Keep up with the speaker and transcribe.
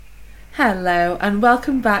Hello and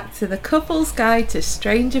welcome back to the Couple's Guide to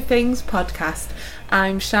Stranger Things podcast.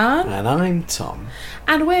 I'm Sian. And I'm Tom.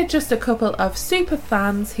 And we're just a couple of super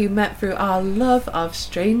fans who met through our love of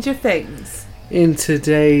Stranger Things. In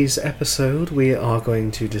today's episode, we are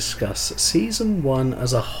going to discuss Season 1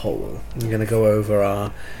 as a whole. We're going to go over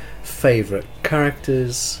our favourite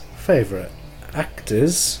characters, favourite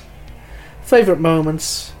actors, favourite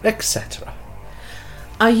moments, etc.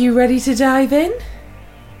 Are you ready to dive in?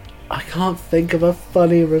 I can't think of a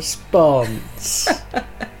funny response.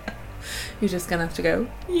 You're just going to have to go,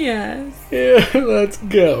 yes. Yeah, let's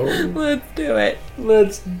go. Let's do it.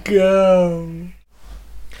 Let's go.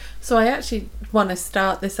 So I actually want to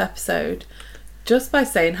start this episode just by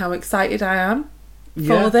saying how excited I am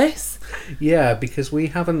for this. Yeah, because we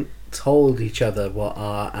haven't told each other what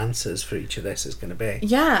our answers for each of this is going to be.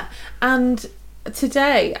 Yeah, and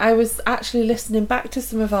today I was actually listening back to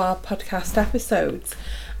some of our podcast episodes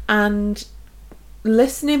and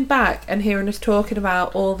listening back and hearing us talking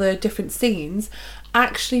about all the different scenes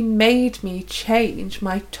actually made me change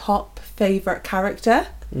my top favourite character.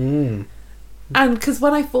 And because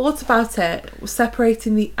when I thought about it,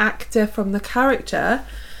 separating the actor from the character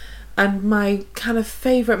and my kind of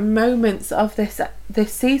favourite moments of this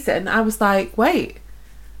season, I was like, wait,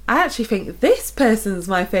 I actually think this person's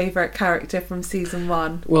my favourite character from season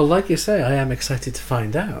 1. Well, like you say, I am excited to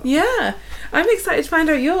find out. Yeah, I'm excited to find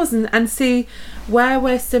out yours and see where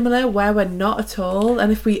we're similar, where we're not at all,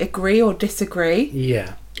 and if we agree or disagree.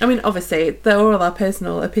 Yeah. I mean, obviously, they're all our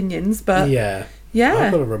personal opinions, but Yeah. yeah.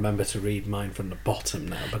 I've got to remember to read mine from the bottom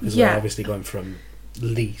now, because we're obviously going from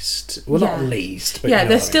least. Well, not least, but yeah, you know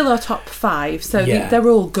they're what I still mean. our top 5, so Yeah. they're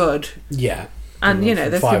all good. Yeah. And, you know,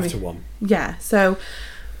 from there's 5 gonna be- to 1. Yeah, so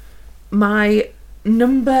the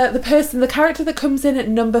character that comes in at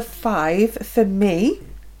number 5 for me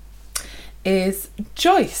is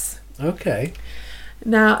Joyce. Okay.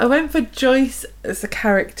 Now, I went for Joyce as a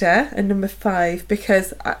character at number 5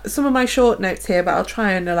 because some of my short notes here, but I'll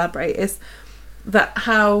try and elaborate, is that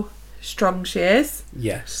how strong she is,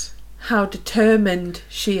 Yes. how determined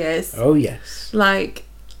she is. Oh, yes. Like,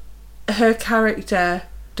 her character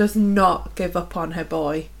does not give up on her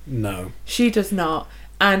boy. No. She does not.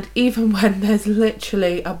 And even when there's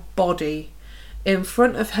literally a body in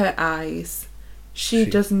front of her eyes, she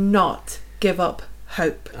does not give up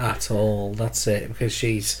hope. At all. That's it. Because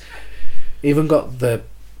she's even got the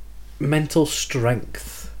mental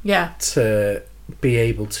strength to be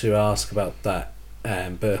able to ask about that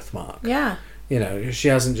birthmark. Yeah. You know, she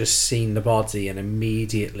hasn't just seen the body and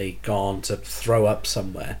immediately gone to throw up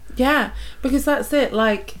somewhere. Yeah, because that's it.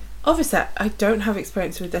 Like, obviously, I don't have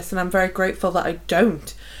experience with this, and I'm very grateful that I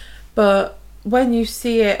don't. But when you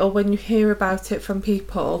see it or when you hear about it from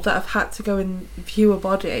people that have had to go and view a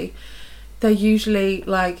body, they're usually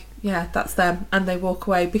like, yeah, that's them, and they walk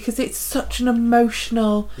away because it's such an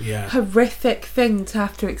emotional, horrific thing to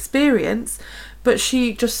have to experience. But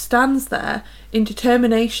she just stands there in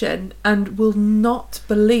determination and will not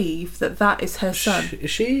believe that that is her son.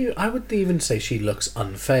 I would even say she looks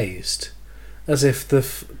unfazed. As if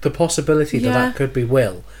the possibility that could be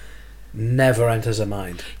Will never enters her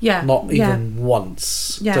mind. Yeah. Not even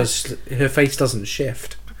once. Yeah. Her face doesn't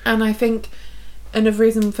shift. And I think another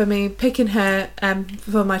reason for me picking her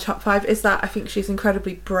for my top 5 is that I think she's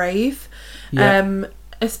incredibly brave. Yeah.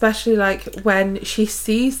 Especially like when she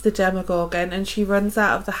sees the Demogorgon and she runs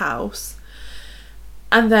out of the house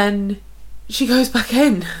and then she goes back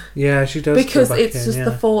in. Yeah, she does. Because go back it's in, just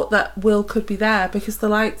the thought that Will could be there because the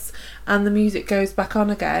lights and the music goes back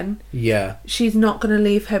on again. Yeah. She's not going to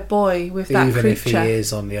leave her boy with that even creature. if he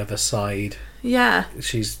is on the other side. Yeah.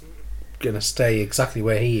 She's going to stay exactly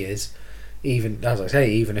where he is. Even, as I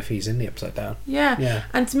say, even if he's in the Upside Down. Yeah. Yeah.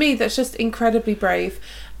 And to me, that's just incredibly brave.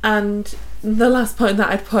 And the last point that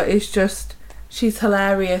I'd put is just, she's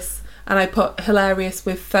hilarious. And I put hilarious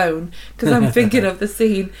with phone because I'm thinking of the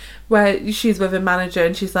scene where she's with a manager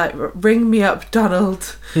and she's like, ring me up,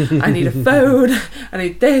 Donald. I need a phone. I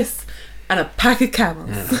need this. And a pack of camels.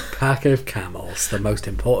 And a pack of camels, the most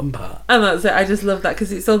important part. And that's it. I just love that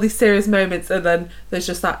because it's all these serious moments and then there's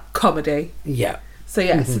just that comedy. Yeah. So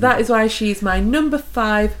yeah, so that is why she's my number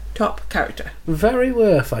 5 top character. Very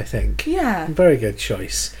worth, I think. Yeah. Very good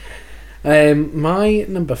choice. My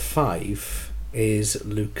number 5 is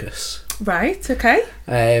Lucas. Right, okay.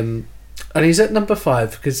 And he's at number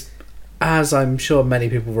 5 because, as I'm sure many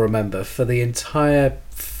people remember, for the entire,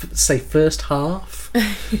 first half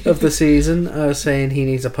of the season, I was saying he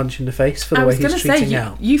needs a punch in the face for the way he's treating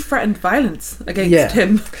out. You threatened violence against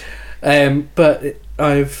him. But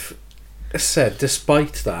I've said,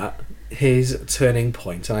 despite that, his turning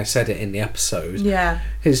point, and I said it in the episode. Yeah.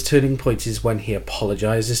 His turning point is when he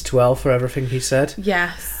apologises to Elle for everything he said.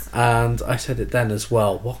 Yes. And I said it then as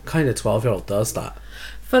well. What kind of 12-year-old does that?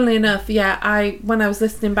 Funnily enough, yeah, when I was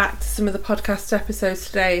listening back to some of the podcast episodes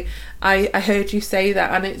today, I heard you say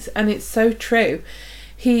that, and it's so true.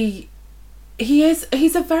 He's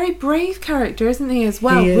a very brave character, isn't he, as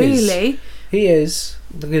well, really? He is,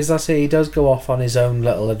 because that's it, he does go off on his own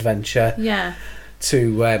little adventure. Yeah.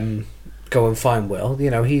 To go and find Will. You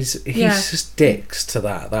know, he's just dicks to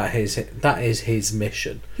that. That is his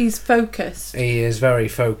mission. He's focused. He is very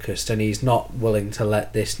focused, and he's not willing to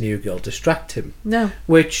let this new girl distract him. No.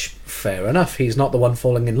 Which, fair enough, he's not the one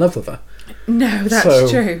falling in love with her. No,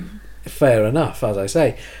 that's true. Fair enough, as I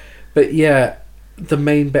say. But yeah, the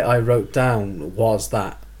main bit I wrote down was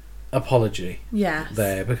that apology. Yeah.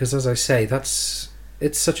 There, because as I say,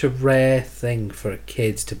 it's such a rare thing for a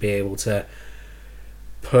kid to be able to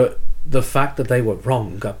put the fact that they were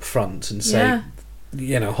wrong up front and say,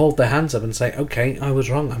 you know, hold their hands up and say, okay, I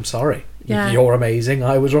was wrong, I'm sorry. Yeah. You're amazing,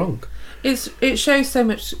 I was wrong. It shows so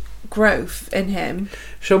much growth in him.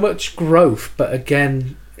 So much growth, but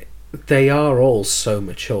again, they are all so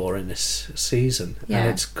mature in this season. Yeah. And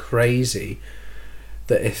it's crazy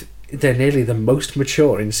that if they're nearly the most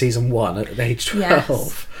mature in season 1 at age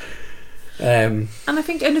 12. Yes. And I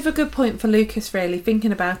think another good point for Lucas, really,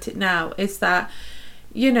 thinking about it now, is that,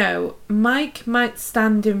 you know, Mike might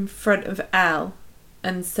stand in front of Elle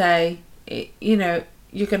and say, you know,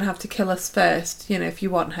 you're going to have to kill us first, you know, if you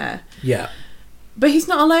want her. Yeah. But he's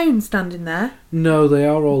not alone standing there. No, they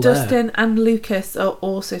are all there. Dustin and Lucas are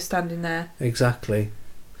also standing there. Exactly.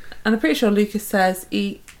 And I'm pretty sure Lucas says,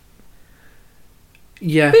 eat.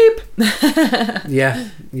 Yeah. Beep. Yeah.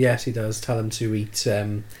 Yes, he does. Tell him to eat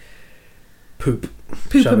poop.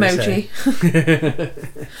 Poop emoji.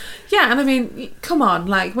 Yeah, and I mean, come on,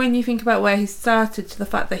 like, when you think about where he started to the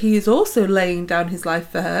fact that he is also laying down his life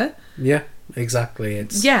for her. Yeah, exactly.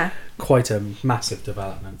 It's quite a massive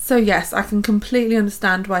development. So yes, I can completely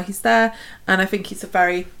understand why he's there, and I think he's a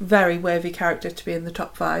very, very worthy character to be in the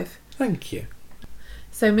top 5. Thank you.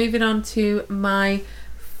 So moving on to my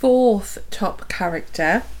 4th top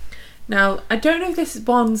character. Now, I don't know if this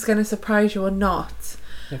one's going to surprise you or not.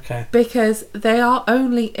 Okay. Because they are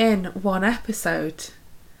only in 1 episode.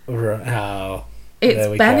 Oh.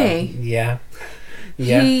 It's Benny. Go. Yeah.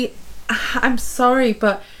 Yeah. I'm sorry,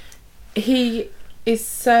 but he is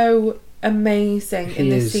so amazing in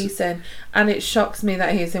this season, and it shocks me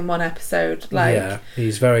that he's in 1 episode. Like, yeah,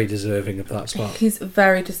 he's very deserving of that spot. He's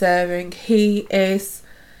very deserving. He is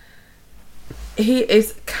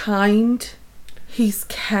kind. He's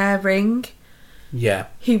caring. Yeah.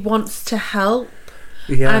 He wants to help.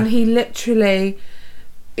 Yeah. And he literally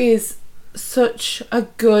is such a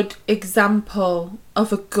good example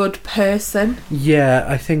of a good person. Yeah,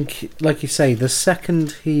 I think, like you say, the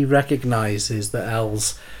second he recognises that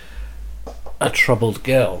Elle's a troubled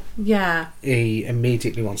girl, he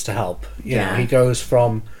immediately wants to help. You know, he goes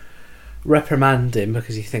from reprimanding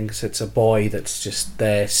because he thinks it's a boy that's just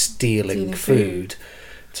there stealing food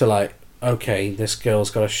to like, okay, this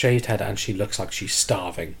girl's got a shaved head and she looks like she's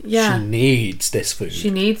starving. Yeah. She needs this food.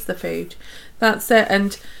 She needs the food. That's it.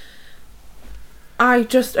 And I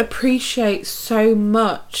just appreciate so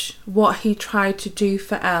much what he tried to do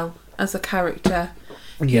for Elle as a character.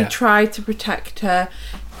 Yeah. He tried to protect her.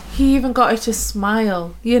 He even got her to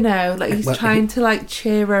smile, you know, like he's trying to like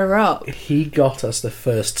cheer her up. He got us the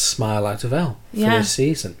first smile out of Elle for this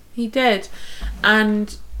season. He did.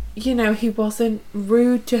 And you know, he wasn't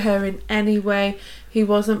rude to her in any way. He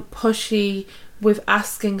wasn't pushy with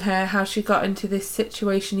asking her how she got into this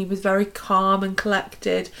situation. He was very calm and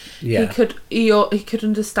collected. Yeah. He could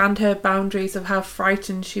understand her boundaries of how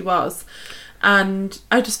frightened she was. And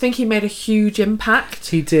I just think he made a huge impact.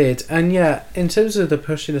 He did. And yeah, in terms of the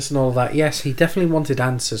pushiness and all that, yes, he definitely wanted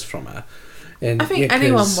answers from her. I think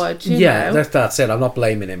anyone would, you know. That's it. I'm not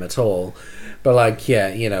blaming him at all. But like,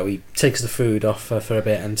 yeah, you know, he takes the food off her for a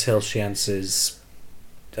bit until she answers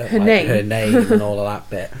her name and all of that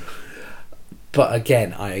bit. But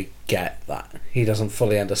again, I get that. He doesn't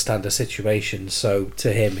fully understand the situation, so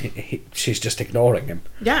to him, she's just ignoring him.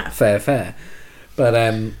 Yeah. Fair. But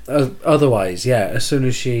otherwise, yeah, as soon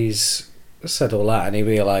as she's said all that and he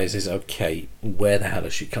realises, okay, where the hell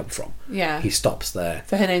has she come from? Yeah. He stops there.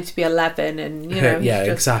 For her name to be 11 and, you know... Yeah,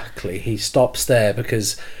 exactly. He stops there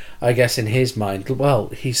because I guess in his mind, well,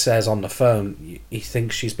 he says on the phone, he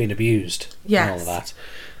thinks she's been abused. Yes. And all of that.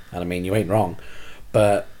 And I mean, you ain't wrong.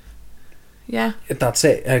 But... yeah. That's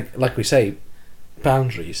it. Like we say,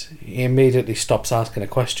 boundaries. He immediately stops asking her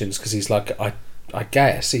questions because he's like, I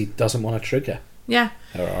guess he doesn't want to trigger Yeah.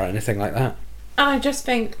 or anything like that. And I just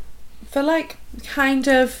think, for like kind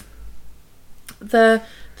of the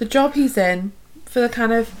job he's in, for the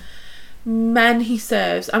kind of men he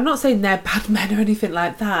serves, I'm not saying they're bad men or anything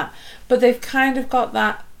like that, but they've kind of got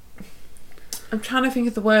that, I'm trying to think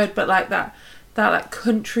of the word, but like that like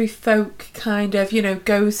country folk kind of, you know,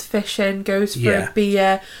 goes fishing, goes for a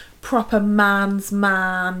beer, proper man's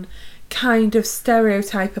man kind of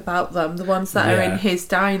stereotype about them, the ones that are in his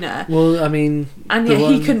diner. Well, I mean, and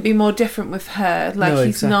yet he couldn't be more different with her. Like, no,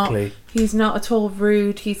 he's exactly. he's not at all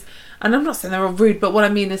rude. And I'm not saying they're all rude, but what I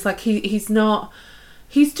mean is, like, he's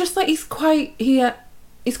just like, he's quite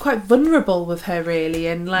vulnerable with her, really,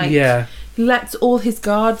 and like he lets all his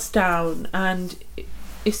guards down and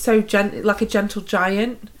is so like a gentle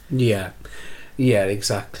giant. Yeah,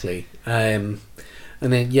 exactly. And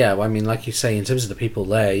then I mean, like you say, in terms of the people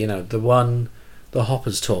there, you know, the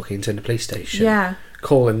Hopper's talking to in the police station,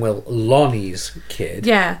 calling Will Lonnie's kid.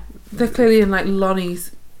 Yeah, they're clearly in like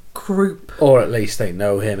Lonnie's group, or at least they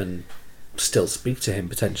know him and still speak to him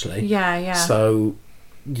potentially. Yeah. So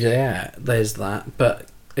there's that. But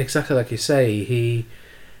exactly like you say,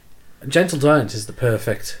 gentle giant is the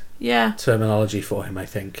perfect terminology for him. I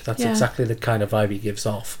think that's exactly the kind of vibe he gives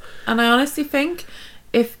off. And I honestly think,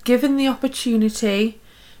 if given the opportunity,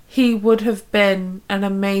 he would have been an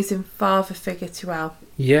amazing father figure to Al.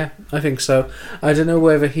 Yeah, I think so. I don't know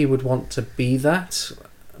whether he would want to be that,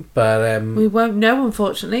 but we won't know,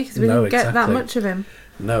 unfortunately, because we didn't get that much of him.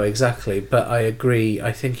 No, exactly. But I agree.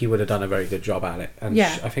 I think he would have done a very good job at it, and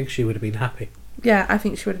I think she would have been happy. Yeah, I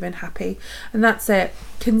think she would have been happy. And that's it.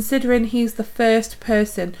 Considering he's the first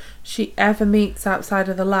person she ever meets outside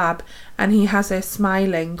of the lab, and he has her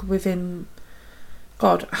smiling within,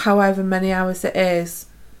 God, however many hours it is,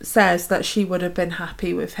 says that she would have been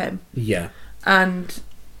happy with him. Yeah. And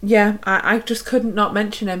I just couldn't not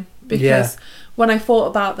mention him, because when I thought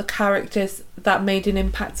about the characters that made an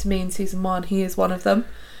impact to me in season 1, he is one of them.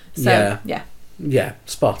 So, yeah,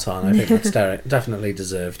 spot on. I think that's definitely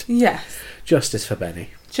deserved. Yes. Justice for Benny.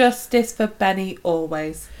 Justice for Benny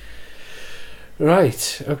always.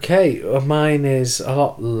 Right, okay. Well, mine is a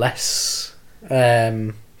lot less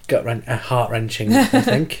heart-wrenching, I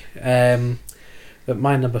think. But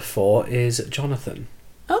my number 4 is Jonathan.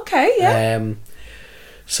 Okay, yeah.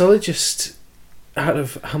 So just out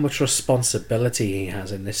of how much responsibility he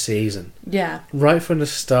has in this season. Yeah. Right from the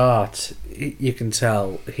start, you can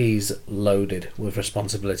tell he's loaded with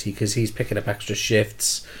responsibility, because he's picking up extra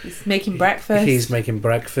shifts. He's making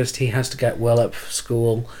breakfast. He has to get Will up for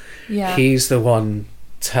school. Yeah. He's the one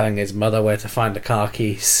telling his mother where to find the car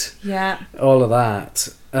keys. Yeah. All of that.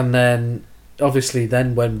 And then, obviously,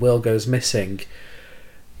 when Will goes missing,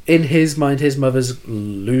 in his mind, his mother's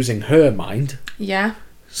losing her mind. Yeah.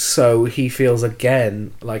 So he feels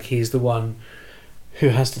again like he's the one who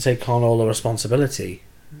has to take on all the responsibility.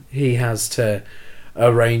 He has to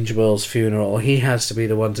arrange Will's funeral. He has to be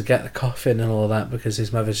the one to get the coffin and all of that, because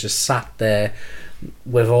his mother's just sat there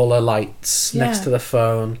with all her lights next to the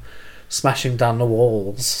phone, smashing down the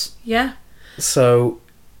walls. Yeah. So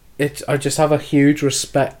I just have a huge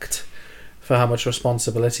respect for how much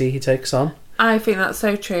responsibility he takes on. I think that's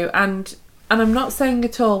so true. And I'm not saying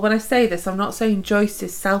at all, when I say this, I'm not saying Joyce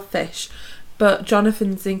is selfish, but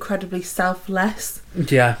Jonathan's incredibly selfless.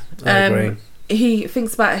 Yeah, I agree. He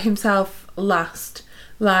thinks about himself last.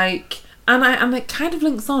 Like, and it kind of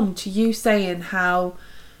links on to you saying how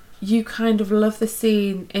you kind of love the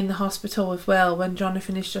scene in the hospital with Will when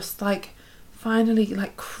Jonathan is just like finally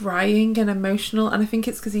like crying and emotional. And I think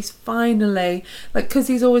it's because he's finally, like, because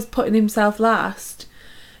he's always putting himself last.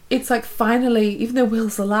 It's like finally, even though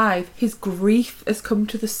Will's alive, his grief has come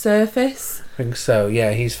to the surface. I think so,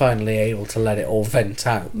 yeah. He's finally able to let it all vent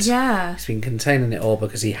out. Yeah. He's been containing it all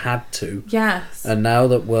because he had to. Yes. And now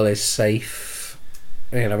that Will is safe,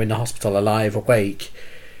 in the hospital, alive, awake,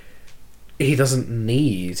 he doesn't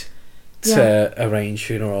need to arrange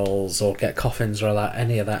funerals or get coffins or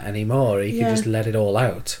any of that anymore. He can just let it all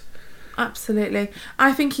out. Absolutely.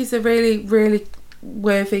 I think he's a really, really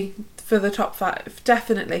worthy for the top 5,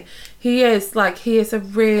 definitely. He is a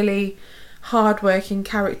really hard-working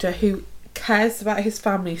character who cares about his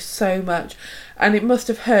family so much, and it must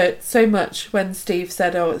have hurt so much when Steve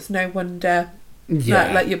said, "Oh, it's no wonder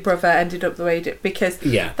that your brother ended up the way he did," because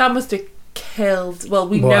that must have killed. Well,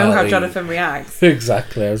 we know how Jonathan reacts.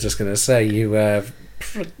 Exactly. I was just going to say you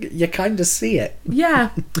kind of see it. Yeah,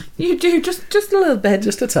 you do, just a little bit,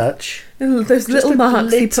 just a touch. Those little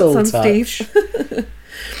marks he puts on Steve.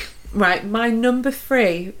 Right, my number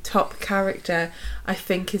 3 top character, I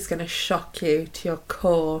think, is going to shock you to your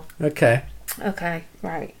core. Okay,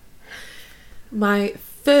 right. My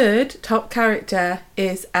third top character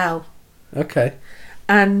is Elle. Okay.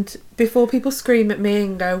 And before people scream at me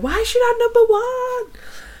and go, why is she not number one?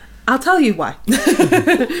 I'll tell you why.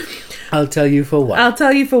 I'll tell you for why. I'll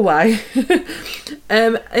tell you for why.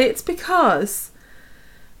 It's because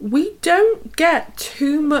we don't get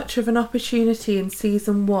too much of an opportunity in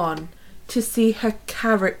season 1 to see her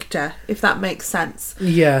character, if that makes sense.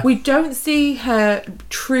 Yeah. We don't see her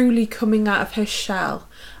truly coming out of her shell.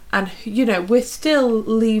 And, you know, we still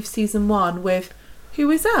leave season 1 with,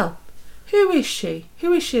 who is Elle? Who is she?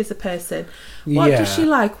 Who is she as a person? What does she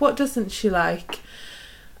like? What doesn't she like?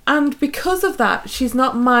 And because of that, she's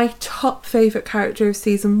not my top favourite character of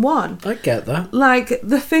season 1. I get that. Like,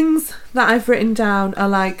 the things that I've written down are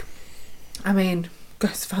like, I mean,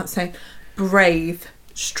 goes without saying, brave,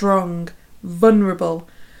 strong, vulnerable,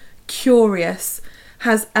 curious,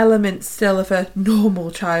 has elements still of a normal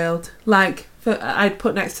child. Like, I'd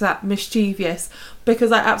put next to that mischievous,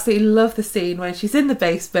 because I absolutely love the scene when she's in the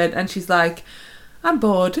basement and she's like, I'm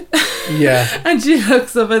bored. Yeah. And she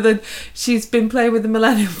looks up and then she's been playing with the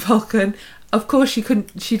Millennium Falcon. Of course she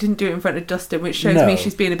didn't do it in front of Dustin, which shows me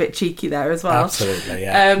she's being a bit cheeky there as well. Absolutely,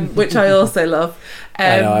 yeah. Which I also love.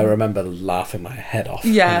 I know, I remember laughing my head off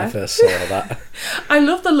when I first saw that. I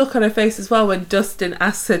love the look on her face as well when Dustin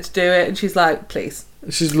asks her to do it and she's like, please.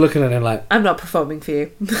 She's looking at him like, I'm not performing for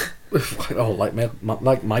you. oh,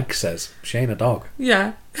 like Mike says, she ain't a dog.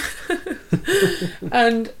 Yeah.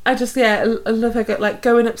 And I just, I love her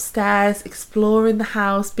going upstairs, exploring the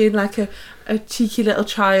house, being like a cheeky little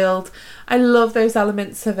child. I love those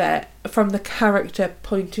elements of it from the character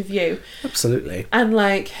point of view. Absolutely. And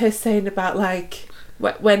like her saying about like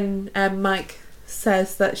when Mike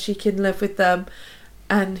says that she can live with them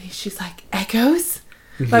and she's like, Eggos?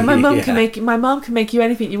 Like my mum can make you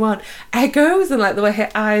anything you want. Eggos? And like the way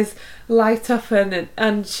her eyes light up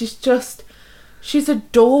and she's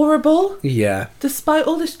adorable. Yeah. Despite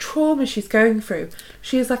all this trauma she's going through,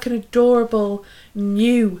 she is like an adorable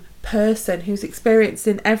new person who's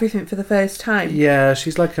experiencing everything for the first time. Yeah,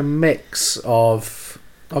 she's like a mix of,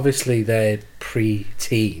 obviously they're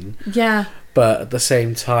pre-teen. Yeah. But at the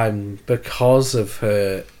same time, because of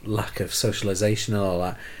her lack of socialisation and all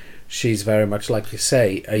that, she's very much, like you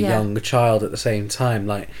say, a young child at the same time.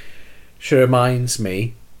 Like, she reminds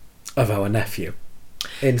me of our nephew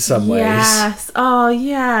in some ways. Yes. Oh,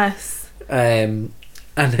 yes. And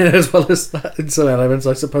as well as that, in some elements,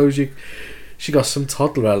 I suppose she got some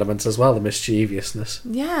toddler elements as well, the mischievousness.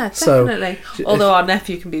 Yeah, definitely. So, although our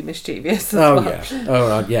nephew can be mischievous as well. Yeah.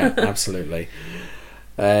 Oh, yeah, absolutely.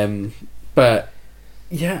 But,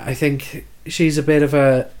 yeah, I think she's a bit of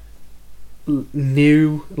a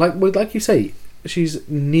new, like you say, she's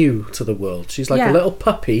new to the world. She's like a little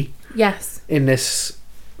puppy. Yes. In this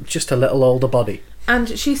just a little older body.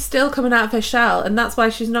 And she's still coming out of her shell, and that's why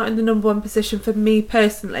she's not in the number 1 position for me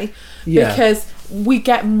personally. Yeah. Because we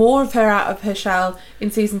get more of her out of her shell in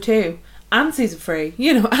season 2 and season 3,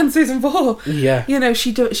 and season 4. Yeah.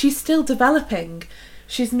 She's still developing.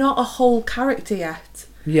 She's not a whole character yet.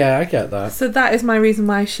 Yeah, I get that. So that is my reason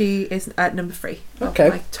why she is at number 3. Okay.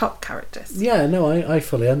 My top characters. Yeah, no, I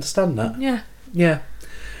fully understand that. Yeah. Yeah.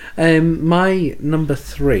 My number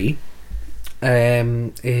 3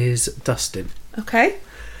 is Dustin. Okay.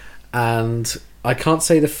 And I can't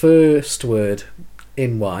say the first word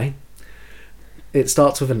in Y. It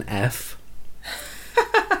starts with an F.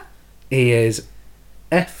 He is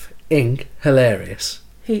F-ing hilarious.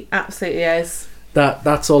 He absolutely is.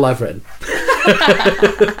 That's all I've written.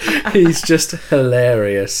 He's just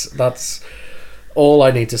hilarious. That's all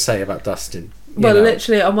I need to say about Dustin. Well,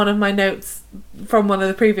 literally on one of my notes from one of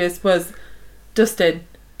the previous was Dustin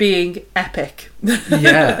being epic.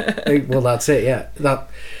 Yeah. Well, that's it. Yeah.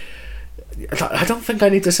 I don't think I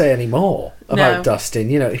need to say any more about Dustin.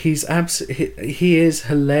 He's he is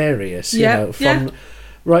hilarious.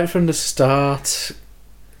 Right from the start,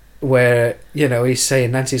 where he's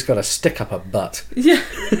saying Nancy's got to stick up her butt. Yeah.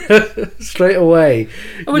 Straight away.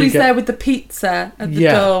 When he's there with the pizza at the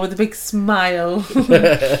door with a big smile.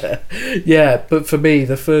 Yeah, but for me,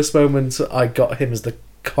 the first moment I got him as the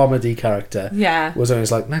comedy character was when he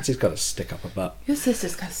was like, Nancy's got to stick up her butt. Your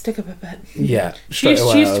sister's got to stick up her butt. Yeah. She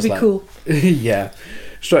used to be cool. Yeah.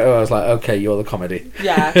 Straight away I was like, okay, you're the comedy.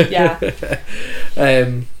 Yeah, yeah.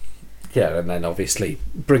 Yeah, and then obviously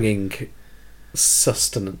bringing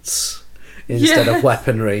sustenance instead of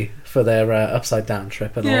weaponry for their upside down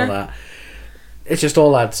trip and all that. It just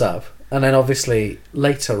all adds up. And then obviously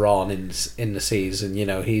later on in the season,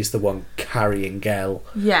 he's the one carrying Gail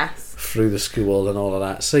through the school and all of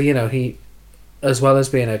that. So, he, as well as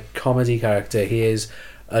being a comedy character, he is,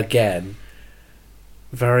 again,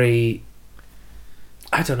 very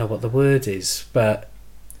I don't know what the word is, but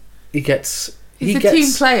he gets... He's a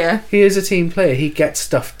team player. He is a team player. He gets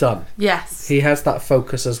stuff done. Yes. He has that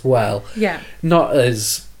focus as well. Yeah. Not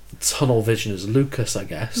as tunnel vision as Lucas, I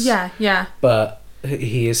guess. Yeah, yeah. But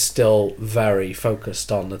he is still very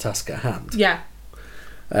focused on the task at hand. Yeah.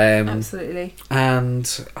 Absolutely.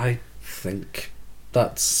 And I think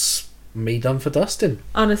that's me done for Dustin.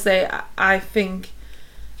 Honestly, I think...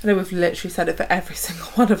 I know we've literally said it for every single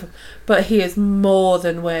one of them, but he is more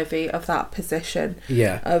than worthy of that position.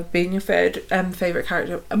 Yeah. Of being your third favourite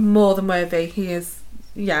character. More than worthy. He is,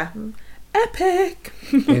 epic.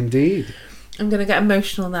 Indeed. I'm going to get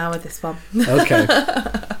emotional now with this one. Okay.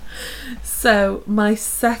 So, my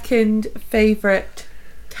second favourite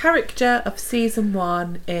character of season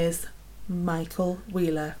 1 is Michael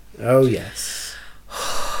Wheeler. Oh, yes.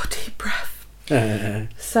 Deep breath.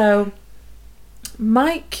 So...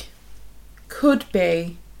 Mike could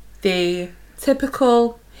be the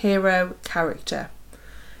typical hero character.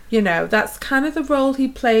 You know, that's kind of the role he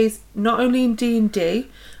plays not only in D&D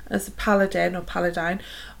as a paladin or paladine,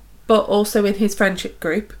 but also in his friendship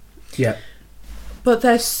group. Yeah. But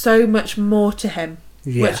there's so much more to him,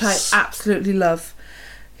 yes. which I absolutely love.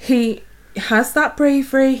 He has that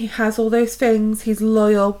bravery, he has all those things, he's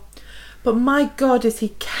loyal, but my God, is he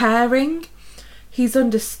caring, he's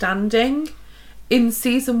understanding. In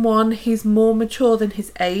season 1, he's more mature than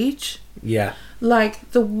his age. Yeah.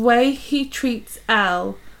 Like, the way he treats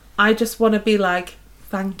Elle, I just want to be like,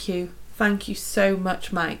 thank you. Thank you so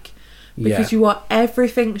much, Mike. Because you are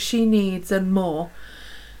everything she needs and more.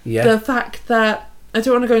 Yeah. The fact that... I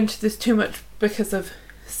don't want to go into this too much because of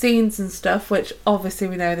scenes and stuff, which obviously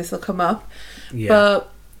we know this will come up. Yeah.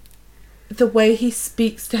 But the way he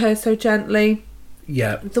speaks to her so gently.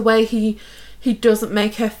 Yeah. The way he doesn't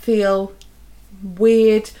make her feel...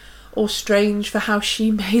 weird or strange for how she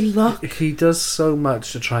may look. He does so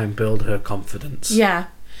much to try and build her confidence. Yeah.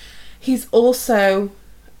 He's also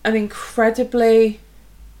an incredibly...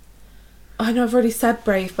 I know I've already said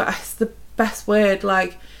brave, but it's the best word.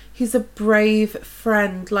 Like, he's a brave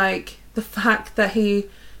friend. Like, the fact that he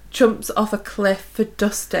jumps off a cliff for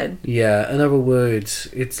Dustin. Yeah, another word,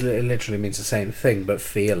 it literally means the same thing, but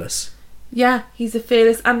fearless. Yeah, he's a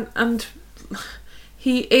fearless... And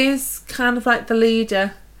he is kind of like the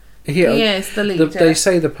leader. He is the leader. They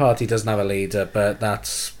say the party doesn't have a leader, but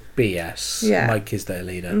that's BS. Yeah. Mike is their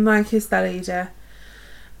leader. Mike is their leader.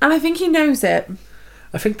 And I think he knows it.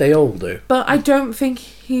 I think they all do. But I don't think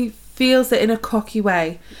he feels it in a cocky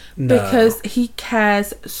way. No. Because he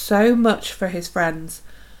cares so much for his friends.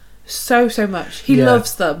 So much. He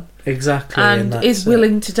loves them. Exactly. And is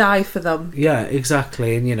willing to die for them. Yeah,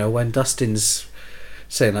 exactly. And, you know, when Dustin's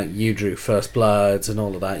saying, like, you drew first bloods and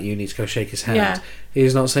all of that, you need to go shake his hand. Yeah.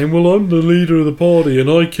 He's not saying, well, I'm the leader of the party and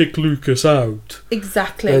I kicked Lucas out.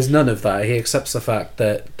 Exactly. There's none of that. He accepts the fact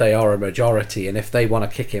that they are a majority, and if they want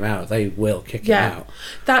to kick him out, they will kick him out.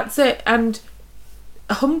 That's it. And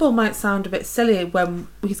humble might sound a bit silly when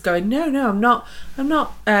he's going, no, I'm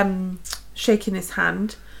not shaking his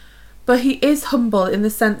hand. But he is humble in the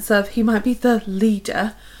sense of he might be the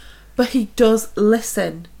leader, but he does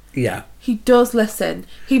listen. Yeah. He does listen.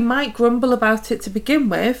 He might grumble about it to begin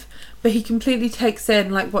with, but he completely takes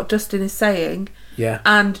in like what Dustin is saying,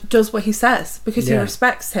 and does what he says because he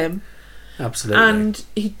respects him. Absolutely. And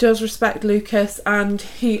he does respect Lucas, and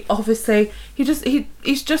he obviously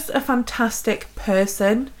he's just a fantastic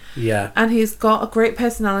person. Yeah. And he's got a great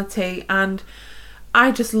personality, and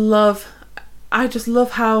I just love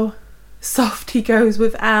how soft he goes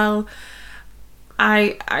with Elle.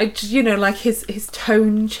 I you know, like his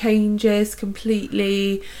tone changes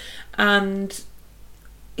completely, and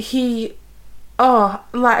he,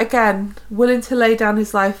 like, again, willing to lay down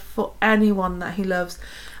his life for anyone that he loves,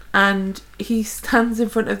 and he stands in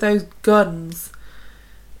front of those guns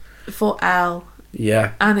for Elle.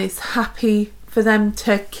 Yeah. And is happy for them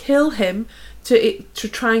to kill him to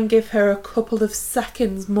try and give her a couple of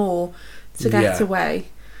seconds more to get away.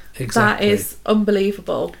 Exactly. That is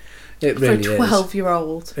unbelievable. It really for a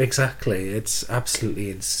 12-year-old. Exactly. It's absolutely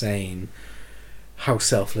insane how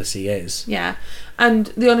selfless he is. Yeah. And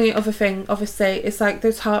the only other thing, obviously, is like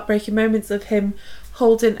those heartbreaking moments of him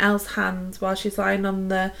holding Elle's hand while she's lying on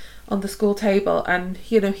the school table, and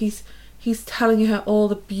you know he's telling her all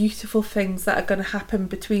the beautiful things that are going to happen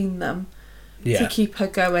between them to keep her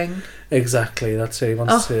going. Exactly. That's it. He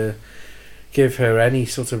wants to give her any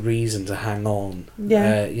sort of reason to hang on.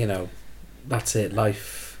 Yeah. You know, that's it.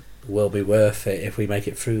 Life will be worth it if we make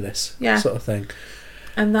it through this sort of thing.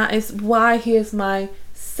 And that is why he is my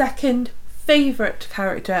second favourite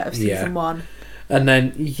character of season 1. And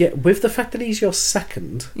then, with the fact that he's your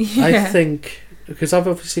second, I think because I've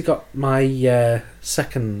obviously got my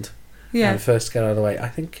second Yeah. and first to get out of the way. I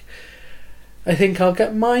think I'll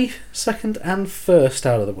get my second and first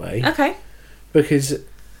out of the way. Okay. Because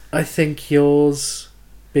I think yours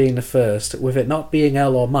being the first, with it not being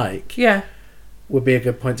Elle or Mike, Yeah. would be a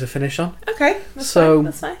good point to finish on. Okay. That's So- fine.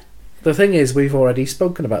 That's fine. The thing is, we've already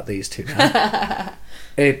spoken about these two now.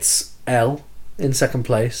 It's Elle in second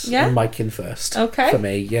place Yeah. and Mike in first. Okay. For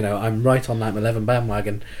me, you know, I'm right on that 11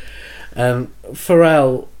 bandwagon. For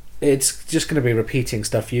Elle, it's just going to be repeating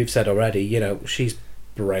stuff you've said already. You know, she's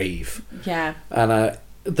brave. Yeah. And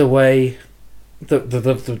the way...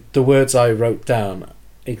 The words I wrote down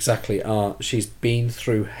exactly are, she's been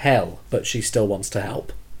through hell, but she still wants to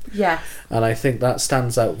help. Yes. And I think that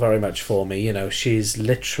stands out very much for me. You know, she's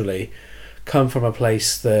literally come from a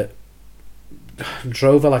place that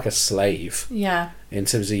drove her like a slave Yeah. in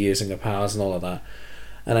terms of using her powers and all of that.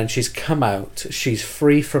 And then she's come out, she's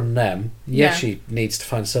free from them. Yes, Yeah. she needs to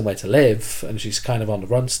find somewhere to live, and she's kind of on the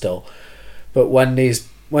run still. But when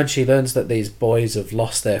she learns that these boys have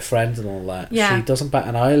lost their friend and all that, Yeah. she doesn't bat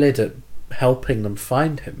an eyelid at helping them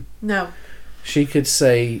find him. No. She could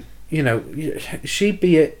say, you know, she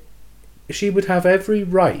would have every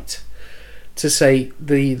right to say,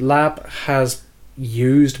 the lab has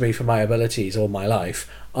used me for my abilities all my life.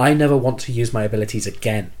 I never want to use my abilities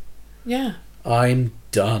again. Yeah. I'm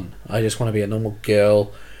done. I just want to be a normal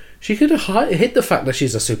girl. She could have hid the fact that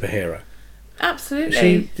she's a superhero.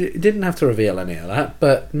 Absolutely. She didn't have to reveal any of that,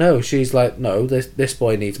 but no, she's like, no, this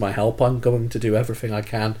boy needs my help. I'm going to do everything I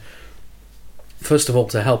can. First of all,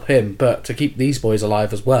 to help him, but to keep these boys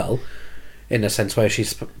alive as well, in a sense where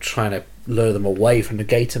she's trying to lure them away from the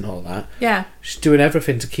gate and all that. Yeah. She's doing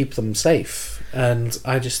everything to keep them safe, and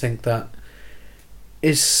I just think that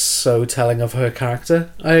is so telling of her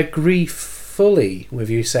character. I agree fully with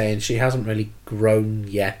you saying she hasn't really grown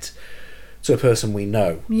yet to a person we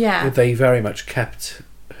know. Yeah. They very much kept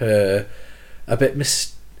her a bit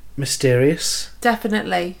mysterious.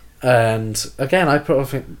 Definitely. And again, I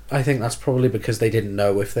think that's probably because they didn't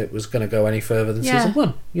know if it was going to go any further than Yeah. season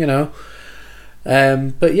 1, you know.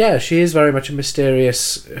 But yeah, she is very much a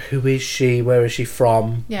mysterious. Who is she? Where is she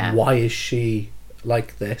from? Yeah. Why is she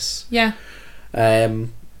like this? Yeah.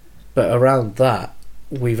 But around that,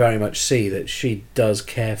 we very much see that she does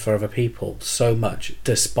care for other people so much,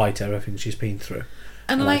 despite everything she's been through.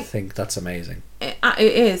 And I like think that's amazing. it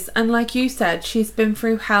is, and like you said, she's been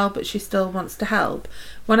through hell, but she still wants to help.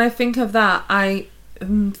 When I think of that, I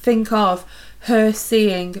think of her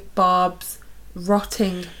seeing Barb's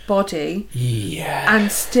rotting body Yeah.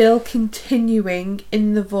 and still continuing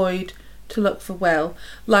in the void to look for Will.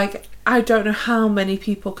 Like, I don't know how many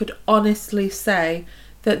people could honestly say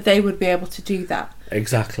that they would be able to do that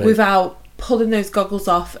Exactly. without pulling those goggles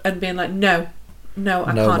off and being like, no, I No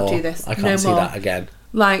can't more. do this. I can't no see more. that again.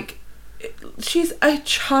 Like, she's a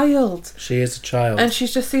child. She is a child. And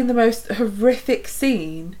she's just seen the most horrific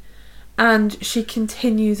scene, and she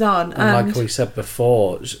continues on. And like we said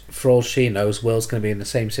before, for all she knows, Will's going to be in the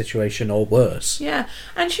same situation or worse. Yeah,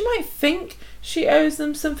 and she might think she owes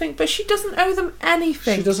them something, but she doesn't owe them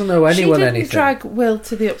anything. She doesn't owe anyone She didn't anything. drag Will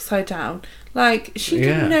to the Upside Down. Like, she Yeah.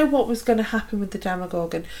 didn't know what was going to happen with the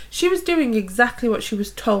Demogorgon. She was doing exactly what she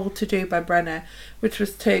was told to do by Brenner, which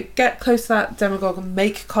was to get close to that Demogorgon,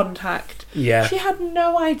 make contact. Yeah. She had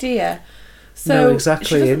no idea. So No, exactly,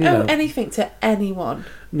 she doesn't and, you owe know- anything to anyone.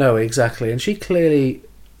 No, exactly. And she clearly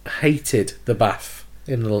hated the bath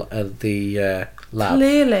in the lab.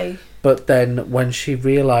 Clearly. But then when she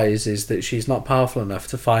realises that she's not powerful enough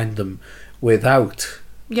to find them without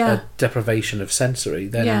Yeah. a deprivation of sensory,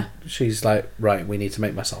 then Yeah. she's like, right, we need to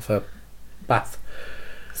make myself a bath.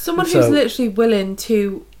 Someone So- who's literally willing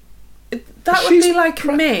to... That would She's be like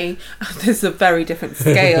me. This is a very different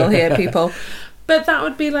scale here, people. But that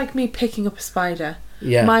would be like me picking up a spider.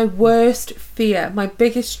 Yeah. My worst fear, my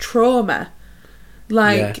biggest trauma.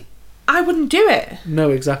 Like, Yeah. I wouldn't do it. No,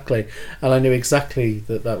 exactly. And I knew exactly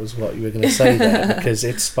that was what you were going to say there, because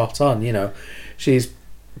it's spot on, you know. She's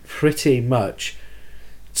pretty much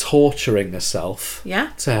torturing herself Yeah.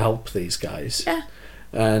 to help these guys. Yeah.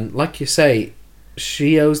 And like you say,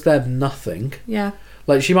 she owes them nothing. Yeah.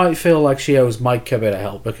 Like, she might feel like she owes Mike a bit of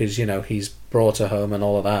help because, you know, he's brought her home and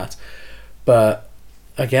all of that. But,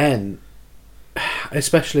 again,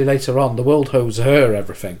 especially later on, the world owes her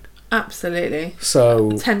everything. Absolutely.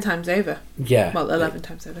 So, 10 times over. yeah. Well, 11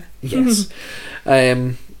 times over. Yes.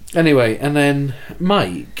 Anyway, and then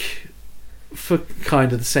Mike, for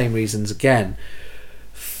kind of the same reasons again,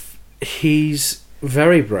 he's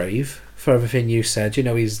very brave for everything you said. You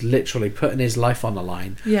know, he's literally putting his life on the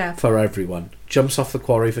line Yeah. for everyone, jumps off the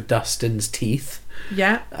quarry for Dustin's teeth.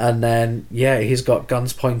 Yeah. And then, he's got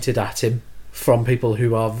guns pointed at him from people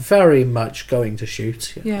who are very much going to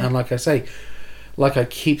shoot. Yeah. And like I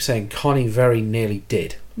keep saying, Connie very nearly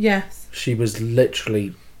did. Yes. She was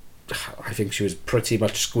literally, I think she was pretty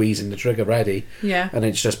much squeezing the trigger ready. Yeah. And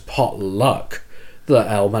it's just pot luck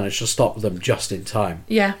that Elle managed to stop them just in time.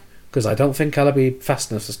 Yeah. Because I don't think Elle would be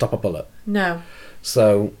fast enough to stop a bullet. No.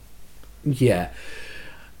 So, yeah.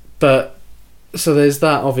 But, so there's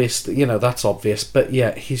that obvious, that's obvious. But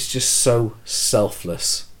yeah, he's just so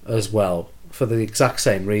selfless as well. For the exact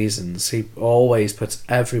same reasons. He always puts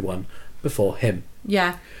everyone before him.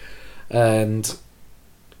 Yeah. And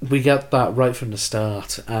we get that right from the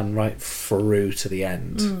start and right through to the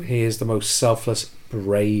end. He is the most selfless,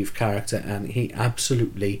 brave character, and he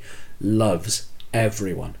absolutely loves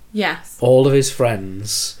everyone. Yes. All of his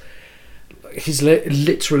friends, he's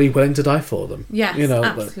literally willing to die for them. Yes,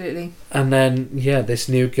 absolutely. And then, this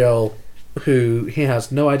new girl who he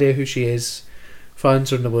has no idea who she is,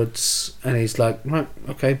 finds her in the woods, and he's like, right,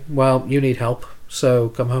 okay, well, you need help, so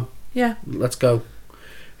come home. Yeah. Let's go.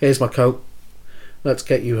 Here's my coat. Let's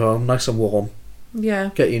get you home, nice and warm.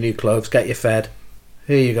 Yeah. Get you new clothes, get you fed.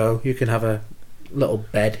 Here you go. You can have a little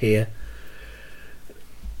bed here.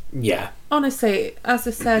 Yeah. Honestly, as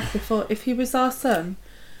I said before, if he was our son,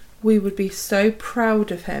 we would be so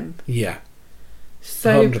proud of him. Yeah.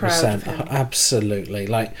 So 100%, proud of him. Absolutely.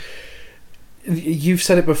 Like, you've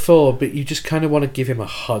said it before, but you just kind of want to give him a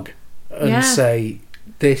hug and say,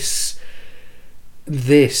 this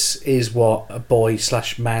is what a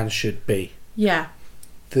boy/man should be. Yeah.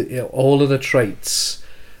 All of the traits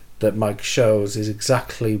that Mike shows is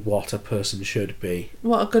exactly what a person should be.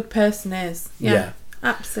 What a good person is. Yeah.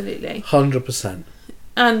 Absolutely. 100%.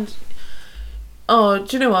 And, do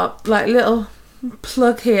you know what? Like, little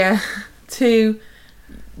plug here to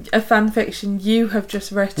a fan fiction you have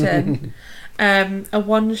just written. A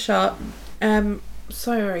one-shot.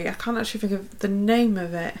 Sorry, I can't actually think of the name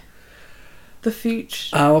of it. The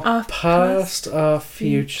future. Our past, our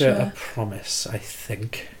future, a promise, I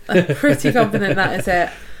think. I'm pretty confident that is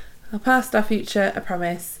it. Our past, our future, a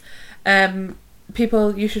promise.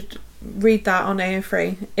 People, you should read that on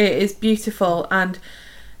AO3. It is beautiful, and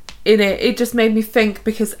in it just made me think,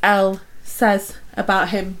 because Elle says about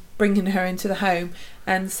him bringing her into the home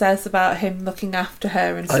and says about him looking after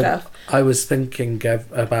her and stuff. I was thinking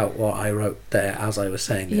about what I wrote there as I was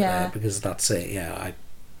saying it there, because that's it. I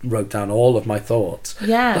wrote down all of my thoughts.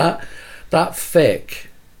 Yeah. That fic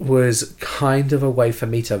was kind of a way for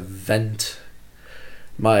me to vent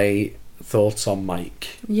my thoughts on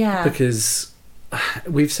Mike. Yeah. Because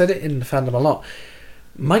we've said it in the fandom a lot.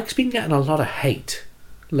 Mike's been getting a lot of hate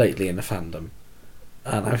lately in the fandom.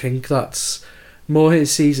 And I think that's more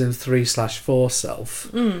his season 3/4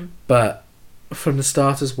 self. But from the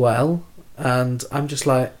start as well. And I'm just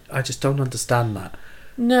like, I just don't understand that.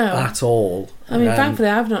 No. At all. I mean, thankfully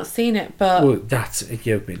I've not seen it, but... Well,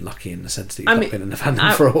 you've been lucky in the sense that you've not been in the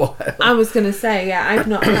fandom for a while. I was going to say, I've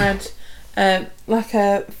not had like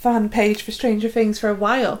a fan page for Stranger Things for a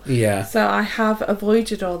while. Yeah. So I have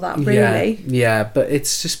avoided all that, really. Yeah, but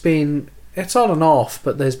it's just been... It's on and off,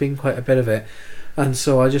 but there's been quite a bit of it. And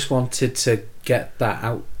so I just wanted to get that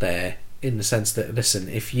out there in the sense that, listen,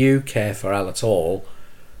 if you care for Elle at all,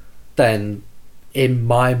 then in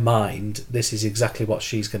my mind, this is exactly what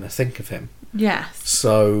she's going to think of him. Yes.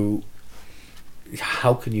 So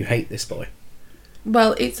how can you hate this boy?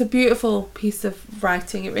 Well, it's a beautiful piece of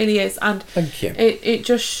writing, it really is. And thank you. It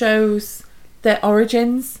just shows the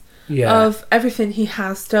origins of everything he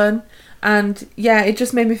has done. And it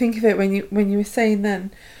just made me think of it when you were saying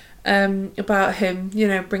then about him,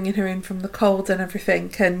 bringing her in from the cold and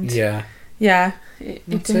everything. And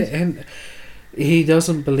it did. And he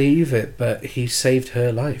doesn't believe it, but he saved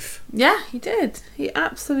her life. Yeah, he did. He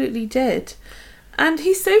absolutely did. And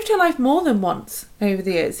he saved her life more than once over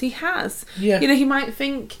the years. He has. Yeah. He might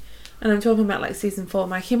think, and I'm talking about like season 4,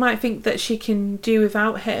 Mike, he might think that she can do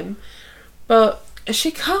without him, but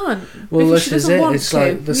she can't. Well, because this is it. It's to,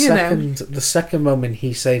 like the second moment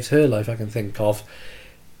he saves her life I can think of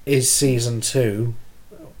is season 2,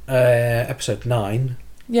 episode 9.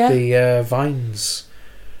 Yeah. The vines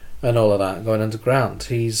and all of that going underground.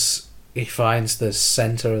 He finds the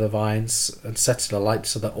centre of the vines and sets it alight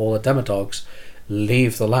so that all the demodogs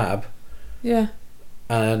leave the lab. Yeah.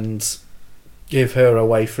 And give her a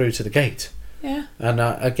way through to the gate. Yeah. And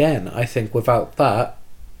again, I think without that,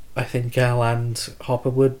 I think Elle and Hopper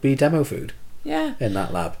would be demo food. Yeah. In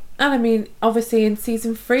that lab. And I mean, obviously in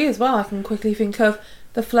season 3 as well, I can quickly think of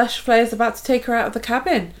the flesh flayers about to take her out of the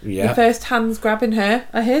cabin. Yeah. The first hands grabbing her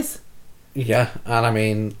are his. Yeah, and I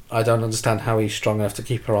mean, I don't understand how he's strong enough to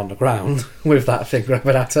keep her on the ground with that thing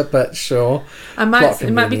grabbing at her, but sure. It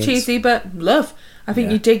might be cheesy, but love. I think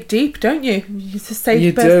Yeah. you dig deep, don't you? You're the safe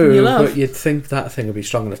You person you do, love. but you'd think that thing would be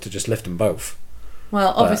strong enough to just lift them both.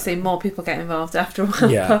 Well, obviously, more people get involved after a while.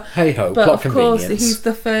 Yeah, hey ho, but plot of course, convenience. he's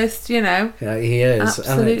the first, Yeah, he is.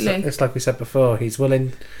 Absolutely. And it's like we said before, he's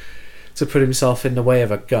willing to put himself in the way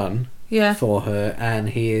of a gun Yeah. for her, and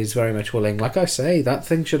he is very much willing. Like I say, that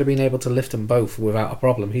thing should have been able to lift them both without a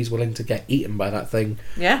problem. He's willing to get eaten by that thing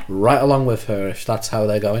Yeah. right along with her if that's how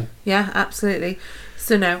they're going. Yeah, absolutely.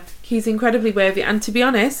 So no, he's incredibly worthy. And to be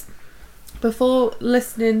honest, before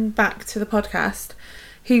listening back to the podcast,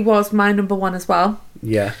 he was my number one as well.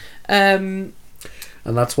 Yeah. Um,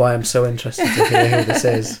 And that's why I'm so interested to hear who this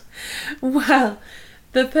is. well,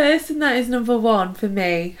 the person that is number one for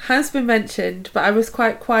me has been mentioned, but I was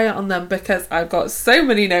quite quiet on them because I've got so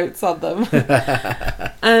many notes on them.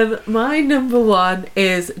 My number one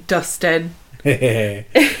is Dustin. It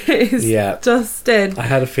is Yeah. Dustin. I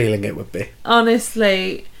had a feeling it would be.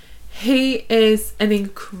 Honestly, he is an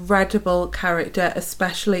incredible character,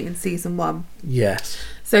 especially in season 1. Yes.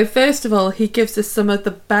 So first of all, he gives us some of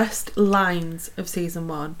the best lines of season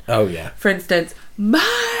 1. Oh, yeah. For instance,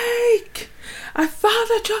 Mike, I found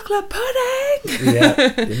the chocolate pudding.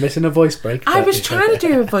 Yeah. You're missing a voice break. I but was you- trying to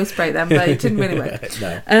do a voice break then, but it didn't really work.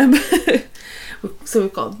 No. So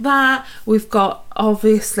we've got that. We've got,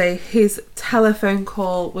 obviously, his telephone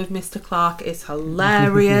call with Mr. Clark is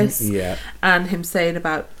hilarious. Yeah. And him saying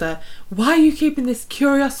about why are you keeping this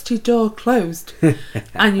curiosity door closed?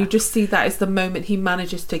 And you just see that is the moment he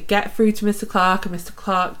manages to get through to Mr. Clark, and Mr.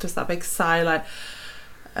 Clark does that big sigh like,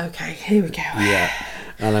 okay, here we go. Yeah.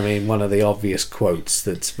 And I mean, one of the obvious quotes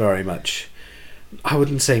that's very much, I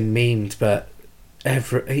wouldn't say memed, but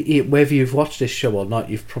whether you've watched this show or not,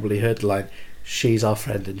 you've probably heard the line, she's our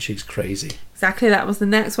friend and she's crazy. Exactly, that was the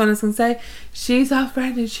next one I was going to say. She's our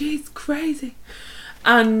friend and she's crazy.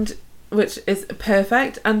 And, which is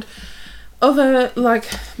perfect. And other, like,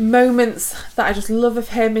 moments that I just love of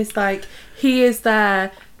him is, like, he is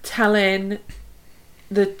there telling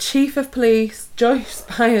the chief of police, Joyce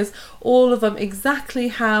Byers, all of them, exactly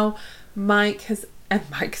how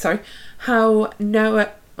how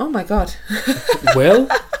Noah, oh my god. Will?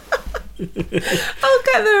 I'll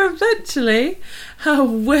get there eventually. How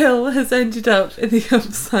Will has ended up in the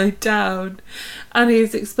Upside Down, and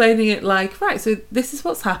he's explaining it like, right, so this is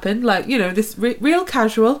what's happened, like, you know, this real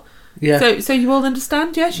casual. Yeah. So you all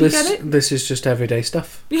understand? Yes, you get it. This is just everyday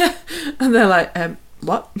stuff. Yeah, and they're like,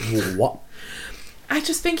 what? What? I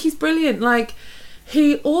just think he's brilliant. Like,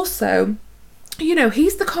 he also, you know,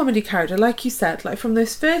 he's the comedy character, like you said. Like, from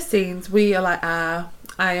those first scenes, we are like,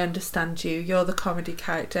 I understand you. You're the comedy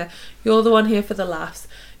character. You're the one here for the laughs.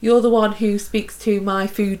 You're the one who speaks to my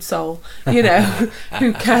food soul, you know,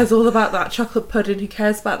 who cares all about that chocolate pudding, who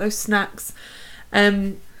cares about those snacks.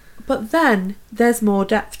 But then there's more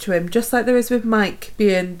depth to him, just like there is with Mike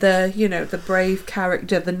being the, you know, the brave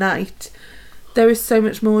character, the knight. There is so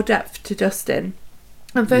much more depth to Dustin.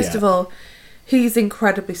 And first of all, he's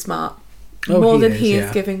incredibly smart. More than he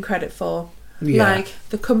is giving credit for. Yeah. Like,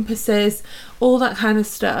 the compasses, all that kind of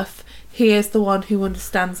stuff, he is the one who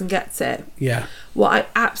understands and gets it. Yeah. What I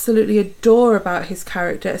absolutely adore about his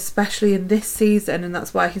character, especially in this season, and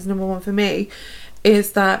that's why he's number one for me,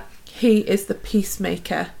 is that he is the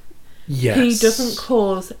peacemaker. Yes. He doesn't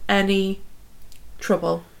cause any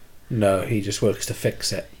trouble. No, he just works to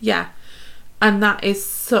fix it. Yeah. And that is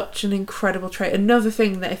such an incredible trait. Another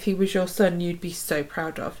thing that if he was your son, you'd be so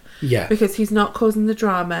proud of. Yeah. Because he's not causing the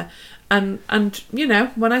drama. And you know,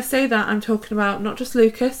 when I say that, I'm talking about not just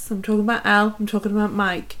Lucas, I'm talking about Elle, I'm talking about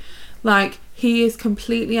Mike. Like, he is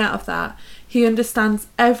completely out of that. He understands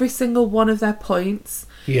every single one of their points.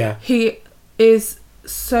 Yeah. He is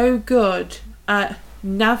so good at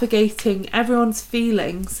navigating everyone's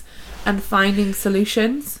feelings and finding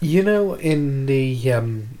solutions. You know, in the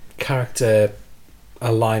character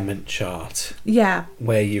alignment chart, Yeah.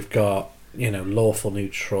 where you've got, you know, lawful,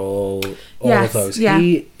 neutral, all Yes, of those, yeah.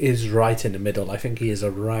 he is right in the middle. I think he is a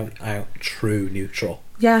right out true neutral.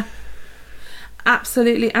 Yeah.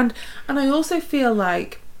 Absolutely. And I also feel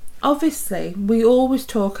like, obviously, we always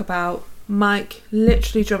talk about Mike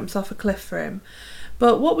literally jumps off a cliff for him.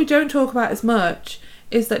 But what we don't talk about as much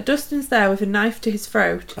is that Dustin's there with a knife to his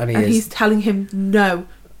throat, and he's telling him, no,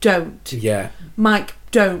 don't. Yeah. Mike,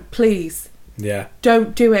 don't, please. Yeah.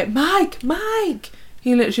 Don't do it. Mike.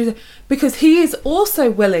 He literally, because he is also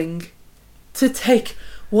willing to take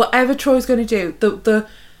whatever Troy's going to do.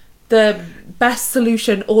 the best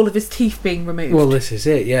solution, all of his teeth being removed. Well, this is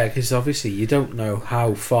it, yeah, because obviously you don't know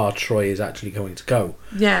how far Troy is actually going to go.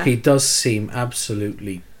 Yeah. He does seem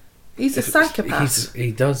absolutely... He's a psychopath.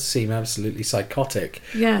 He does seem absolutely psychotic.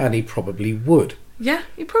 Yeah. And he probably would. Yeah,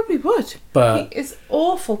 he probably would. But... He is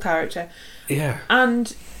awful character. Yeah.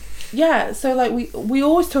 And... yeah, so like we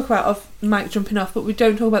always talk about of Mike jumping off, but we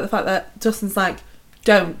don't talk about the fact that Dustin's like,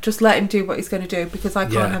 don't, just let him do what he's going to do because I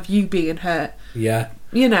can't have you being hurt. Yeah.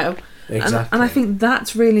 You know? Exactly. And I think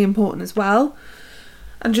that's really important as well.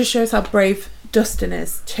 And just shows how brave Dustin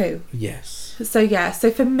is too. Yes. So yeah, so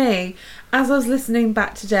for me, as I was listening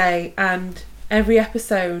back today and every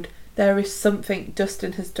episode, there is something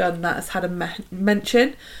Dustin has done that has had a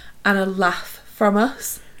mention and a laugh from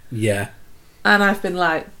us. Yeah. And I've been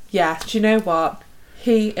like, yeah, do you know what?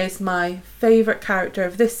 He is my favourite character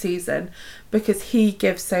of this season because he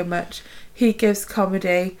gives so much. He gives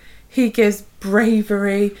comedy, he gives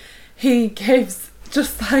bravery, he gives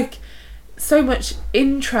just like so much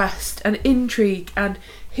interest and intrigue, and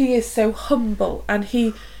he is so humble, and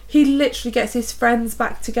he literally gets his friends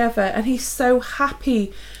back together, and he's so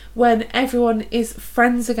happy when everyone is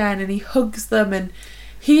friends again, and he hugs them, and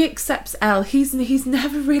he accepts Elle. He's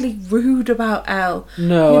never really rude about Elle.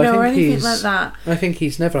 No, you know, I think or anything like that. I think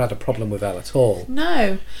he's never had a problem with Elle at all.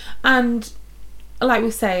 No. And like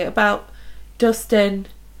we say about Dustin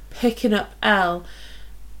picking up Elle,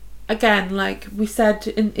 again, like we said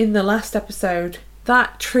in the last episode,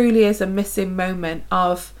 that truly is a missing moment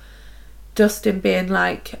of Dustin being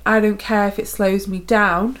like, I don't care if it slows me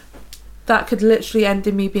down. That could literally end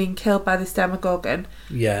in me being killed by this Demogorgon.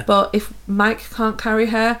 Yeah. But if Mike can't carry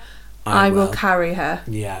her, I will carry her.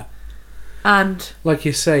 Yeah. And like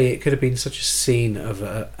you say, it could have been such a scene of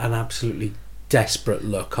an absolutely desperate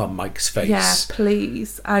look on Mike's face. yeah,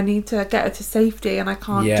 please, I need to get her to safety and I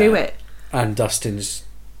can't do it. And Dustin's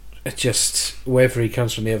just, whether he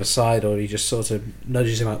comes from the other side or he just sort of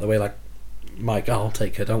nudges him out the way like, Mike, I'll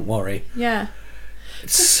take her, don't worry. Yeah.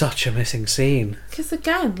 It's such a missing scene. Because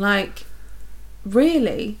again, like,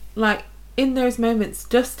 really, like, in those moments,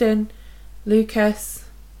 Dustin, Lucas,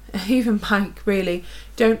 even Mike, really,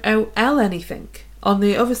 don't owe Elle anything. On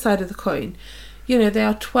the other side of the coin, you know, they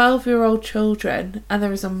are 12-year-old children and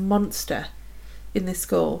there is a monster in this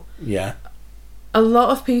school. Yeah. A lot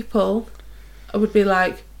of people would be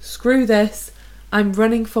like, screw this, I'm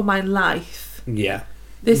running for my life. Yeah.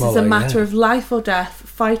 This is a matter of life or death,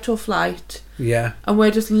 fight or flight. Yeah. And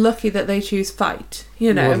we're just lucky that they choose fight,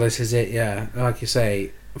 you know. Well, this is it, yeah. Like you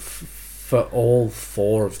say, for all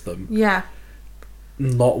four of them, yeah,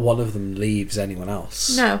 not one of them leaves anyone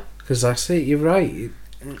else. No. Because I see, you're right.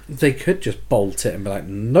 They could just bolt it and be like,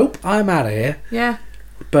 nope, I'm out of here. Yeah.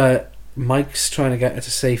 But Mike's trying to get her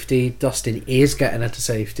to safety. Dustin is getting her to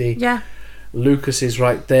safety. Yeah. Lucas is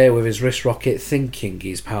right there with his wrist rocket thinking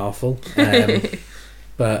he's powerful.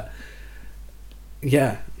 But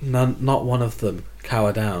yeah, not one of them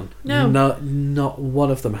cower down. No. Not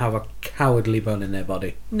one of them have a cowardly bone in their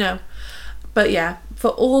body. No. But yeah, for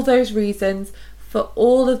all those reasons, for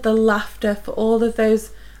all of the laughter, for all of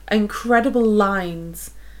those incredible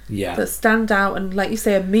lines that stand out and, like you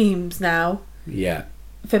say, are memes now. Yeah.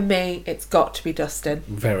 For me, it's got to be Dustin.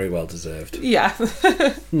 Very well deserved. Yeah.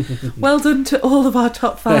 Well done to all of our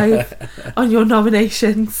top 5 on your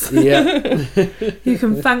nominations. Yeah. You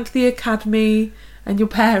can thank the Academy and your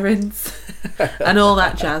parents and all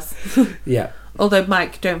that jazz. Yeah. Although,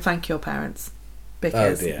 Mike, don't thank your parents.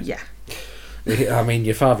 Because, yeah. I mean,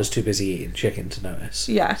 your father's too busy eating chicken to notice.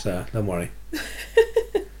 Yeah. So, don't worry.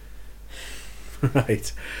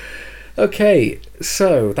 Right. Okay,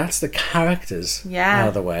 so that's the characters out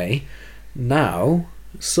of the way. Now,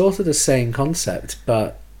 sort of the same concept,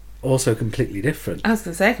 but also completely different. I was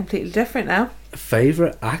going to say, completely different now.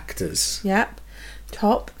 Favourite actors? Yep.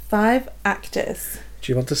 Top 5 actors.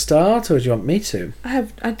 Do you want to start, or do you want me to?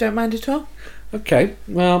 I don't mind at all. Okay,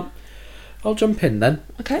 well, I'll jump in then.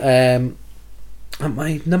 Okay. And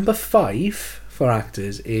my number 5 for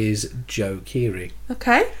actors is Joe Keery.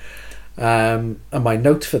 Okay. And my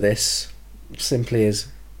note for this simply is,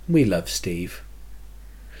 we love Steve.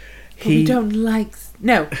 But we don't like...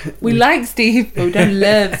 No, we like Steve, but we don't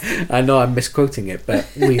love Steve. I know I'm misquoting it, but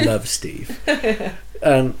we love Steve.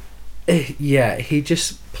 Yeah, he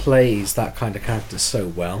just plays that kind of character so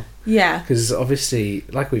well. Yeah. Because obviously,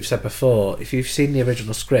 like we've said before, if you've seen the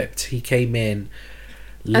original script, he came in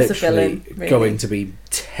literally as a villain, really. Going to be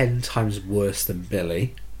 10 times worse than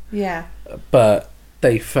Billy. Yeah. But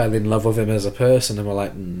they fell in love with him as a person and were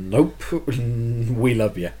like, nope, we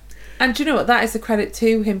love you. And do you know what? That is a credit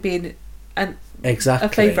to him being a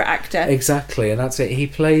favourite actor. Exactly, and that's it. He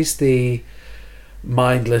plays the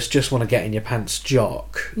mindless, just want to get in your pants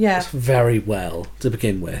jock. Yeah. Very well to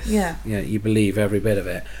begin with. Yeah. You believe every bit of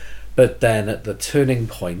it. But then at the turning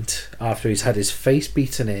point, after he's had his face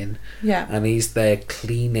beaten in, Yeah. and he's there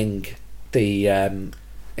cleaning the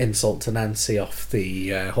insult to Nancy off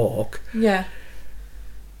the hawk, Yeah.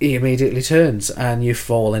 he immediately turns and you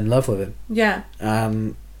fall in love with him. Yeah.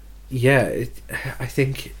 I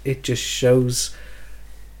think it just shows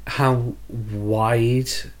how wide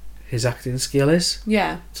his acting skill is.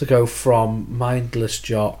 Yeah. To go from mindless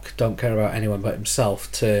jock, don't care about anyone but himself,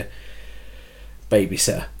 to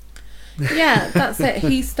babysitter. Yeah, that's it.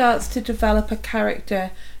 He starts to develop a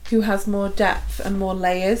character who has more depth and more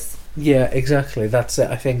layers. Yeah, exactly. That's it.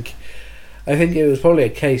 I think it was probably a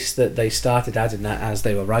case that they started adding that as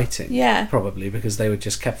they were writing. Yeah. Probably because they would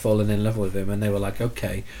just kept falling in love with him, and they were like,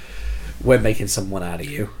 okay, we're making someone out of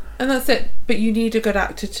you. And that's it. But you need a good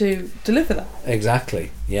actor to deliver that.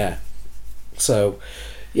 Exactly. Yeah. So,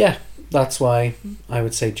 yeah, that's why I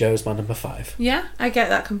would say Joe's my number 5. Yeah, I get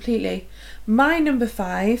that completely. My number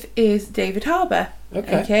 5 is David Harbour,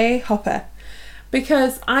 Okay. aka Hopper,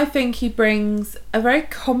 because I think he brings a very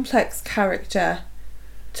complex character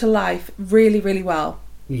to life really, really well.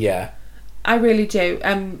 Yeah. I really do.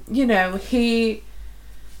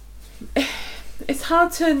 It's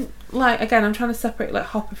hard to, again, I'm trying to separate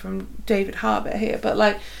Hopper from David Harbour here,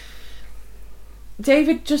 but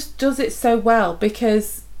David just does it so well,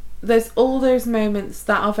 because there's all those moments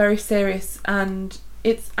that are very serious and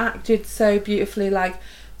it's acted so beautifully, like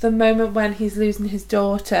the moment when he's losing his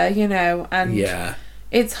daughter, and Yeah.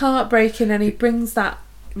 it's heartbreaking, and he brings that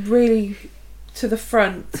really to the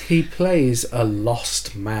front. He plays a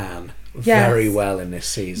lost man Yes. very well in this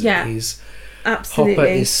season. Yeah. Absolutely. Hopper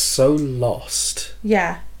is so lost,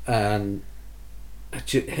 Yeah. and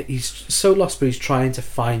he's so lost, but he's trying to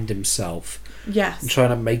find himself Yes. and trying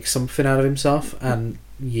to make something out of himself. And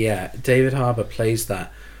yeah, David Harbour plays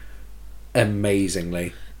that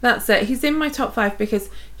amazingly. That's it. He's in my top 5 because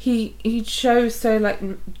he shows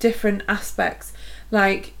so different aspects.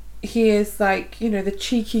 He is the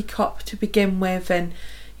cheeky cop to begin with, and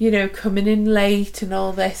coming in late and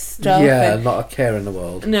all this stuff. Yeah, and, not a care in the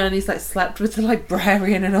world. No, and he's slept with the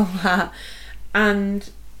librarian and all that, and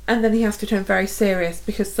then he has to turn very serious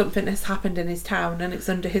because something has happened in his town and it's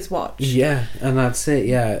under his watch. Yeah, and that's it.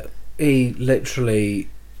 Yeah, he literally,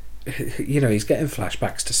 he's getting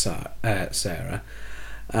flashbacks to Sarah,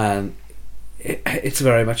 and it's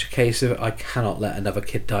very much a case of, I cannot let another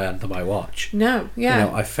kid die under my watch. No,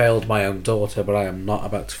 yeah. I failed my own daughter, but I am not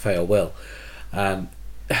about to fail Will. And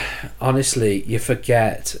honestly, you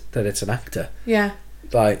forget that it's an actor. Yeah.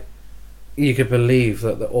 You could believe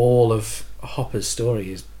that all of Hopper's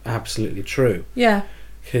story is absolutely true. Yeah.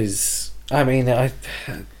 Because, I've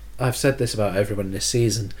said this about everyone this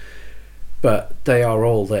season, but they are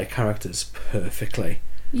all their characters perfectly.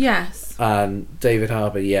 Yes. And David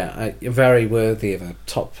Harbour, very worthy of a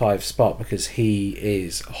top 5 spot, because he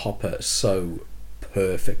is Hopper so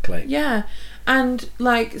perfectly. Yeah. And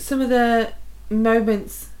some of the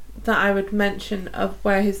moments that I would mention of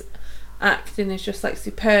where his acting is just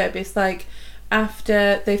superb is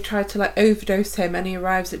after they've tried to overdose him, and he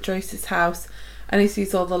arrives at Joyce's house and he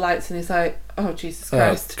sees all the lights and he's like, oh Jesus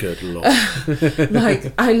Christ. Oh, good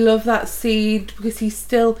Lord. I love that scene because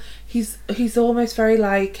he's almost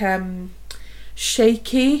very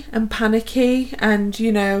shaky and panicky, and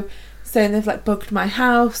saying they've bugged my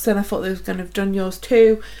house and I thought they was going to have done yours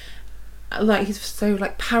too. He's so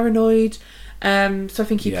paranoid. So I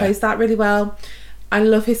think he plays that really well. I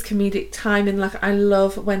love his comedic timing. I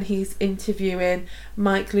love when he's interviewing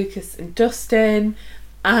Mike, Lucas and Dustin,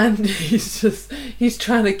 and he's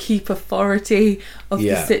trying to keep authority of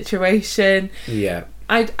the situation. Yeah.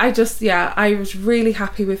 I was really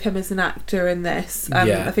happy with him as an actor in this.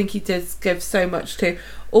 I think he did give so much to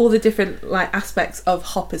all the different aspects of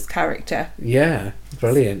Hopper's character. Yeah,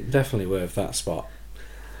 brilliant. Definitely worth that spot.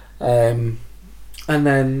 And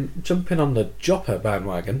then jumping on the Jopper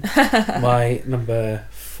bandwagon, my number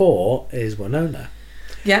 4 is Winona.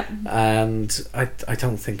 Yeah. And I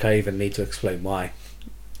don't think I even need to explain why.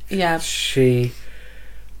 Yeah. She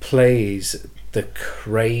plays the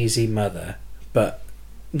crazy mother, but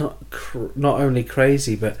not only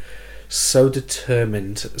crazy, but so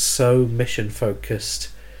determined, so mission focused.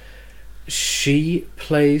 She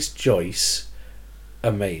plays Joyce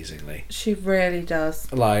amazingly. She really does.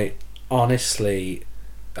 Honestly,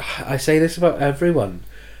 I say this about everyone,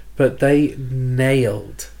 but they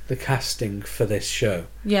nailed the casting for this show.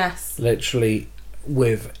 Yes. Literally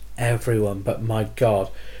with everyone, but my God.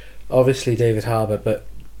 Obviously David Harbour, but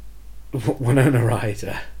Winona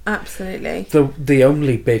Ryder, Absolutely. the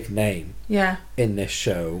only big name Yeah. in this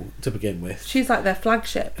show to begin with. She's like their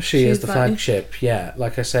flagship. She is She's the like- flagship, yeah.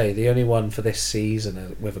 Like I say, the only one for this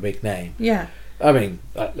season with a big name. Yeah. I mean,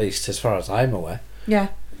 at least as far as I'm aware. Yeah.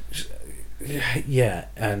 Yeah,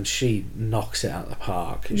 and she knocks it out of the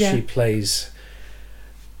park. Yeah. She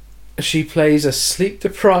plays a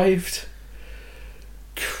sleep-deprived,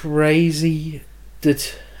 crazy,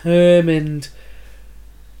 determined...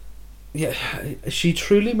 Yeah, she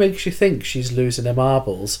truly makes you think she's losing her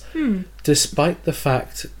marbles, despite the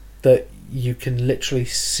fact that you can literally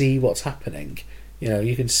see what's happening. You know,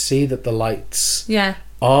 you can see that the lights Yeah.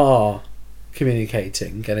 are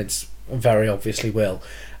communicating, and it's very obviously will.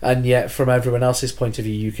 And yet, from everyone else's point of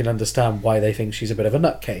view, you can understand why they think she's a bit of a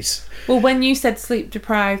nutcase. Well, when you said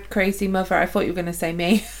sleep-deprived, crazy mother, I thought you were going to say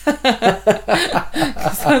me. 'Cause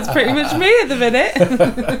that's pretty much me at the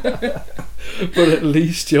minute. But at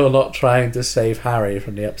least you're not trying to save Harry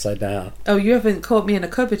from the Upside Down. Oh, you haven't caught me in a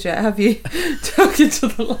cupboard yet, have you? Talking to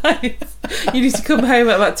the lights. You need to come home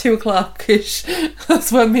at about 2 o'clock, because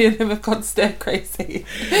that's when me and him have gone stir crazy.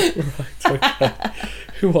 Right, okay.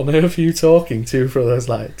 Who on earth are you talking to for those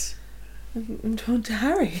lights? I'm talking to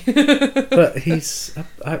Harry. But he's...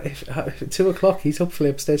 at 2 o'clock, he's hopefully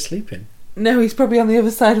upstairs sleeping. No, he's probably on the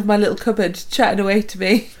other side of my little cupboard, chatting away to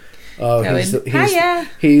me. Oh, Going, "Hiya."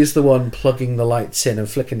 he's the one plugging the lights in and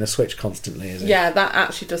flicking the switch constantly, is he? Yeah, that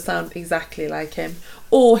actually does sound exactly like him.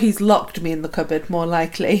 Or he's locked me in the cupboard, more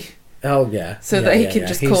likely. Oh, yeah. So Yeah, that he yeah, can yeah.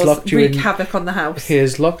 just He's wreak havoc on the house. He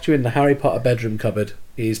has locked you in the Harry Potter bedroom cupboard.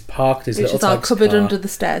 He's parked his Which little is our Tykes cupboard car. under the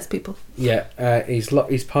stairs, people. Yeah,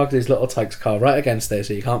 he's parked his little Tykes car right against there,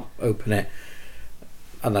 so you can't open it.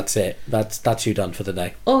 And that's it. That's you done for the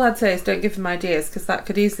day. All I'd say is don't give him ideas, because that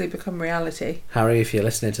could easily become reality. Harry, if you're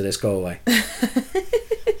listening to this, go away.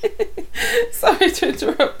 Sorry to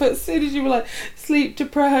interrupt, but as soon as you were like, sleep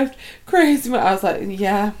deprived, crazy, I was like,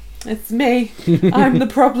 yeah, it's me. I'm the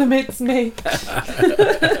problem, it's me.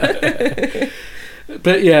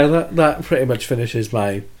 But yeah, that pretty much finishes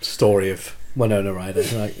my story of Winona Ryder.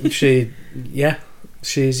 Like, she's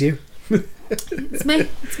you. It's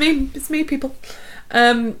me, people.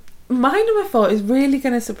 My number 4 is really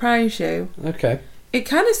going to surprise you. Okay. It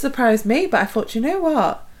kind of surprised me, but I thought, you know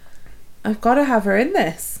what? I've got to have her in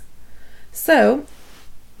this. So,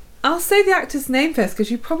 I'll say the actor's name first, because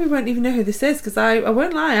you probably won't even know who this is, because I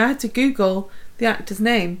won't lie, I had to Google the actor's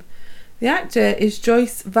name. The actor is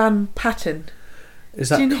Joyce Van Patten. Is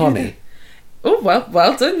Do you that know Connie? Oh,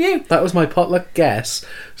 well done you. That was my potluck guess,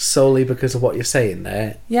 solely because of what you're saying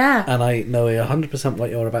there. Yeah. And I know 100% what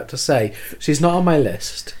you're about to say. She's not on my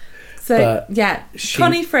list. So, but yeah,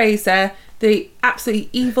 Connie Fraser, the absolutely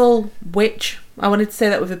evil witch. I wanted to say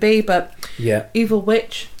that with a B, but Yeah. evil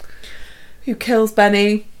witch who kills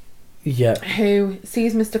Benny, Yeah. who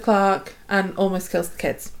sees Mr. Clark and almost kills the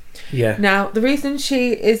kids. Yeah. Now, the reason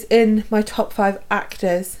she is in my top 5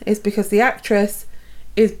 actors is because the actress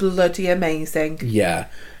is bloody amazing. Yeah.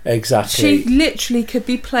 Exactly. She literally could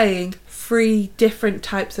be playing 3 different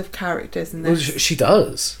types of characters in Well, this. she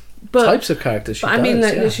does. But, Types of characters she but does. I mean,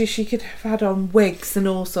 like, yeah. literally, she could have had on wigs and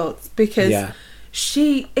all sorts, because Yeah.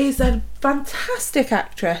 she is a fantastic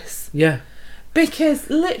actress. Yeah. Because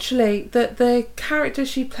literally, the character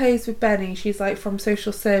she plays with Benny, she's like from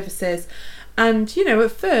social services. And, you know,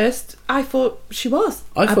 at first, I thought she was.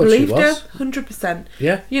 I thought she believed was. her 100%.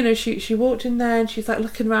 Yeah. You know, she walked in there and she's like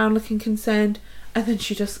looking around, looking concerned. And then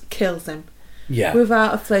she just kills him Yeah.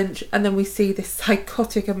 without a flinch. And then we see this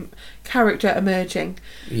psychotic character emerging.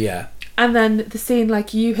 Yeah. And then the scene,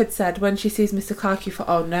 like you had said, when she sees Mr. Clark, you thought,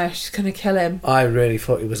 oh no, she's going to kill him. I really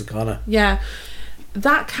thought he was a goner. Yeah.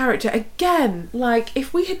 That character, again, like,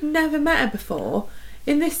 if we had never met her before,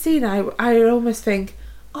 in this scene, I almost think,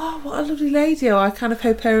 oh, what a lovely lady. Or I kind of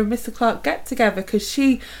hope her and Mr. Clark get together, because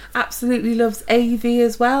she absolutely loves AV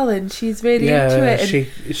as well, and she's really into it.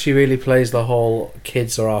 And she really plays the whole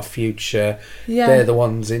kids are our future. yeah, They're the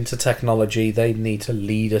ones into technology. They need to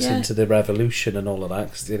lead us Yeah. into the revolution and all of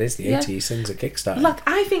that, because it is the Yeah. 80s, things are kickstarting. like,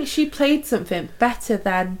 I think she played something better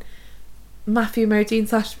than Matthew Modine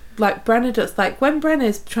 / like Brenna does. Like, when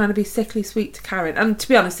Brenna's trying to be sickly sweet to Karen, and to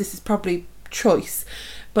be honest, this is probably choice,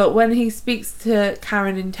 but when he speaks to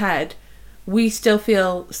Karen and Ted, we still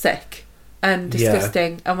feel sick and Yeah.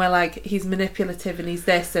 disgusting, and we're like, he's manipulative and he's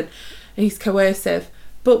this and he's coercive.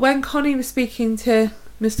 But when Connie was speaking to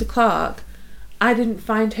Mr. Clark, I didn't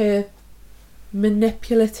find her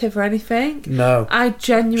manipulative or anything. No. I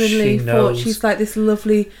genuinely She thought knows. she's like this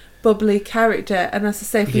lovely, bubbly character, and as I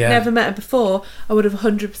say, if we'd Yeah. never met her before, I would have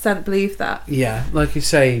 100% believed that. Yeah, like you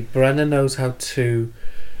say, Brenna knows how to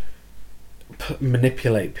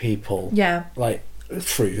manipulate people, Yeah. like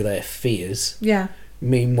through their fears. Yeah.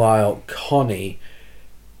 Meanwhile, Connie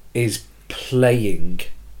is playing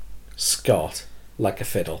Scott like a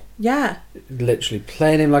fiddle. Yeah. Literally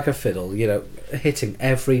playing him like a fiddle, you know, hitting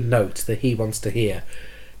every note that he wants to hear.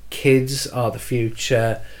 Kids are the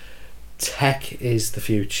future. Tech is the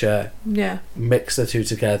future. Yeah. Mix the two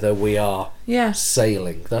together, we are Yeah.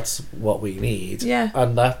 sailing. That's what we need. Yeah.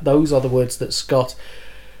 And those are the words that Scott...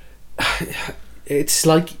 It's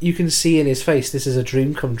like you can see in his face, this is a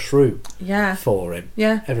dream come true Yeah. for him.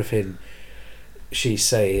 Yeah. Everything she's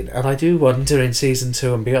saying. And I do wonder in season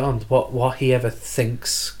 2 and beyond what he ever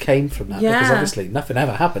thinks came from that. Yeah. Because obviously nothing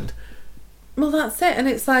ever happened. Well, that's it. And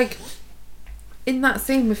it's like, in that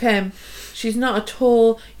scene with him, she's not at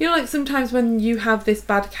all... You know, like sometimes when you have this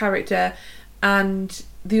bad character and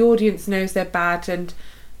the audience knows they're bad,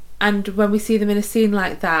 and when we see them in a scene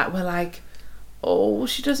like that, we're like, oh,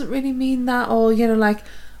 she doesn't really mean that, or, you know, like,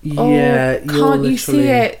 oh, Yeah, can't you see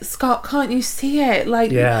it? Scott, can't you see it?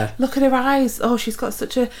 Like, Yeah. look at her eyes. Oh, she's got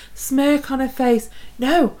such a smirk on her face.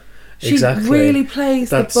 No, she Exactly. really plays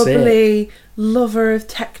That's the bubbly lover of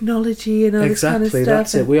technology and all this kind of Exactly, stuff.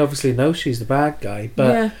 that's it. We obviously know she's the bad guy,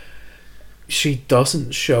 but yeah, she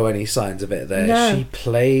doesn't show any signs of it there. No. She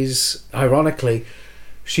plays... Ironically,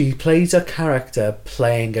 she plays a character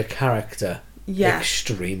playing a character yeah,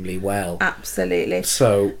 extremely well. absolutely.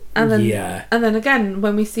 So, And then, yeah. and then again,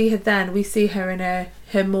 when we see her, then we see her in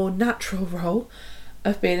her more natural role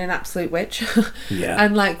of being an absolute witch. Yeah.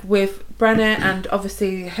 And like with Brenna and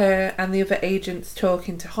obviously her and the other agents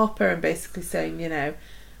talking to Hopper and basically saying, you know,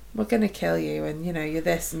 we're going to kill you and, you know, you're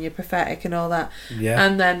this and you're pathetic and all that. Yeah.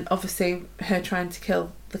 And then obviously her trying to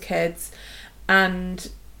kill the kids. And,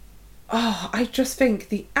 I just think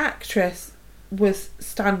the actress was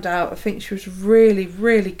standout. I think she was really,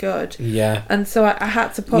 really good. Yeah. And so I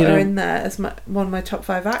had to put You her know, in there as one of my top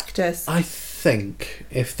 5 actors. I think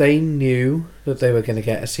if they knew that they were going to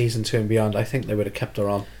get a season 2 and beyond, I think they would have kept her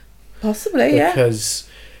on. Possibly, yeah. Because,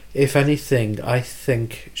 if anything, I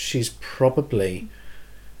think she's probably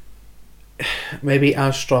maybe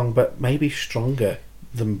as strong, but maybe stronger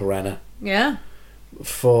than Brenna Yeah,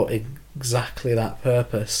 for exactly that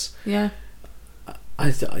purpose. yeah. I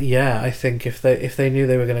think if they knew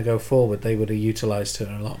they were going to go forward, they would have utilised her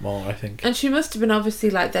a lot more, I think. And she must have been obviously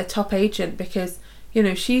like their top agent because, you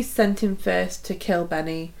know, she sent him first to kill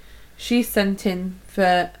Benny. She sent in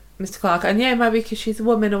for Mr. Clark. And yeah, it might be because she's a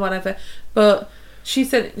woman or whatever, but she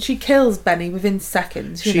kills Benny within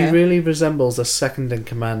seconds. You She know? really resembles a second in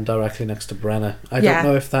command directly next to Brenna. I Yeah.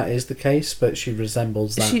 don't know if that is the case, but she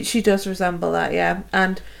resembles that. She does resemble that, yeah.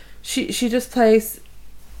 And she just plays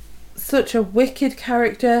such a wicked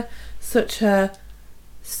character, such a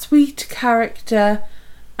sweet character,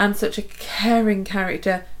 and such a caring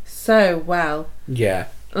character so well. Yeah.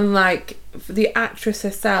 And like the actress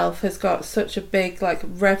herself has got such a big like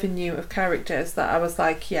revenue of characters that I was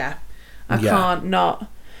like, yeah, I Yeah. can't not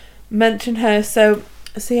mention her. So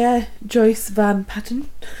yeah, Joyce Van Patten.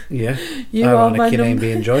 Yeah. You are Ironic my your name number.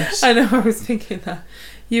 being Joyce. I know, I was thinking that.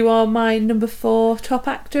 You are my number 4 top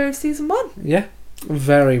actor of season 1. Yeah.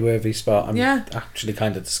 Very worthy spot. I'm Yeah. actually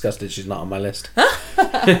kind of disgusted she's not on my list.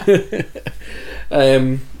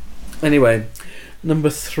 Anyway, number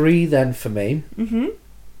 3 then for me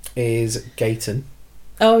is Gaten.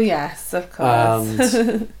 Oh yes, of course.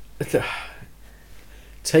 And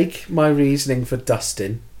take my reasoning for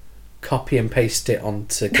Dustin, copy and paste it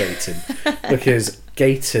onto Gaten, because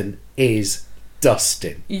Gaten is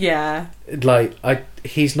Dustin. Yeah. Like,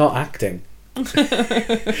 he's not acting.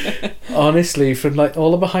 Honestly, from like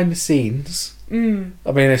all the behind the scenes, I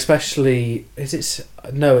mean, especially it's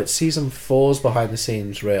season 4's behind the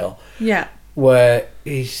scenes reel, Yeah. where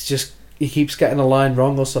he keeps getting a line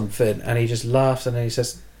wrong or something, and he just laughs and then he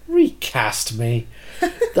says, "Recast me."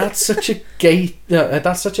 That's such a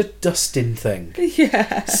that's such a Dustin thing.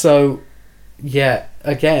 Yeah. So, yeah,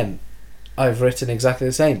 again, I've written exactly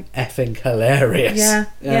the same. Effing hilarious. Yeah,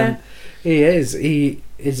 yeah. He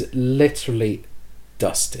is literally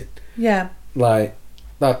Dustin. Yeah. Like,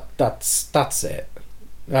 that's it.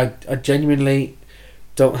 I genuinely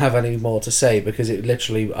don't have any more to say because it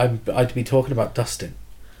literally, I'd be talking about Dustin.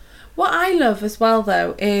 What I love as well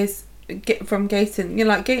though is from Gaten, you know,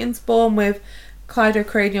 like Gaten's born with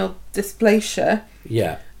cleidocranial dysplasia.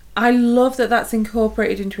 Yeah. I love that that's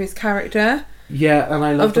incorporated into his character. Yeah, and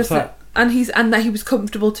I love the fact... And that he was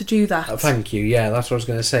comfortable to do that. Thank you. Yeah, that's what I was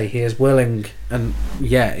going to say. He is willing, and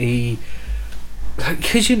yeah,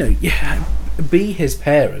 because be his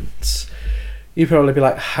parents, you'd probably be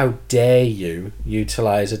like, "How dare you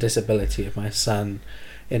utilise a disability of my son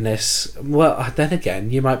in this. Well, then again,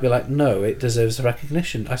 you might be like, no, it deserves the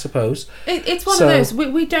recognition, I suppose. It's one So- of those.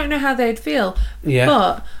 We don't know how they'd feel. Yeah.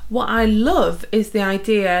 But what I love is the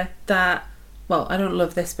idea that, well, I don't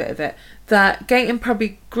love this bit of it, that Gaten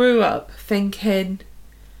probably grew up thinking,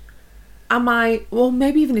 well,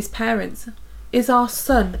 maybe even his parents, is our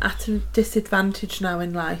son at a disadvantage now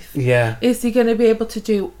in life? Yeah. Is he going to be able to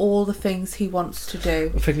do all the things he wants to do?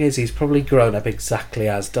 The thing is, he's probably grown up exactly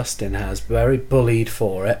as Dustin has, very bullied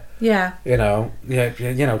for it. Yeah.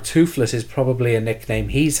 Toothless is probably a nickname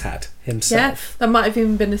he's had Yeah. himself. That might have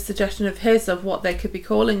even been a suggestion of his of what they could be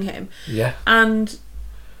calling him. Yeah.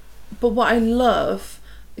 But what I love,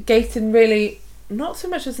 Gaten really, not so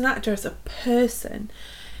much as an actor, as a person,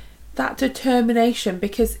 that determination,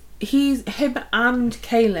 because him and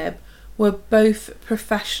Caleb were both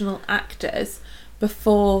professional actors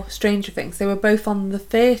before Stranger Things. They were both on the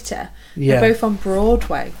theatre. Yeah. They're both on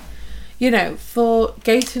Broadway. For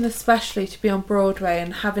Gaten especially to be on Broadway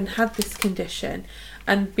and having had this condition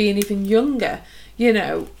and being even younger,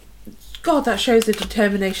 God, that shows a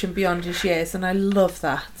determination beyond his years, and I love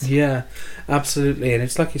that. Yeah, absolutely. And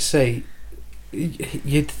it's like you say,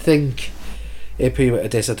 you'd think it'd be at a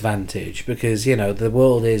disadvantage because, the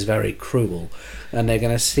world is very cruel and they're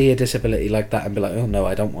going to see a disability like that and be like, oh no,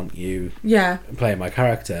 I don't want you Yeah. playing my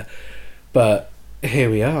character. But here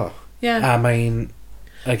we are. Yeah. I mean,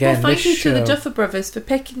 again, Well, thank you this to the show- Duffer Brothers for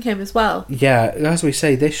picking him as well. Yeah, as we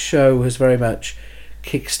say, this show has very much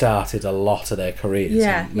kick-started a lot of their careers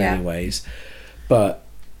Yeah, in many ways. But,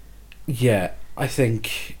 yeah, I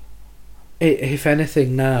think, if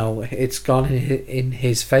anything now, it's gone in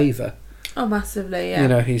his favour. Oh, massively,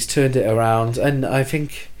 yeah. He's turned it around. And I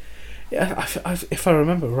think, if I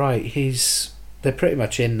remember right, they're pretty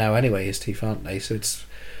much in now anyway, his teeth, aren't they? So it's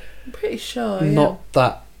I'm pretty sure, not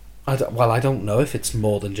that... I don't know if it's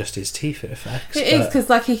more than just his teeth it affects. It is,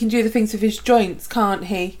 because, he can do the things with his joints, can't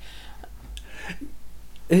he?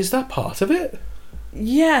 Is that part of it?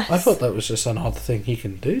 Yes. I thought that was just an odd thing he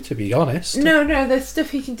can do, to be honest. No, there's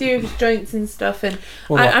stuff he can do with his joints and stuff, and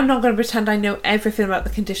I'm not going to pretend I know everything about the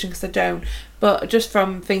condition, because I don't, but just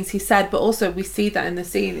from things he said, but also we see that in the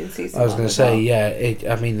scene in season 1. I was going to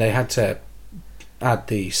say, they had to add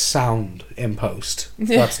the sound in post.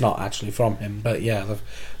 Yeah. That's not actually from him, but yeah,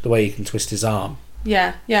 the way he can twist his arm.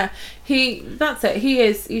 Yeah. That's it.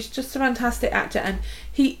 He's just a fantastic actor, and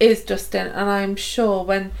he is Dustin, and I'm sure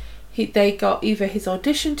when they got either his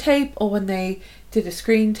audition tape or when they did a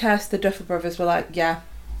screen test, the Duffer Brothers were like, yeah,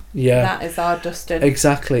 that is our Dustin.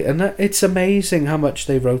 Exactly, and it's amazing how much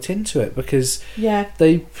they wrote into it, because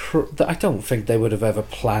I don't think they would have ever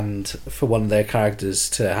planned for one of their characters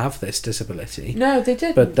to have this disability. No, they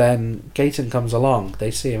didn't. But then Gaten comes along,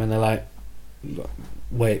 they see him and they're like,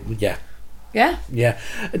 wait, yeah. Yeah.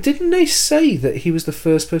 Didn't they say that he was the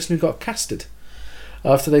first person who got casted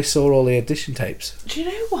after they saw all the audition tapes? Do you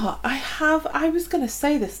know what? I was going to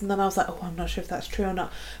say this and then I was like, oh, I'm not sure if that's true or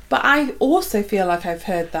not. But I also feel like I've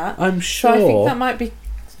heard that. I'm sure. So I think that might be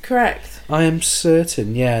correct. I am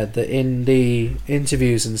certain, that in the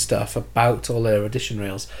interviews and stuff about all their audition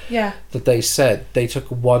reels, Yeah. that they said they took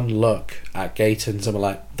one look at Gaten's and were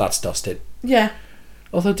like, that's Dustin. Yeah.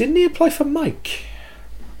 Although, didn't he apply for Mike?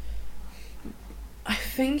 I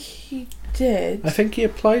think he did. I think he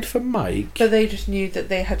applied for Mike. But they just knew that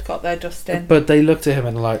they had got their Dustin. But they looked at him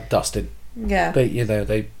and were like, Dustin. Yeah. They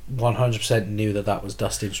 100% knew that was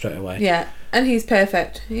Dustin straight away. Yeah. And he's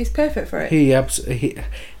perfect. He's perfect for it. He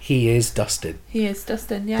is Dustin. He is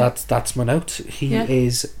Dustin, yeah. That's my note. He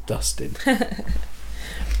is Dustin.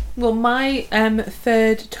 Well, my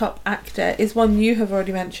third top actor is one you have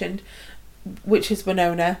already mentioned, which is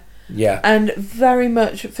Winona. Yeah. And very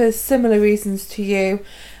much for similar reasons to you.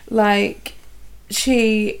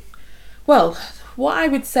 What I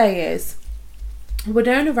would say is,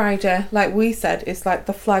 Winona Ryder, like we said, is like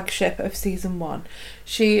the flagship of season 1.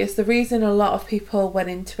 She is the reason a lot of people went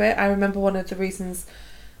into it. I remember one of the reasons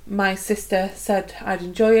my sister said I'd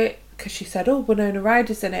enjoy it, because she said, oh, Winona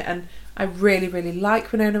Ryder's in it, and I really, really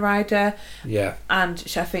like Winona Ryder. Yeah. And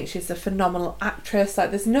I think she's a phenomenal actress.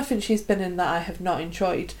 There's nothing she's been in that I have not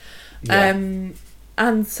enjoyed. Yeah.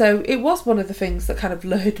 And so it was one of the things that kind of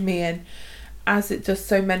lured me in, as it does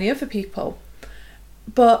so many other people.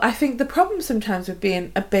 But I think the problem sometimes with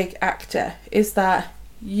being a big actor is that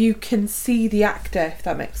you can see the actor, if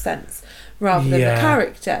that makes sense, rather than the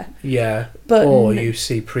character. Yeah. But or you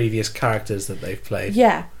see previous characters that they've played.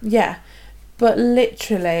 Yeah. But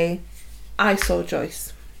literally, I saw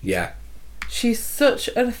Joyce. Yeah. She's such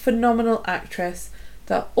a phenomenal actress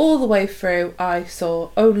that all the way through I saw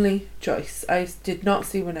only Joyce. I did not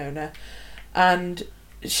see Winona. And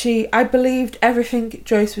I believed everything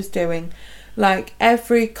Joyce was doing. Like,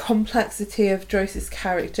 every complexity of Joyce's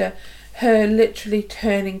character, her literally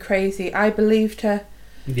turning crazy, I believed her.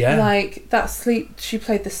 Yeah. Like, she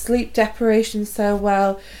played the sleep deprivation so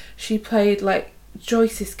well. She played, like,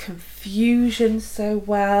 Joyce's confusion so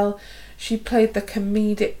well. She played the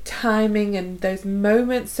comedic timing and those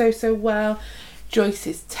moments so well.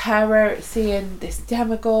 Joyce's terror at seeing this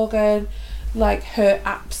Demogorgon, like her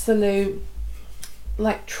absolute,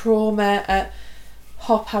 like, trauma at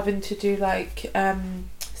Hop having to do, like,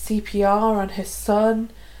 CPR on her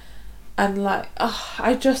son. And, like,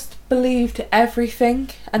 I just believed everything.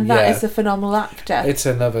 And that is a phenomenal actor. It's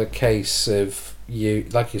another case of, you,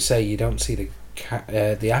 like you say, you don't see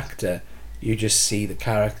the actor, you just see the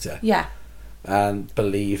character. Yeah. And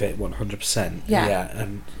believe it 100%. Yeah. Yeah,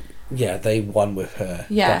 and yeah, they won with her.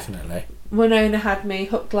 Yeah. Definitely. Winona had me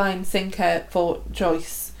hook, line, sinker for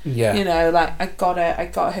Joyce. Yeah. You know, like, I got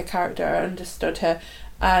her character, I understood her.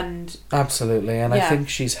 And absolutely, and I think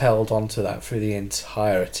she's held on to that through the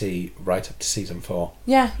entirety right up to season 4.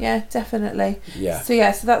 Yeah, definitely. Yeah. So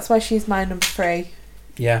that's why she's my number 3.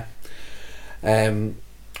 Yeah.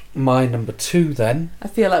 My number 2 then. I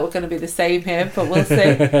feel like we're going to be the same here, but we'll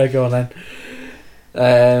see. Go on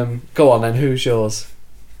then. Go on then. Who's yours?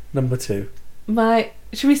 Number 2.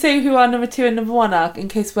 Should we say who our number 2 and number 1 are, in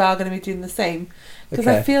case we are going to be doing the same? Because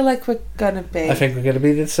I feel like we're going to be. I think we're going to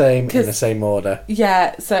be the same in the same order.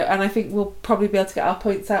 Yeah. So, and I think we'll probably be able to get our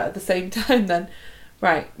points out at the same time then.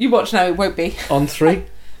 Right. You watch now. It won't be. On 3.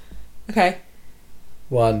 Okay.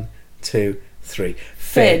 1, 2, 3.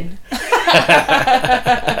 Finn.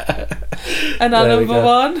 And our number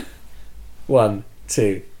 1. 1,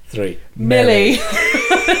 2, 3. Millie.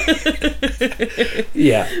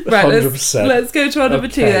 Yeah. Right. 100%. Let's go to our number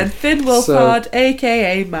 2 then. Finn Wolfhard,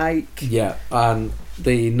 aka Mike. Yeah, and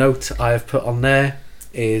the note I have put on there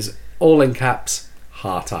is all in caps,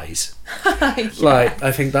 heart eyes. Like,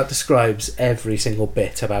 I think that describes every single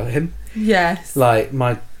bit about him. Yes. Like,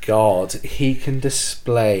 my God, he can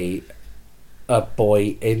display a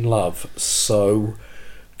boy in love so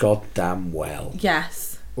goddamn well.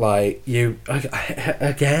 Yes. Like,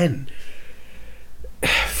 again,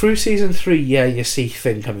 through season 3, you see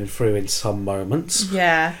Finn coming through in some moments.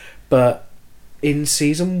 Yeah. But in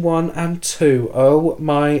season 1 and 2, oh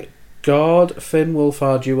my God, Finn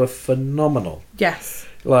Wolfhard, you were phenomenal. Yes.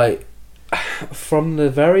 Like, from the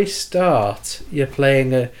very start, you're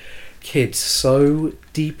playing a kid so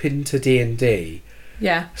deep into D&D.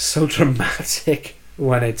 Yeah. So dramatic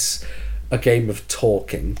when it's a game of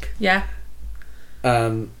talking. Yeah.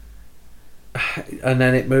 And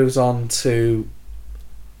then it moves on to...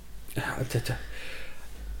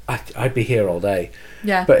 I'd be here all day.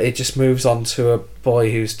 Yeah. But it just moves on to a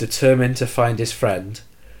boy who's determined to find his friend,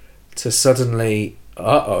 to suddenly,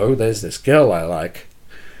 there's this girl I like.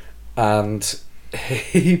 And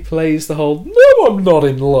he plays the whole, no, I'm not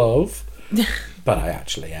in love. But I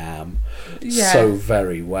actually am. Yeah. So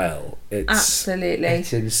very well. Absolutely.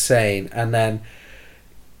 It's insane. And then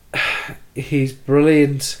he's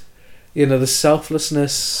brilliant. You know, the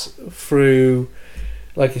selflessness through,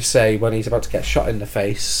 like you say, when he's about to get shot in the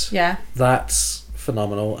face. Yeah. That's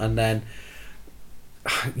phenomenal. And then,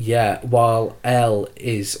 while Elle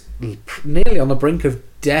is nearly on the brink of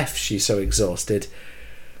death, she's so exhausted.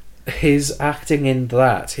 His acting in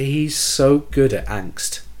that, he's so good at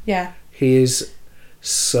angst. Yeah. He is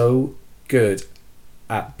so good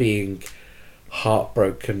at being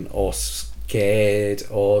heartbroken or scared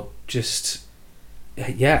or just,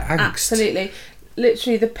 angst. Absolutely.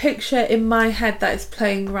 Literally, the picture in my head that is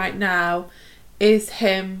playing right now is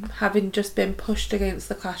him having just been pushed against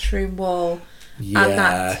the classroom wall. Yes. And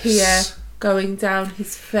that tear going down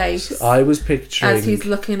his face. So I was picturing... as he's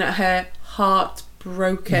looking at her, heart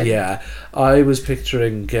broken. Yeah, I was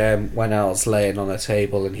picturing when Elle's laying on a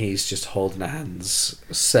table and he's just holding her hands,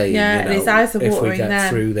 saying, and his eyes are if watering we get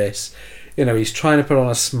then. through this, he's trying to put on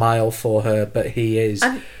a smile for her, but he is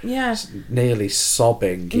nearly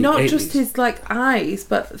sobbing. Not just his eyes,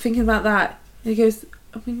 but thinking about that, he goes,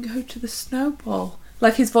 "We can go to the snowball."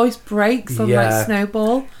 Like his voice breaks on that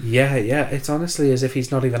snowball. Yeah. It's honestly as if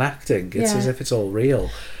he's not even acting. It's as if it's all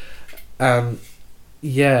real.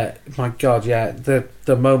 Yeah, my God,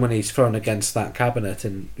 the moment he's thrown against that cabinet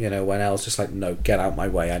and, when Elle's just like, no, get out my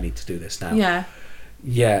way, I need to do this now. Yeah.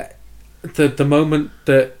 Yeah. The moment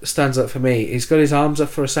that stands up for me, he's got his arms up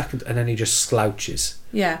for a second and then he just slouches.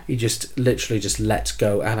 Yeah. He just literally just lets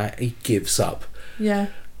go and he gives up. Yeah.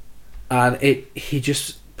 And he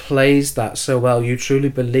just plays that so well. You truly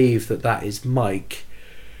believe that is Mike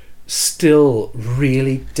still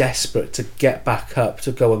really desperate to get back up,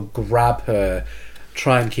 to go and grab her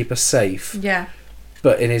try and keep her safe. Yeah.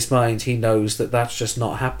 But in his mind, he knows that that's just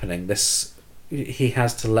not happening. He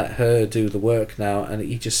has to let her do the work now, and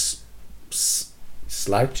he just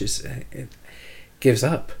slouches, gives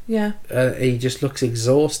up. Yeah. He just looks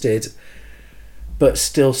exhausted, but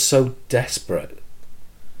still so desperate.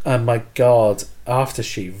 And my God, after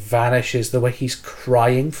she vanishes, the way he's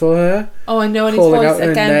crying for her. Oh, I know, and his calling out voice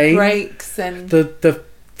her again name, breaks, and the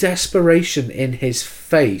desperation in his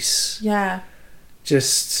face. yeah.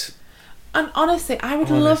 Just. And honestly, I would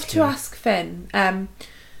love to ask Finn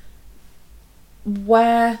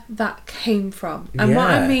where that came from. And what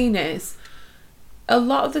I mean is, a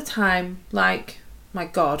lot of the time, like, my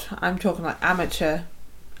God, I'm talking like amateur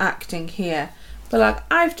acting here, but like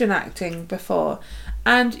I've done acting before,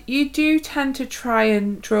 and you do tend to try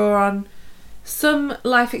and draw on some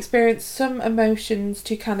life experience, some emotions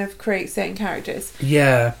to kind of create certain characters.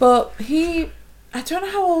 Yeah. But I don't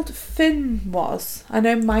know how old Finn was. I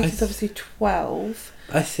know Mike is obviously 12.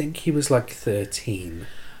 I think he was like 13.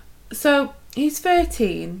 So he's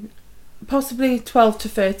 13, possibly 12 to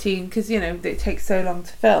 13, because, it takes so long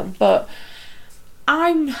to film. But I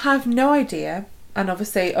have no idea, and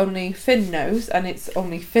obviously only Finn knows, and it's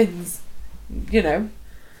only Finn's,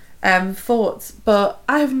 thoughts. But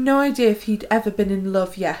I have no idea if he'd ever been in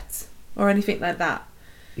love yet, or anything like that.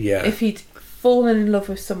 Yeah. If he'd fallen in love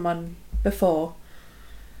with someone before.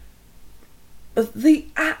 The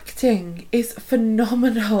acting is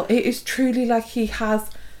phenomenal. It is truly like he has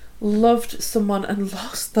loved someone and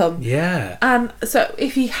lost them. Yeah. And so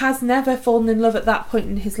if he has never fallen in love at that point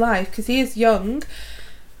in his life, because he is young,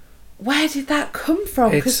 where did that come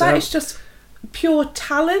from? Because that is just pure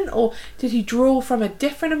talent, or did he draw from a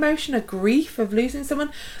different emotion, a grief of losing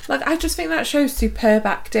someone? Like, I just think that shows superb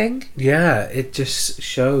acting. Yeah, it just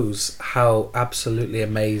shows how absolutely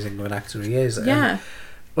amazing of an actor he is. Yeah. And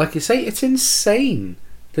like you say, it's insane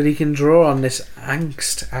that he can draw on this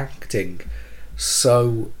angst acting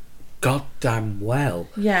so goddamn well.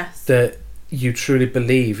 Yes. That you truly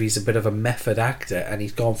believe he's a bit of a method actor and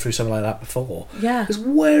he's gone through something like that before. Yeah. Because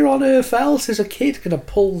where on earth else is a kid going to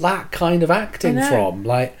pull that kind of acting from?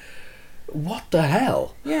 Like, what the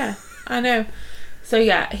hell? Yeah, I know. So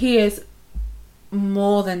yeah, he is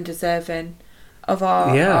more than deserving of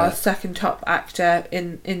our second top actor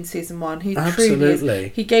in season 1. He Absolutely. truly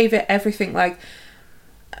is. He gave it everything. Like,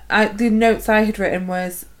 the notes I had written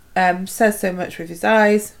was, says so much with his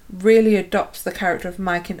eyes, really adopts the character of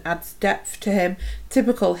Mike and adds depth to him.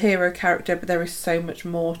 Typical hero character, but there is so much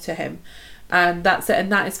more to him. And that's it.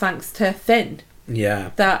 And that is thanks to Finn. Yeah.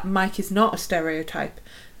 That Mike is not a stereotype.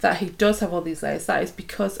 That he does have all these layers. That is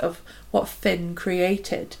because of what Finn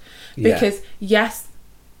created. Because, yes,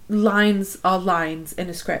 lines are lines in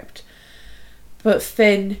a script, but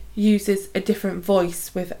Finn uses a different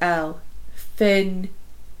voice with Elle. Finn,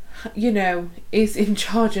 is in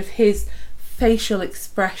charge of his facial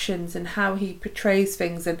expressions and how he portrays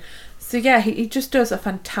things, and so yeah, he just does a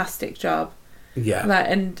fantastic job. Yeah.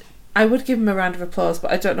 And I would give him a round of applause,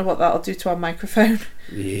 but I don't know what that'll do to our microphone.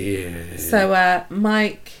 Yeah. So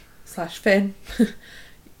Mike/Finn,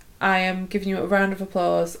 I am giving you a round of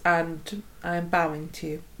applause and I am bowing to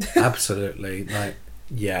you. Absolutely. Like,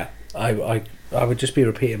 yeah, I would just be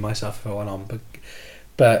repeating myself if I went on,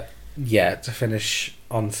 but yeah, to finish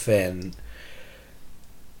on Finn,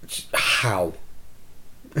 how?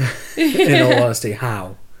 In all honesty,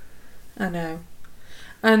 how? I know.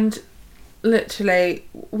 And literally,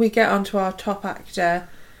 we get onto our top actor,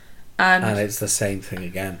 and it's the same thing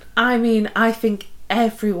again. I mean, I think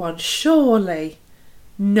everyone surely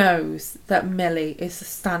knows that Millie is the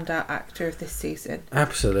standout actor of this season.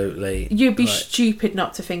 Absolutely. You'd be stupid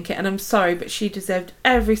not to think it, and I'm sorry, but she deserved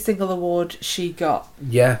every single award she got.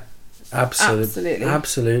 Yeah,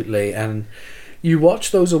 absolutely. And you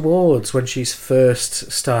watch those awards when she's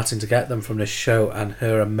first starting to get them from this show, and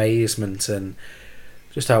her amazement and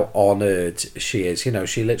just how honoured she is.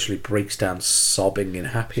 She literally breaks down sobbing in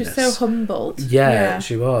happiness. She's so humbled. Yeah,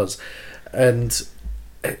 she was. And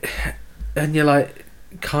you're like,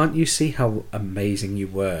 can't you see how amazing you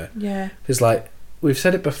were? Yeah. Because, like, we've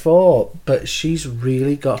said it before, but she's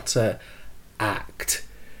really got to act.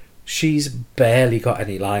 She's barely got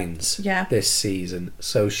any lines this season.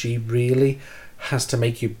 So she really has to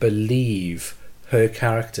make you believe her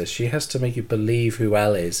character. She has to make you believe who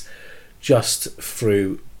Elle is just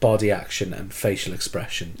through body action and facial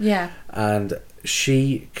expression. Yeah. And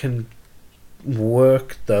she can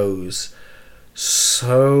work those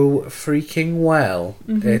so freaking well.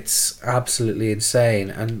 Mm-hmm. It's absolutely insane.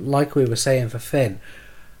 And like we were saying for Finn,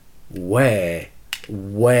 where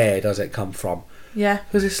does it come from? Yeah.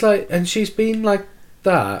 Because it's like, and she's been like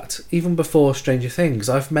that, even before Stranger Things,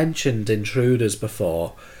 I've mentioned Intruders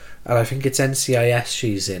before, and I think it's NCIS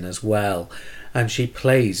she's in as well, and she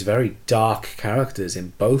plays very dark characters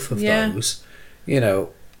in both of those. You know,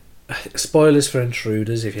 spoilers for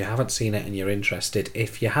Intruders if you haven't seen it and you're interested.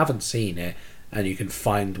 If you haven't seen it and you can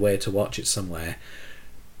find where to watch it somewhere,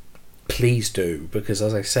 please do, because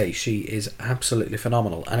as I say, she is absolutely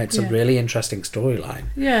phenomenal, and it's a really interesting storyline.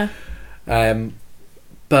 Yeah.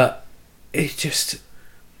 But it just...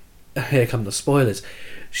 Here come the spoilers.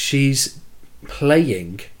 She's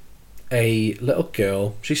playing a little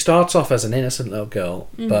girl. She starts off as an innocent little girl,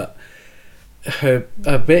 but her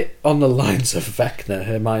a bit on the lines of Vecna.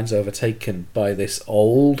 Her mind's overtaken by this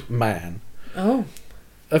old man. Oh.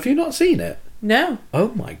 Have you not seen it? No.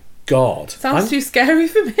 Oh my God. Sounds too scary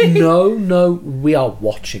for me. No, we are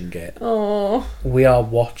watching it. Oh. We are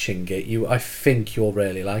watching it. I think you'll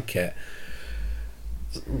really like it.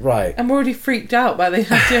 Right. I'm already freaked out by the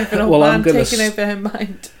idea of an old man taking over her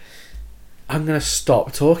mind. I'm going to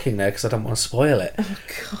stop talking there because I don't want to spoil it. Oh,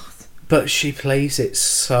 God. But she plays it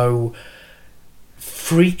so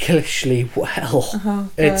freakishly well. Oh,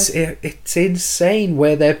 it's insane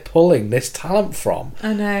where they're pulling this talent from.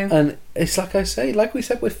 I know. And it's like I say, like we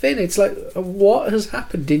said with Finn, it's like, what has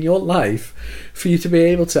happened in your life for you to be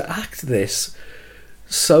able to act this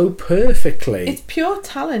so perfectly? It's pure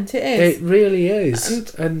talent, it is. It really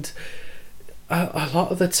is. And a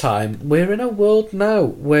lot of the time, we're in a world now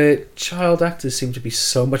where child actors seem to be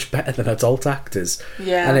so much better than adult actors.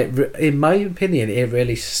 Yeah. And in my opinion, it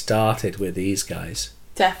really started with these guys.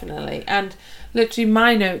 Definitely. And literally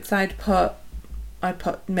my notes, I'd put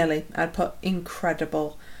Millie. I'd put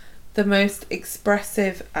incredible. The most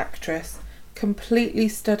expressive actress. Completely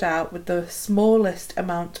stood out with the smallest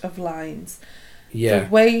amount of lines. Yeah. The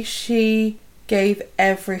way she gave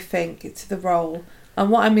everything to the role. And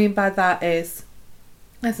what I mean by that is,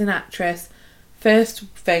 as an actress, first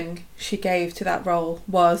thing she gave to that role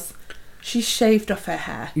was she shaved off her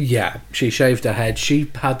hair. Yeah, she shaved her head.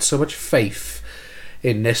 She had so much faith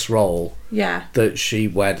in this role that she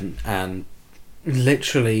went and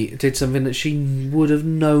literally did something that she would have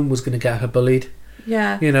known was going to get her bullied.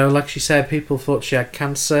 Yeah. You know, like she said, people thought she had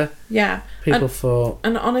cancer. Yeah. People thought...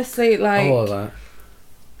 And honestly, like... all of that.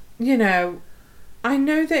 You know, I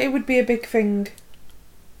know that it would be a big thing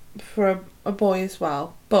for a boy as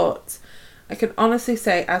well, but I can honestly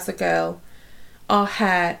say, as a girl, our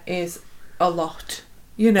hair is a lot.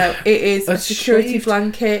 You know, it is a security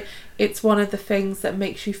blanket. It's one of the things that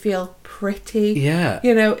makes you feel pretty. Yeah.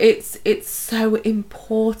 You know, it's so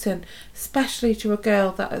important, especially to a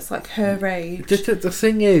girl that is like her age. The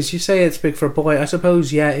thing is, you say it's big for a boy. I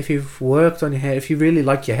suppose, yeah, if you've worked on your hair, if you really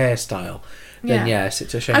like your hairstyle, then yes,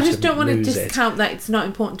 it's a shame. I just don't want to lose discount that it's not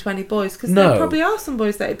important to any boys, because No. there probably are some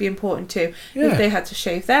boys that it'd be important to if they had to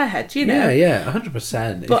shave their head, you know. Yeah,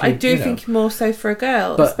 100%. But I do think more so for a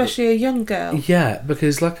girl, especially a young girl. Yeah,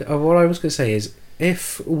 because like what I was going to say is,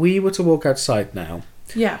 if we were to walk outside now,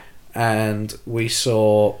 and we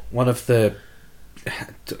saw one of the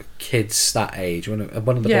kids that age, one of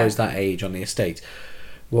the boys that age on the estate,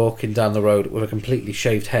 walking down the road with a completely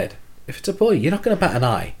shaved head, if it's a boy, you're not going to bat an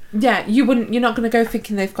eye. Yeah, you're not going to go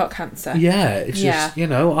thinking they've got cancer. Yeah, it's just, you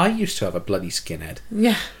know, I used to have a bloody skinhead.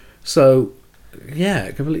 Yeah. So,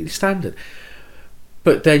 yeah, completely standard.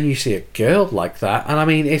 But then you see a girl like that, and I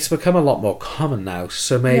mean, it's become a lot more common now,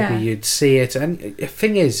 so maybe you'd see it. And the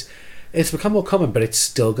thing is, it's become more common, but it's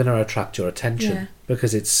still going to attract your attention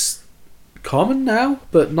because it's common now,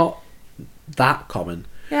 but not that common.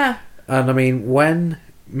 Yeah. And I mean, when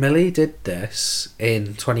Millie did this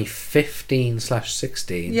in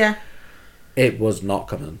 2015/16, it was not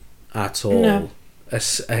common at all. No.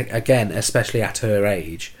 Again, especially at her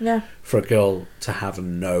age, for a girl to have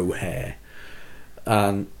no hair.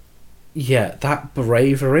 And that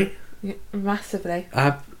bravery, massively.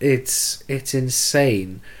 It's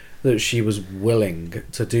insane that she was willing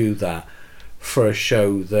to do that for a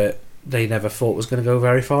show that they never thought was going to go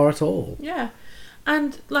very far at all. Yeah.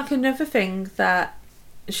 And like another thing that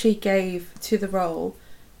she gave to the role,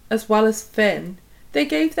 as well as Finn, they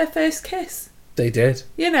gave their first kiss. They did.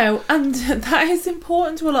 You know, and that is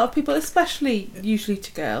important to a lot of people, especially usually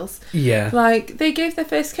to girls. Yeah. Like, they gave their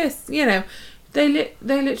first kiss, you know. They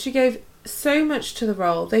literally gave so much to the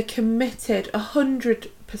role. They committed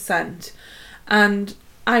 100%. And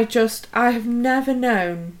I have never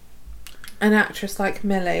known an actress like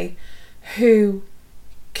Millie who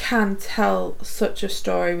can tell such a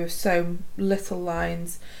story with so little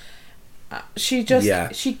lines. She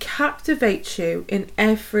captivates you in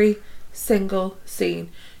every single scene.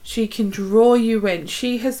 She can draw you in.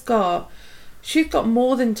 She has got she's got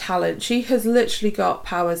more than talent. She has literally got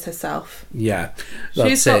powers herself. Yeah,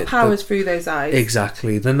 She's got powers through those eyes.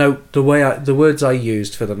 Exactly. The words I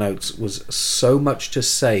used for the notes was so much to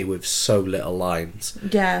say with so little lines.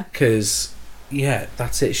 Yeah. Because, yeah,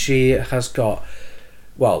 that's it. She has got,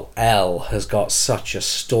 well, Elle has got such a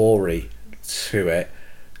story to it,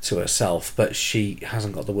 to herself, but she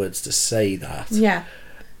hasn't got the words to say that. Yeah.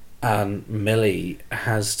 And Millie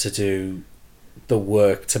has to do the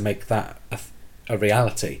work to make that a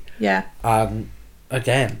reality. Yeah. And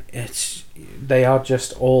again, they are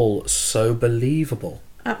just all so believable.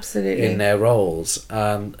 Absolutely. In their roles.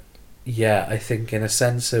 And yeah, I think in a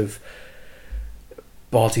sense of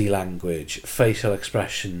body language, facial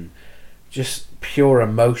expression, just pure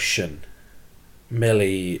emotion,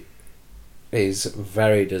 Millie is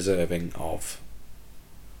very deserving of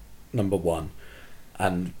number one.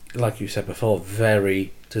 And like you said before,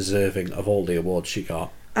 very deserving of all the awards she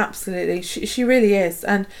got. Absolutely. She really is.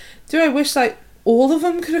 And do I wish like all of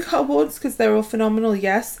them could have got awards because they're all phenomenal?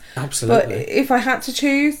 Yes. Absolutely. But if I had to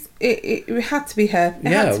choose, it had to be her.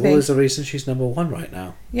 There's a reason she's number one right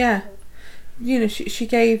now. Yeah. You know, she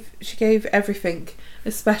gave everything,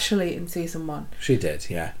 especially in season 1. She did,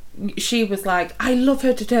 yeah. She was like, I love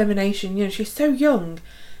her determination. You know, she's so young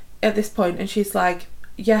at this point, and she's like,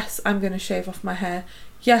 yes, I'm going to shave off my hair.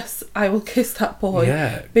 Yes, I will kiss that boy.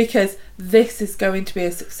 Yeah. Because this is going to be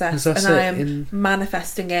a success, and I am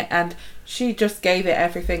manifesting it. And she just gave it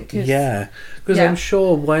everything. Because I'm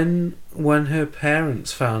sure when her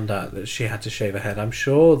parents found out that she had to shave her head, I'm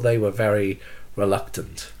sure they were very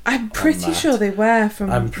reluctant. I'm pretty sure they were, from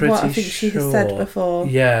what I think she has said before.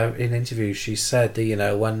 Yeah, in interviews she said that, you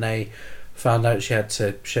know, when they found out she had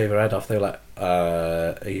to shave her head off, they were like,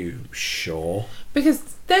 are you sure?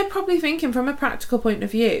 Because they're probably thinking from a practical point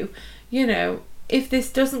of view, you know, if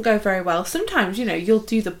this doesn't go very well, sometimes, you know, you'll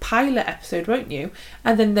do the pilot episode, won't you?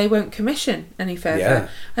 And then they won't commission any further. Yeah.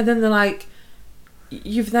 And then they're like,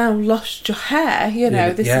 you've now lost your hair, you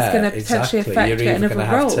know, this is going to potentially affect getting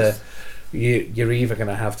other roles. You're either going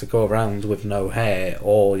to have to go around with no hair,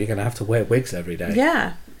 or you're going to have to wear wigs every day.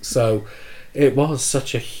 Yeah. So it was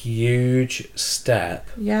such a huge step.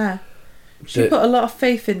 Yeah. She put a lot of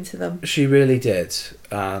faith into them. She really did.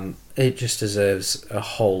 And it just deserves a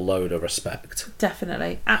whole load of respect.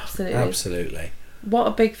 Definitely. Absolutely. Absolutely. What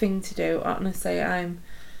a big thing to do. Honestly, I'm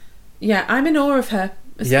in awe of her,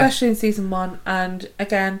 especially in season 1. And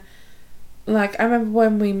again, like, I remember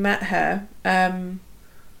when we met her,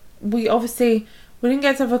 we didn't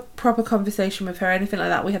get to have a proper conversation with her or anything like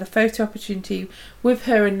that. We had a photo opportunity with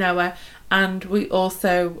her and Noah, and we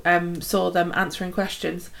also saw them answering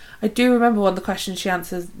questions. I do remember one of the questions she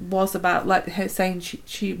answers was about, like, her saying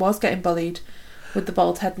she was getting bullied with the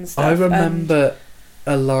bald head and stuff. I remember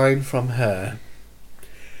a line from her.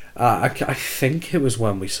 I think it was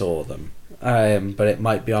when we saw them, but it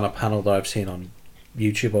might be on a panel that I've seen on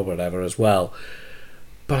YouTube or whatever as well.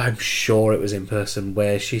 But I'm sure it was in person,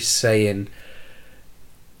 where she's saying,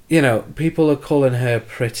 you know, people are calling her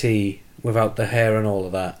pretty without the hair and all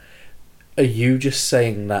of that. Are you just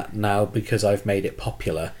saying that now because I've made it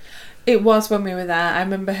popular? It was when we were there. I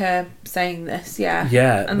remember her saying this, yeah.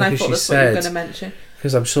 Yeah. And I thought that's what you were going to mention.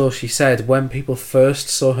 Because I'm sure she said when people first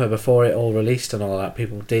saw her before it all released and all that,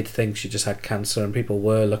 people did think she just had cancer, and people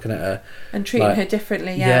were looking at her. And treating her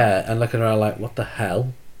differently, yeah. Yeah, and looking at her like, what the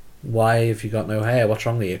hell? Why have you got no hair? What's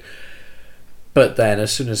wrong with you? But then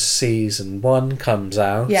as soon as season 1 comes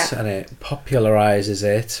out and it popularises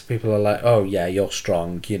it, people are like, oh yeah, you're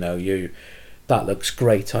strong, you know, that looks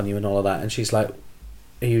great on you and all of that. And she's like,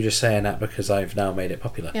 are you just saying that because I've now made it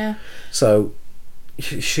popular? Yeah. So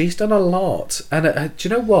she's done a lot. And do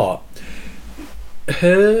you know what?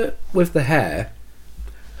 Her with the hair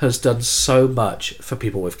has done so much for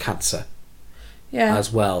people with cancer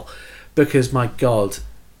as well. Because, my God,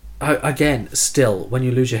 again, still, when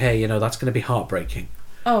you lose your hair, you know, that's going to be heartbreaking.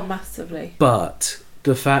 Oh, massively. But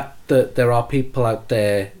the fact that there are people out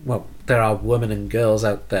there, well, there are women and girls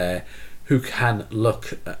out there who can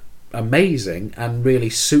look amazing and really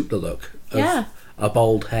suit the look of a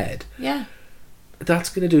bald head. Yeah. That's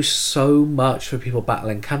going to do so much for people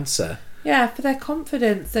battling cancer. Yeah, for their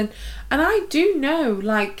confidence. And I do know,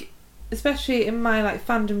 like, especially in my, like,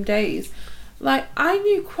 fandom days, like, I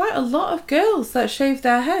knew quite a lot of girls that shaved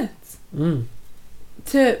their heads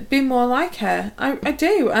to be more like her. I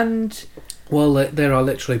do, and... Well, there are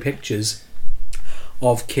literally pictures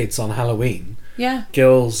of kids on Halloween. Yeah.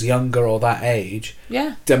 Girls younger or that age.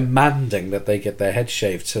 Yeah. Demanding that they get their heads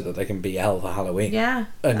shaved so that they can be Elle for Halloween. Yeah,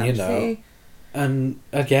 and, absolutely. You know... And,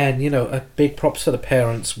 again, you know, a big props to the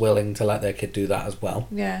parents willing to let their kid do that as well.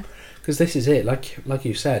 Yeah. Because this is it, like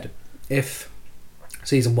you said, if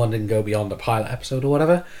season 1 didn't go beyond a pilot episode or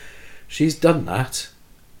whatever. She's done that,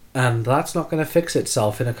 and that's not going to fix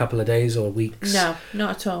itself in a couple of days or weeks. No,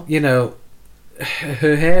 not at all. You know,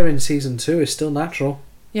 her hair in season 2 is still natural.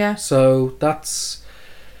 Yeah. So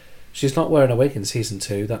she's not wearing a wig in season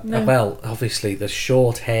 2. No. Well, obviously the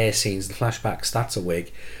short hair scenes, the flashbacks, that's a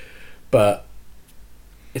wig, but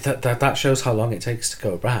that shows how long it takes to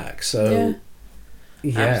go back. So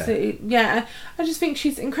yeah. Absolutely. Yeah, I just think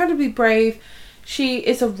she's incredibly brave. She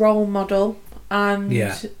is a role model, and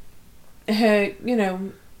her, you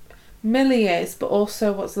know, Millie is, but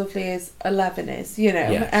also what's lovely is 11 is, you know,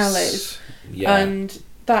 Yes. Elle is. Yeah. And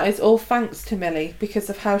that is all thanks to Millie, because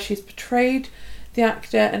of how she's portrayed the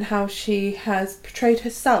actor and how she has portrayed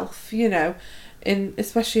herself, you know,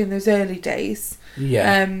 especially in those early days.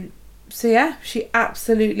 Yeah. So yeah, she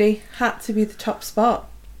absolutely had to be the top spot.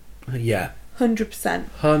 Yeah. 100%.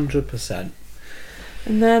 100%.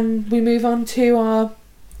 And then we move on to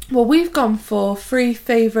we've gone for 3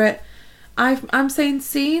 favourite. I'm saying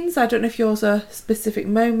scenes. I don't know if yours are specific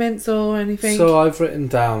moments or anything. So I've written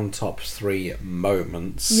down top 3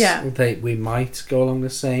 moments. Yeah. We might go along the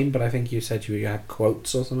same, but I think you said you had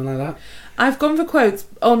quotes or something like that. I've gone for quotes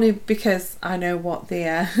only because I know what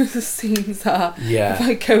the the scenes are. Yeah. If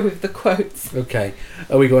I go with the quotes. Okay.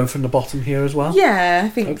 Are we going from the bottom here as well? Yeah, I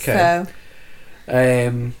think so.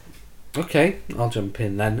 Okay, I'll jump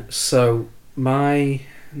in then. So my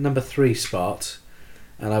number 3 spot,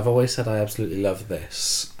 and I've always said I absolutely love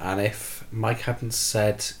this, and if Mike hadn't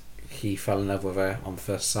said he fell in love with her on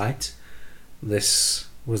first sight, this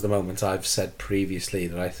was the moment I've said previously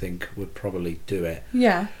that I think would probably do it.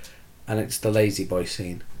 Yeah. And it's the lazy boy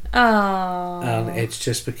scene. Oh. And it's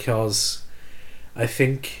just because I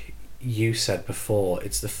think you said before,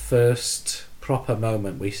 it's the first proper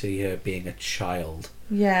moment we see her being a child.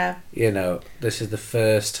 Yeah. You know, this is the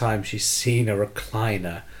first time she's seen a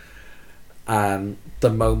recliner, and the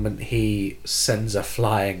moment he sends her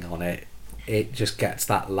flying on it, it just gets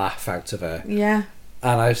that laugh out of her. Yeah.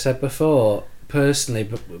 And I've said before, personally,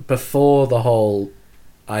 before the whole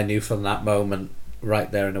I knew from that moment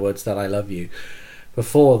right there in the woods that I love you,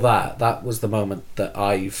 before that was the moment that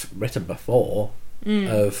I've written before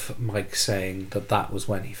of Mike saying that was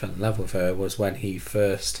when he fell in love with her, was when he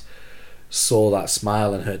first saw that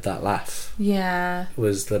smile and heard that laugh. Yeah.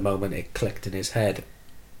 Was the moment it clicked in his head.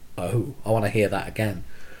 Oh, I want to hear that again.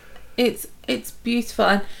 It's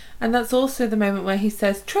beautiful, and that's also the moment where he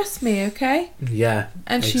says, "Trust me, okay?" Yeah.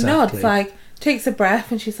 And she exactly. nods, like, takes a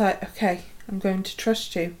breath, and she's like, "Okay, I'm going to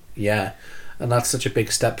trust you." Yeah. And that's such a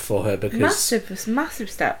big step for her because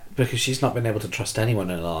massive step. Because she's not been able to trust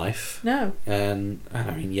anyone in her life. No. And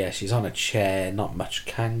I mean, yeah, she's on a chair. Not much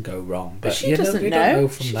can go wrong. But she doesn't know. Don't know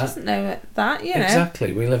from she that. Doesn't know that. You know.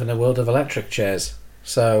 Exactly. We live in a world of electric chairs.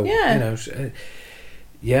 So yeah. You know,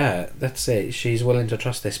 yeah, that's it. She's willing to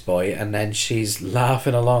trust this boy, and then she's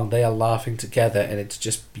laughing along. They are laughing together, and it's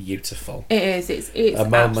just beautiful. It is. It's a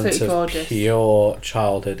moment absolutely of gorgeous. Pure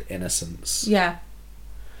childhood innocence. Yeah.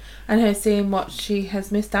 And her seeing what she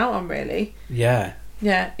has missed out on, really. Yeah.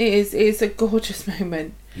 Yeah, it is. It's a gorgeous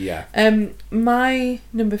moment. Yeah. My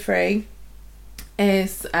number 3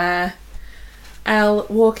 is Elle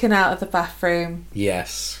walking out of the bathroom.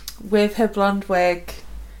 Yes. With her blonde wig,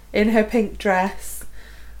 in her pink dress,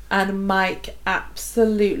 and Mike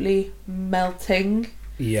absolutely melting.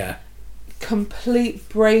 Yeah. Complete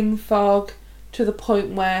brain fog to the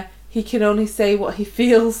point where he can only say what he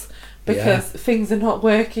feels because things are not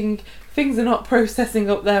working, things are not processing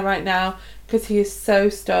up there right now, because he is so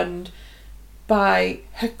stunned by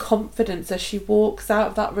her confidence as she walks out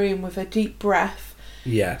of that room with a deep breath.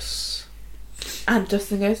 Yes. And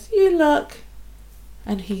Dustin goes, "You look,"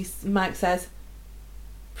 and Mike says,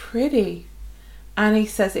 "Pretty," and he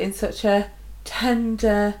says it in such a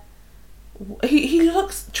tender. He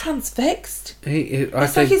looks transfixed. I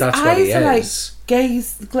think that's what he is. His eyes are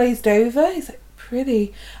like glazed over. He's like,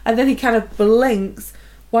 "Pretty," and then he kind of blinks,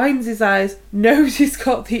 winds his eyes, knows he's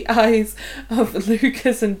got the eyes of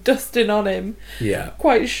Lucas and Dustin on him. Yeah.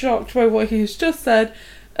 Quite shocked by what he's just said.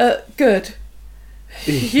 Good.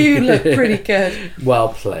 You look pretty good. Well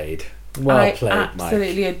played. Well played, Mike. I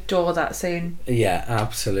absolutely adore that scene. Yeah,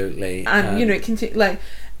 absolutely. And you know, it continues, like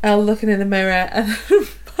Elle looking in the mirror, and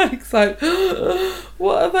Mike's like,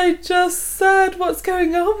 "What have I just said? What's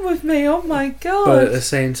going on with me? Oh my god!" But at the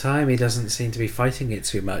same time, he doesn't seem to be fighting it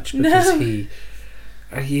too much because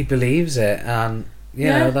he believes it, and you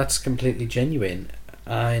know that's completely genuine.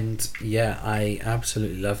 And yeah, I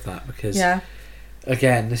absolutely love that because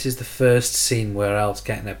again, this is the first scene where Elle's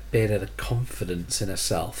getting a bit of the confidence in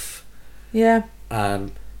herself. Yeah.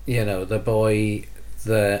 And you know, the boy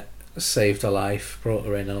that saved her life, brought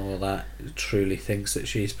her in and all that, truly thinks that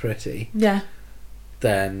she's pretty, Yeah.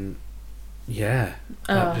 then yeah,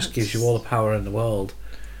 that just gives you all the power in the world.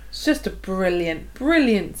 It's just a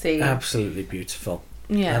brilliant scene. Absolutely beautiful.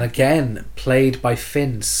 Yeah. And again, played by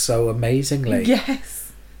Finn so amazingly.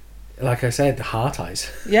 Yes. Like I said, heart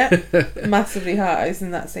eyes. Yeah. Massively heart eyes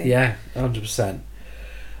in that scene. Yeah, 100%.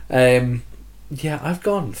 Yeah, I've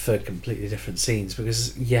gone for completely different scenes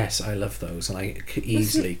because, yes, I love those and I could have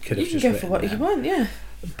just You can written go for what them. you want, yeah.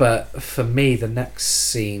 But for me, the next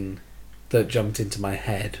scene that jumped into my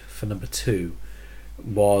head for number 2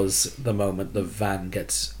 was the moment the van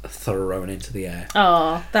gets thrown into the air.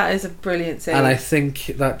 Oh, that is a brilliant scene. And I think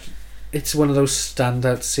that it's one of those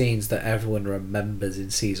standout scenes that everyone remembers in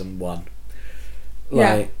season 1.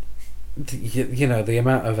 Like, you know, the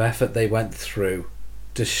amount of effort they went through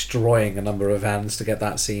destroying a number of vans to get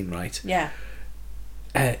that scene right. Yeah.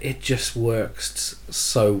 It just works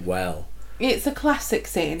so well. It's a classic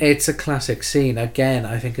scene. It's a classic scene. Again,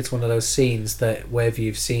 I think it's one of those scenes that whether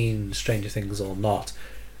you've seen Stranger Things or not,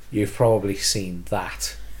 you've probably seen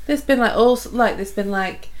that. There's been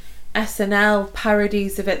like SNL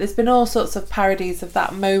parodies of it. There's been all sorts of parodies of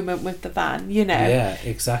that moment with the van, you know. Yeah,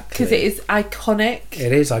 exactly. Because it is iconic.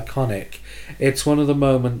 It is iconic. It's one of the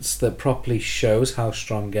moments that properly shows how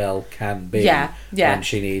strong Elle can be when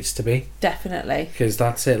she needs to be. Definitely. Because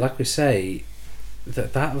that's it. Like we say,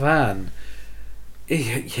 that van...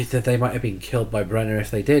 They might have been killed by Brenner if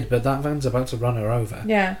they did, but that van's about to run her over.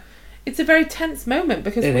 Yeah. It's a very tense moment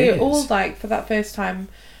because It we're is. all like, for that first time,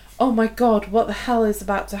 oh my god, what the hell is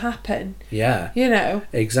about to happen? Yeah. You know?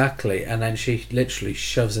 Exactly. And then she literally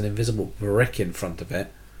shoves an invisible brick in front of it,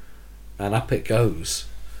 and up it goes.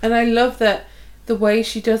 And I love that the way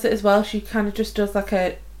she does it as well, she kind of just does like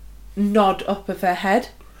a nod up of her head.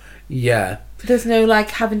 Yeah. There's no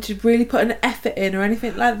like having to really put an effort in or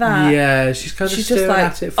anything like that. Yeah, she's kind of She's staring just like,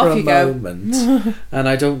 at it for off a you go. moment. And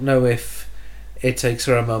I don't know if it takes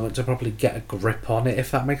her a moment to properly get a grip on it,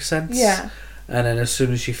 if that makes sense. Yeah. And then as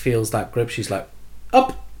soon as she feels that grip, she's like,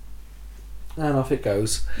 up! And off it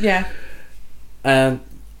goes. Yeah. And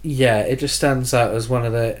yeah, it just stands out as one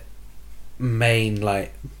of the main,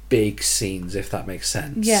 like, big scenes, if that makes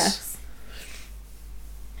sense. Yes.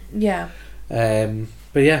 Yeah.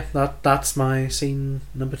 But yeah, that's my scene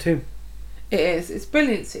number 2. It is. It's a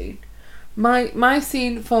brilliant scene. My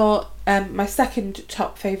scene for my second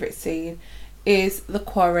top favourite scene is the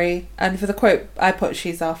quarry, and for the quote I put,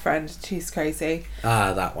 "She's our friend, she's crazy."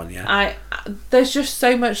 Ah, that one, yeah. There's just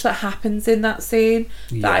so much that happens in that scene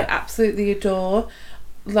that I Yeah. absolutely adore.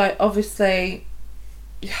 Like, obviously,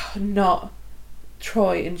 not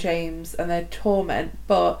Troy and James and their torment,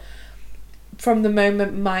 but from the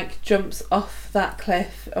moment Mike jumps off that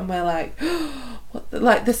cliff and we're like, what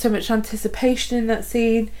like, there's so much anticipation in that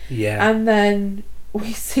scene. Yeah. And then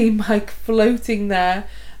we see Mike floating there.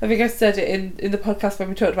 I think I said it in the podcast when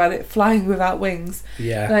we talked about it, flying without wings.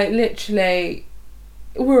 Yeah. Like, literally,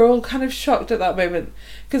 we're all kind of shocked at that moment.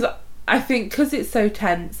 Because I think, because it's so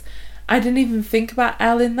tense, I didn't even think about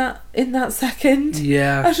Elle in that second.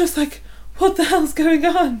 Yeah. I was just like, what the hell's going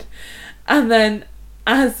on? And then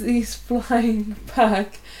as he's flying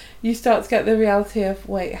back, you start to get the reality of,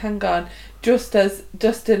 wait, hang on. Just as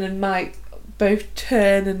Dustin and Mike both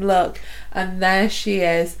turn and look, and there she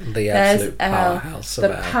is. The There's absolute Elle, powerhouse the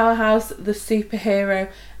of Elle. powerhouse, the superhero.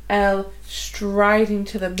 Elle striding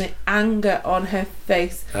to them, the anger on her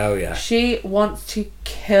face. Oh, yeah. She wants to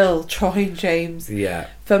kill Troy and James Yeah.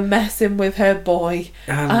 for messing with her boy.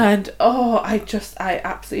 And I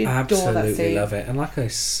absolutely adore that Absolutely scene. love it. And like I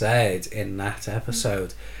said in that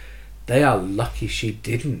episode, they are lucky she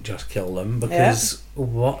didn't just kill them, because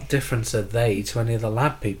what difference are they to any of the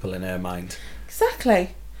lab people in her mind?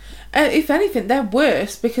 Exactly. If anything, they're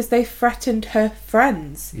worse because they threatened her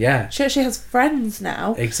friends. Yeah. She actually has friends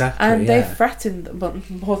now. Exactly. And yeah. they threatened them, but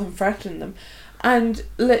more than threatened them. And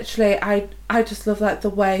literally, I just love like the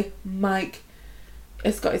way Mike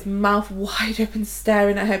has got his mouth wide open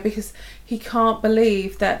staring at her, because he can't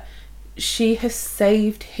believe that she has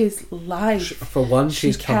saved his life. For one,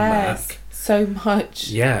 she's come cares back so much.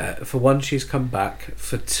 Yeah. For one, she's come back.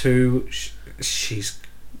 For two, she's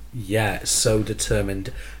so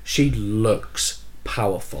determined. She looks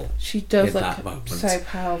powerful. She does in look that moment. so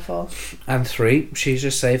powerful. And three, she's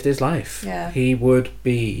just saved his life. Yeah. He would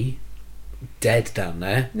be dead down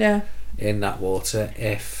there Yeah. in that water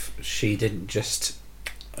if she didn't just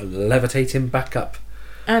levitate him back up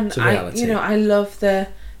And to reality. I love the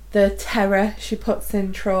terror she puts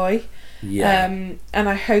in Troy. Yeah. And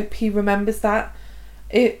I hope he remembers that.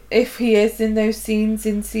 If he is in those scenes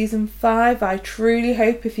in season 5, I truly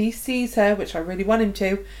hope if he sees her, which I really want him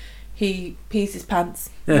to, he pees his pants.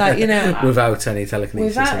 Like, you know, without any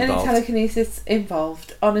telekinesis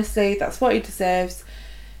involved. Honestly, that's what he deserves.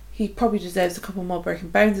 He probably deserves a couple more broken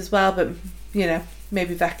bones as well, but, you know,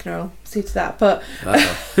 maybe Vecna will see to that. But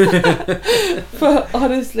but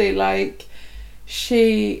honestly, like,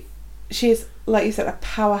 she is, like you said, a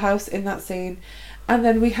powerhouse in that scene. And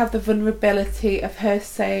then we have the vulnerability of her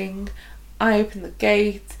saying, I opened the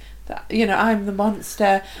gate, that, you know, I'm the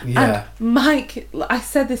monster. Yeah. And Mike, I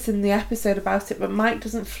said this in the episode about it, but Mike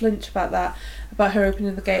doesn't flinch about that, about her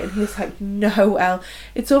opening the gate, and he's like, no, Elle.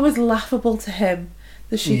 It's almost laughable to him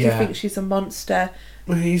that she can think she's a monster.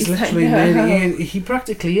 Well, he's literally like, no. he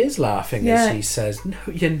practically is laughing as he says, no,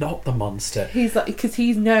 you're not the monster. He's like, because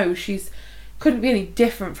he knows she's couldn't be any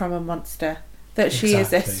different from a monster. That she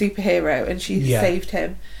is a superhero and she saved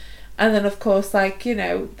him. And then, of course, like, you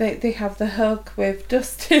know, they have the hug with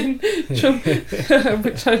Dustin, which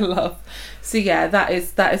I love. So yeah, that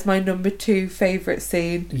is my number 2 favourite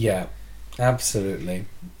scene. Yeah, absolutely.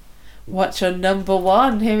 What's your number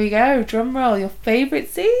 1? Here we go. Drum roll. Your favourite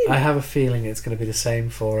scene. I have a feeling it's going to be the same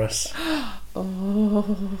for us.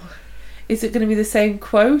 Oh. Is it going to be the same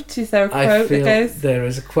quote? Is there a quote that goes... there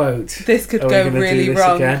is a quote. This could go really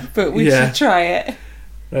wrong, but we should try it.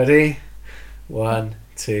 Ready? 1,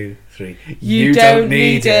 2, 3. You don't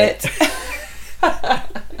need it.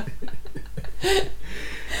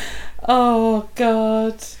 Oh,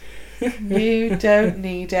 God. You don't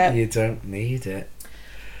need it. You don't need it.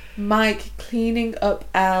 Mike cleaning up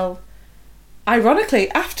Elle. Ironically,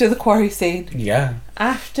 after the quarry scene. Yeah.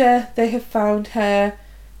 After they have found her...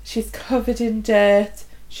 She's covered in dirt.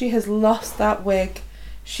 She has lost that wig.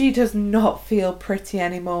 She does not feel pretty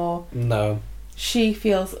anymore. No. She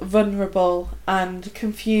feels vulnerable and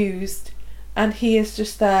confused. And he is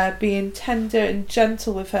just there being tender and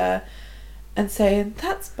gentle with her and saying,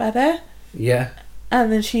 that's better. Yeah.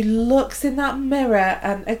 And then she looks in that mirror,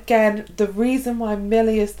 and again, the reason why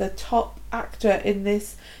Millie is the top actor in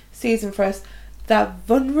this season for us, that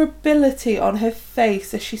vulnerability on her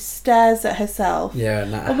face as she stares at herself. Yeah,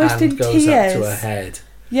 and that almost hand in goes tears. up to her head.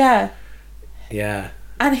 Yeah. Yeah.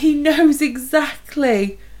 And he knows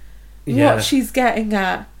exactly what she's getting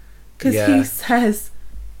at. Because he says,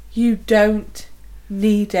 you don't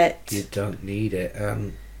need it. You don't need it.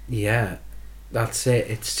 Yeah, that's it.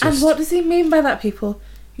 It's just... And what does he mean by that, people?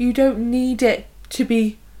 You don't need it to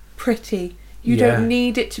be pretty. You don't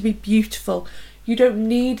need it to be beautiful. You don't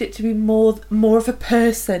need it to be more of a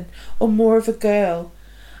person or more of a girl.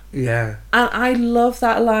 Yeah. And I love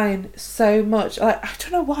that line so much. Like, I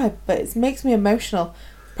don't know why, but it makes me emotional.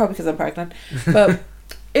 Probably because I'm pregnant. But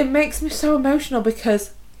it makes me so emotional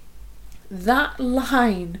because that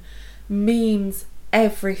line means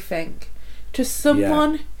everything. To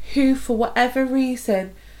someone who, for whatever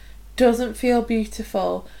reason, doesn't feel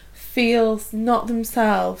beautiful, feels not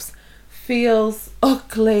themselves, feels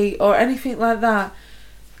ugly or anything like that,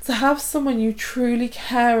 to have someone you truly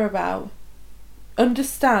care about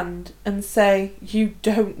understand and say you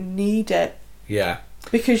don't need it. Yeah.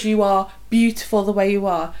 Because you are beautiful the way you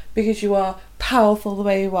are, because you are powerful the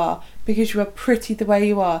way you are, because you are pretty the way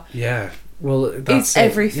you are. Yeah. Well, that's it's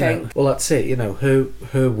everything. You know, well, that's it. You know,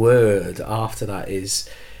 her word after that is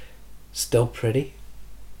still pretty,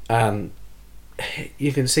 and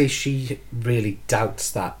you can see she really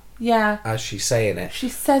doubts that. Yeah. As she's saying it. She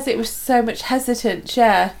says it with so much hesitance,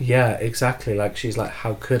 yeah. Yeah, exactly. Like, she's like,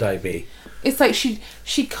 how could I be? It's like she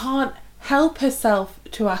can't help herself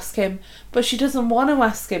to ask him, but she doesn't want to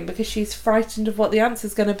ask him because she's frightened of what the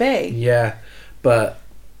answer's going to be. Yeah, but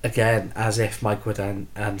again, as if Mike would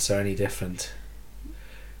answer any different.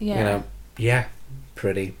 Yeah. You know, yeah,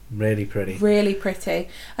 pretty. Really pretty. Really pretty.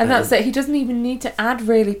 And that's it. He doesn't even need to add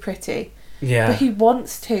really pretty. Yeah. But he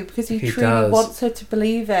wants to, because he truly wants her to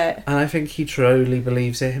believe it. And I think he truly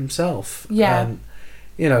believes it himself. Yeah. And,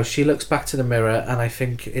 you know, she looks back to the mirror and I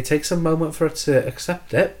think it takes a moment for her to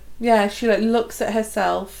accept it. Yeah, she like looks at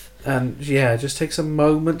herself. And yeah, just takes a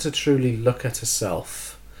moment to truly look at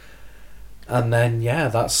herself. And then, yeah,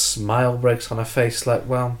 that smile breaks on her face like,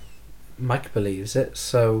 well, Mike believes it,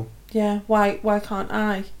 so... Yeah, why can't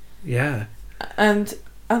I? Yeah. And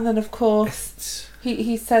then, of course...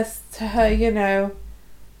 He says to her, you know,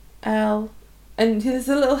 Elle, and there's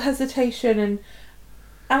a little hesitation, and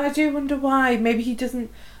I do wonder why. Maybe he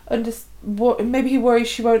doesn't maybe he worries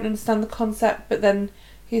she won't understand the concept, but then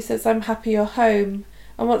he says, I'm happy you're home.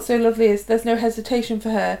 And what's so lovely is there's no hesitation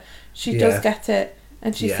for her. She does get it,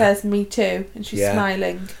 and she says, me too, and she's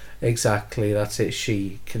smiling. Exactly, that's it.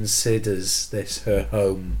 She considers this her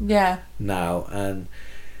home now, and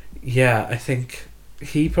yeah, I think...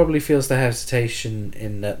 He probably feels the hesitation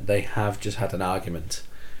in that they have just had an argument.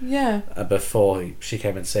 Yeah. Before she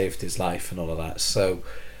came and saved his life and all of that. So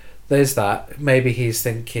there's that. Maybe he's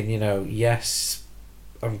thinking, yes,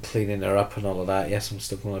 I'm cleaning her up and all of that. Yes, I'm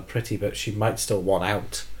still calling her pretty, but she might still want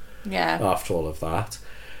out Yeah. after all of that.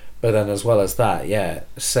 But then as well as that, yeah,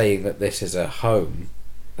 saying that this is a home,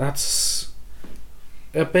 that's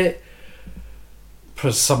a bit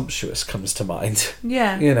presumptuous, comes to mind.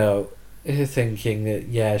 Yeah. You're thinking that,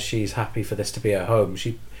 yeah, she's happy for this to be her home.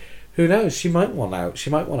 Who knows, she might want out. She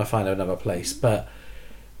might want to find another place. But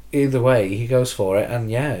either way, he goes for it,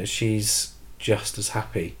 and yeah, she's just as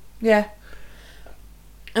happy. Yeah.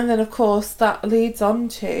 And then, of course, that leads on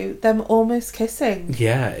to them almost kissing.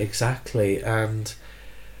 Yeah, exactly. And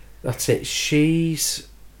that's it. She's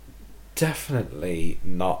definitely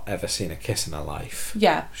not ever seen a kiss in her life.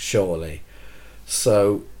 Yeah. Surely.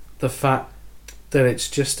 So the fact that it's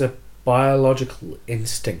just a biological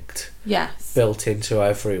instinct Yes. built into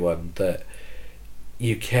everyone, that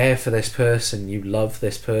you care for this person, you love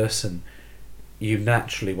this person, you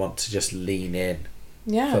naturally want to just lean in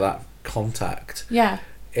Yeah. for that contact. Yeah.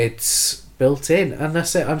 It's built in, and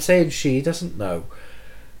that's it. I'm saying she doesn't know.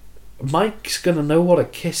 Mike's gonna know what a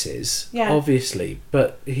kiss is, Yeah. obviously,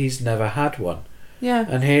 but he's never had one. Yeah.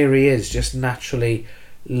 And here he is, just naturally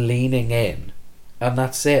leaning in, and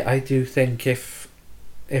that's it. I do think if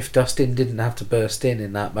Dustin didn't have to burst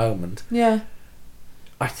in that moment, Yeah.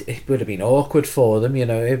 it would have been awkward for them.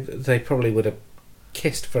 They probably would have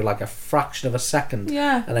kissed for like a fraction of a second,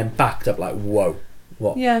 Yeah. and then backed up like, whoa,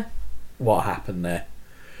 Yeah. what happened there?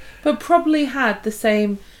 But probably had the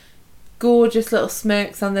same gorgeous little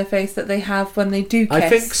smirks on their face that they have when they do kiss. I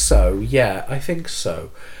think so, yeah, I think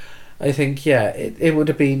so. I think, yeah, it would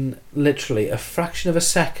have been literally a fraction of a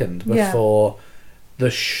second Yeah. before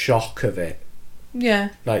the shock of it, Yeah.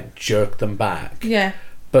 like, jerked them back. Yeah.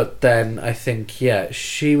 But then I think, yeah,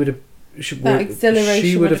 she would have... She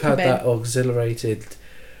exhilaration would have would have had that come exhilarated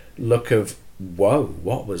look of, whoa,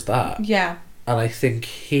 what was that? Yeah. And I think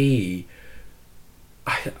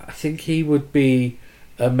I think he would be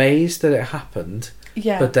amazed that it happened.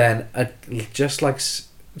 Yeah. But then, just like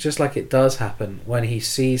it does happen when he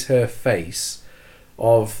sees her face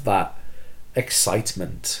of that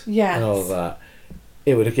excitement Yes. and all of that,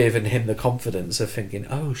 it would have given him the confidence of thinking,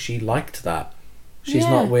 oh, she liked that. She's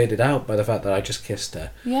not Yeah. weirded out by the fact that I just kissed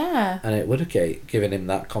her. Yeah. And it would have given him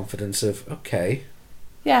that confidence of, okay,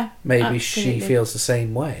 Yeah. maybe absolutely. she feels the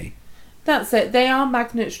same way. That's it. They are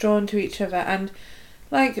magnets drawn to each other, and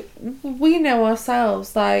like we know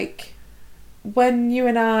ourselves. Like when you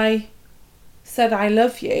and I said "I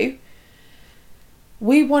love you,"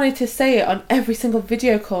 we wanted to say it on every single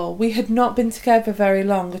video call. We had not been together very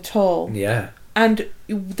long at all, Yeah. and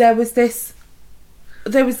there was this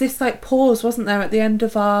like pause, wasn't there, at the end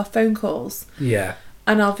of our phone calls Yeah.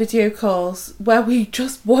 and our video calls where we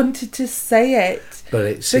just wanted to say it. But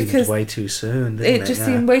it seemed Because way too soon, didn't it? It just Yeah.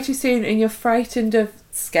 seemed way too soon, and you're frightened of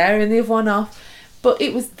scaring the other one off. But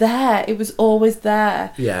it was there. It was always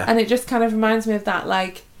there. Yeah. And it just kind of reminds me of that,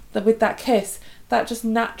 like, with that kiss, that just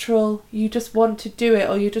natural, you just want to do it,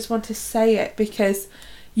 or you just want to say it because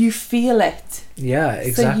you feel it. Yeah,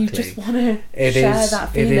 exactly. So you just want to share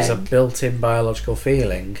that feeling. It is a built-in biological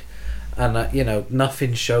feeling, and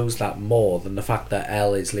nothing shows that more than the fact that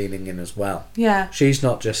Elle is leaning in as well. Yeah. She's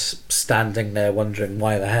not just standing there wondering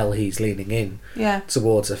why the hell he's leaning in Yeah.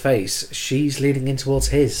 towards her face. She's leaning in towards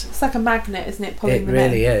his. It's like a magnet, isn't it? Pulling It them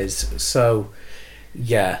really in. is. So,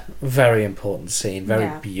 yeah, very important scene, very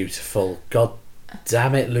Yeah. beautiful. God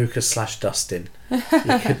damn it, Lucas/Dustin. You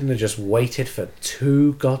couldn't have just waited for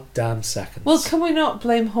 2 goddamn seconds. Well, can we not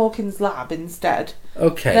blame Hawkins Lab instead?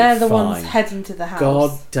 Okay, They're the fine. ones heading to the house.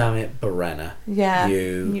 God damn it, Brenna. Yeah.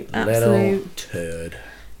 You little absolute. turd.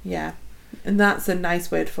 Yeah. And that's a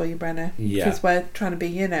nice word for you, Brenna. Yeah. Because we're trying to be,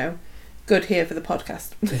 good here for the podcast.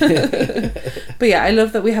 But yeah, I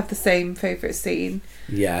love that we have the same favourite scene.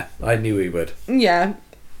 Yeah, I knew he would. Yeah.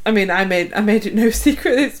 I mean, I made it no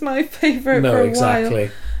secret it's my favourite for a exactly.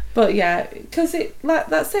 while. But yeah, because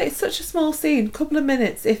that's it. It's such a small scene, couple of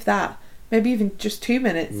minutes, if that. Maybe even just 2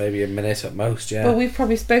 minutes. Maybe a minute at most, yeah. But we've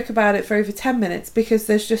probably spoke about it for over 10 minutes because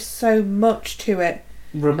there's just so much to it.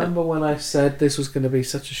 Remember when I said this was going to be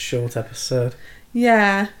such a short episode?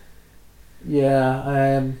 Yeah.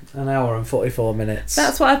 Yeah, an hour and 44 minutes.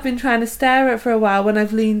 That's what I've been trying to stare at for a while when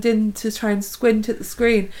I've leaned in to try and squint at the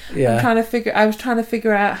screen. Yeah. I was trying to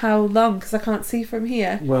figure out how long because I can't see from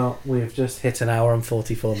here. Well, we've just hit an hour and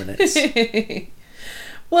 44 minutes.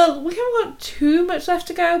 Well, we haven't got too much left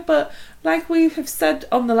to go, but like we have said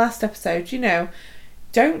on the last episode,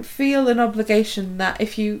 don't feel an obligation that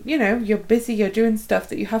if you're busy, you're doing stuff,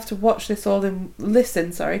 that you have to watch this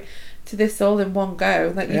listen to this all in one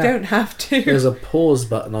go. Like, you don't have to. There's a pause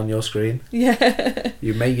button on your screen. Yeah.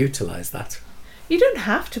 You may utilise that. You don't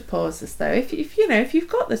have to pause this, though. If you've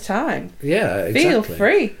got the time. Yeah, exactly. Feel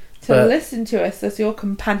free to listen to us as your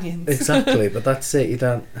companions. Exactly, but that's it. You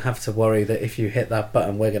don't have to worry that if you hit that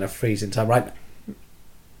button, we're going to freeze in time right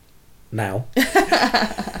now.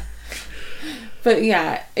 But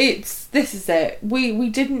yeah, this is it. We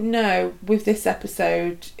didn't know with this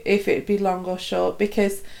episode if it'd be long or short,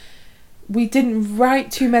 because we didn't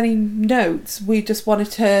write too many notes. We just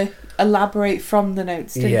wanted to elaborate from the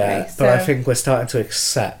notes, didn't we? Yeah, but I think we're starting to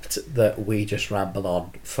accept that we just ramble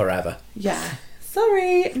on forever. Yeah.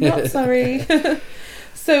 Sorry, not sorry.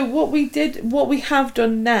 So what we have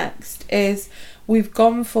done next is we've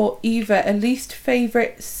gone for either a least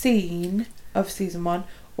favourite scene of season 1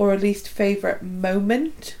 or a least favourite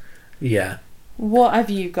moment. Yeah. What have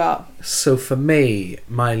you got? So for me,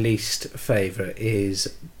 my least favourite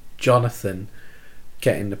is Jonathan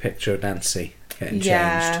getting the picture of Nancy getting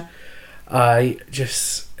changed. It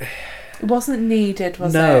wasn't needed,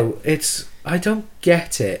 was it? No, I don't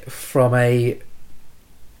get it from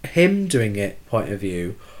him doing it point of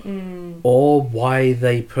view, or why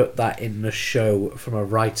they put that in the show from a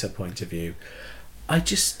writer point of view. I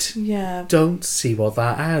just don't see what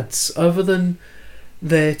that adds, other than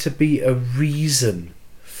there to be a reason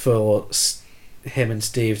for him and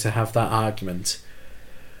Steve to have that argument.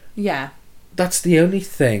 Yeah. That's the only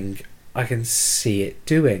thing I can see it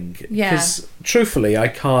doing. Yeah. Because truthfully, I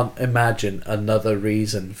can't imagine another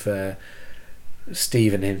reason for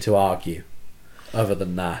Steve and him to argue other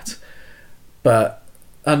than that. But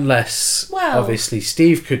unless, obviously,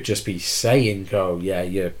 Steve could just be saying, "Oh, yeah,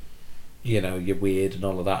 you're weird" and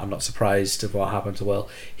all of that. I'm not surprised of what happened to Will.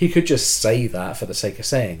 He could just say that for the sake of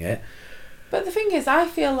saying it. But the thing is, I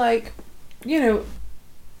feel like,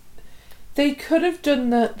 they could have done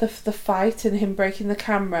the fight and him breaking the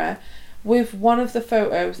camera with one of the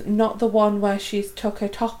photos, not the one where she's took her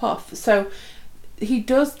top off. So he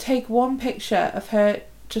does take one picture of her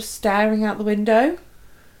just staring out the window.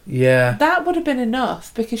 Yeah. That would have been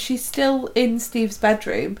enough, because she's still in Steve's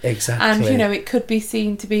bedroom. Exactly. And, it could be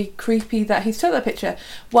seen to be creepy that he's took that picture.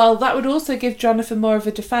 Well, that would also give Jonathan more of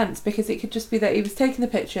a defence, because it could just be that he was taking the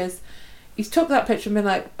pictures, he's took that picture and been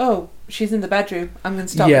like, "Oh, she's in the bedroom, I'm going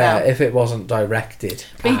to stop now." Yeah, if it wasn't directed.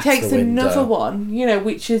 But he takes another one,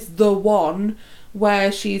 which is the one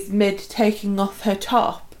where she's mid taking off her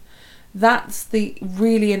top. That's the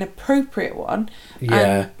really inappropriate one. Yeah.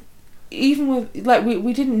 And even with,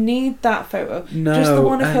 we didn't need that photo. No, just the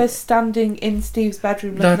one of her standing in Steve's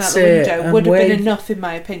bedroom looking out the window would have been enough, in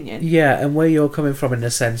my opinion. Yeah, and where you're coming from in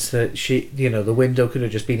the sense that the window could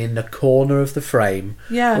have just been in the corner of the frame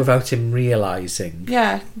without him realising.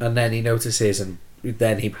 Yeah. And then he notices and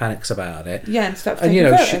then he panics about it. Yeah, and stops taking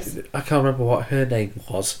photos. I can't remember what her name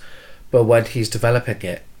was, but when he's developing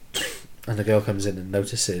it and the girl comes in and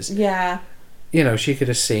notices. Yeah. She could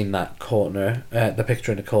have seen that corner, the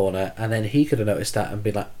picture in the corner, and then he could have noticed that and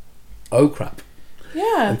been like, "Oh crap."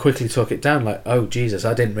 Yeah. And quickly took it down like, "Oh Jesus,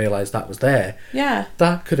 I didn't realise that was there." Yeah.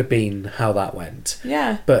 That could have been how that went.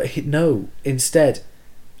 Yeah. But no, instead,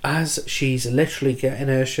 as she's literally getting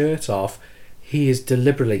her shirt off, he is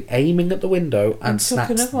deliberately aiming at the window and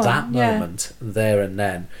snaps that moment there and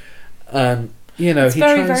then. And, it's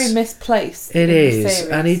very misplaced. It is.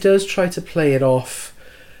 And he does try to play it off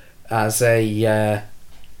as I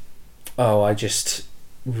just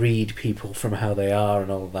read people from how they are and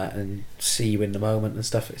all of that and see you in the moment and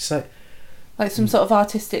stuff. It's like some sort of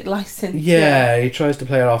artistic license. Yeah, he tries to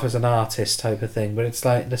play it off as an artist type of thing, but it's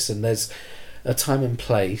like, listen, there's a time and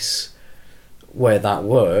place where that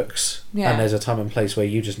works, and there's a time and place where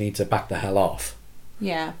you just need to back the hell off.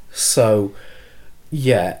 Yeah. So,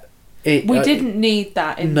 yeah. We didn't need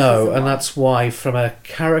that in No, season and 1. that's why, from a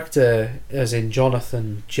character, as in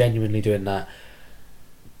Jonathan genuinely doing that,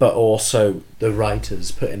 but also the writers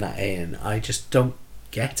putting that in, I just don't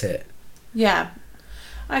get it. Yeah.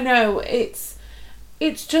 I know, it's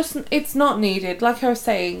not needed. Like I was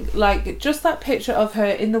saying, just that picture of her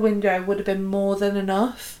in the window would have been more than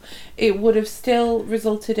enough. It would have still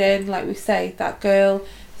resulted in, like we say, that girl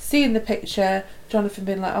seeing the picture, Jonathan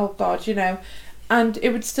being like, "Oh God," and it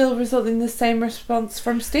would still result in the same response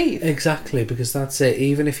from Steve. Exactly, because that's it.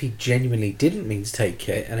 Even if he genuinely didn't mean to take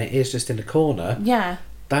it, and it is just in the corner,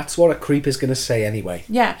 that's what a creep is going to say anyway.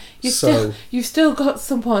 Yeah, you've still got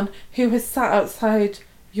someone who has sat outside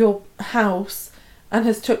your house and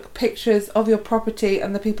has took pictures of your property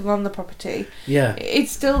and the people on the property. Yeah, it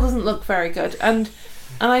still doesn't look very good, and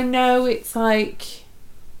I know it's like,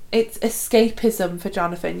 it's escapism for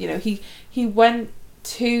Jonathan. You know, he went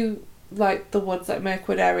to like the woods, like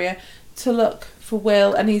Mirkwood area, to look for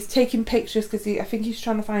Will, and he's taking pictures because I think he's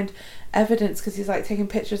trying to find evidence, because he's like taking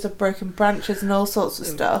pictures of broken branches and all sorts of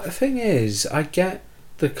stuff. The thing is, I get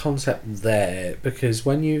the concept there, because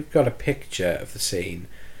when you've got a picture of the scene,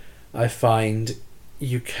 I find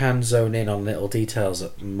you can zone in on little details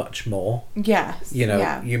much more. Yes. You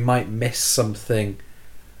know, you might miss something.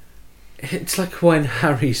 It's like when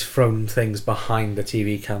Harry's thrown things behind the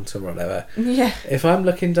TV counter or whatever. Yeah. If I'm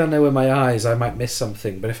looking down there with my eyes, I might miss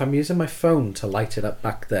something. But if I'm using my phone to light it up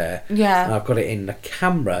back there, and I've got it in the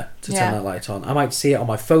camera to turn that light on, I might see it on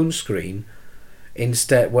my phone screen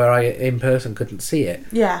instead, where I in person couldn't see it.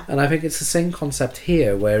 Yeah. And I think it's the same concept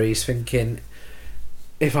here, where he's thinking,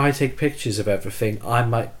 if I take pictures of everything,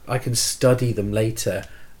 I can study them later,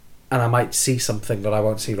 and I might see something that I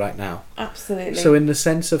won't see right now. Absolutely. So in the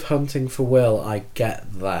sense of hunting for Will, I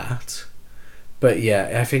get that. But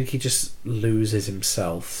yeah, I think he just loses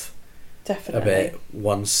himself Definitely. a bit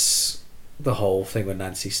once the whole thing with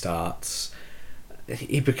Nancy starts.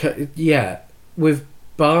 With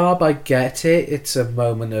Barb, I get it. It's a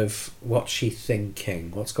moment of what's she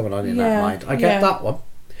thinking, what's going on in that mind. I get that one.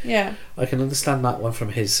 Yeah. I can understand that one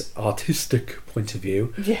from his artistic point of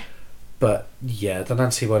view. Yeah. But yeah, the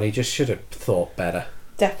Nancy one, he just should have thought better.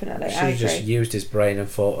 Definitely, Should have just used his brain and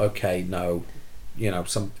thought, okay, no, you know,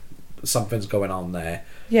 something's going on there.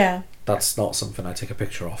 Yeah. That's not something I take a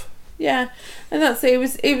picture of. Yeah, and that's it.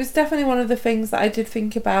 It was definitely one of the things that I did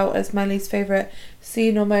think about as my least favourite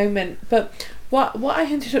scene or moment. But what I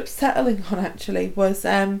ended up settling on actually was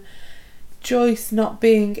Joyce not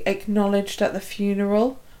being acknowledged at the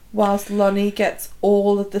funeral, whilst Lonnie gets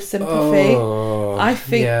all of the sympathy. I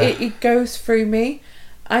think it goes through me.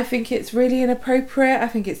 I think it's really inappropriate. I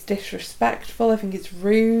think it's disrespectful. I think it's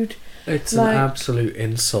rude. It's an absolute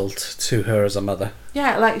insult to her as a mother.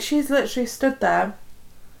 Yeah, like she's literally stood there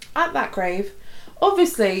at that grave.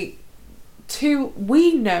 Obviously,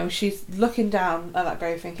 we know she's looking down at that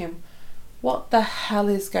grave thinking, what the hell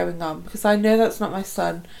is going on? Because I know that's not my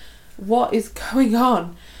son. What is going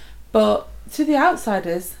on? But to the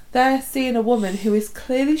outsiders, they're seeing a woman who is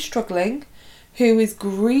clearly struggling, who is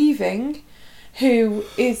grieving, who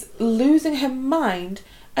is losing her mind,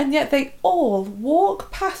 and yet they all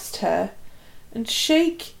walk past her and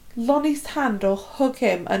shake Lonnie's hand or hug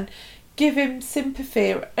him and give him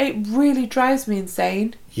sympathy. It really drives me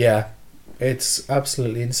insane. Yeah, it's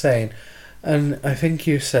absolutely insane. And I think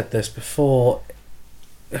you said this before,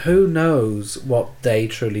 who knows what they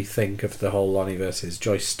truly think of the whole Lonnie versus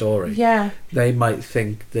Joyce story. Yeah. They might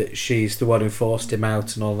think that she's the one who forced him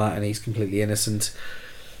out and all that, and he's completely innocent.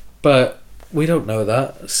 But we don't know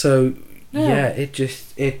that. So, yeah,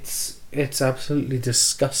 it's absolutely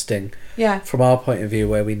disgusting. Yeah. From our point of view,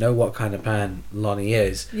 where we know what kind of man Lonnie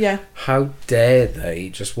is. Yeah. How dare they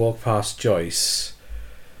just walk past Joyce,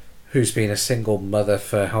 who's been a single mother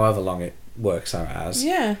for however long it works out as.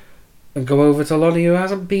 Yeah. And go over to Lonnie, who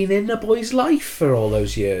hasn't been in a boy's life for all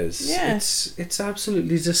those years. Yeah. It's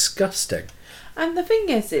absolutely disgusting. And the thing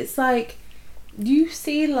is, it's like, you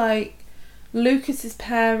see like Lucas's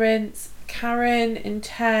parents, Karen and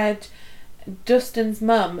Ted, Dustin's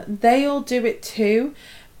mum, they all do it too.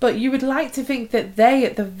 But you would like to think that they,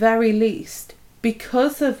 at the very least,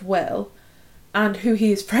 because of Will and who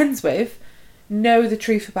he is friends with, know the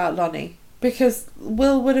truth about Lonnie. Because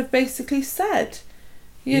Will would have basically said,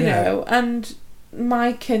 you know, and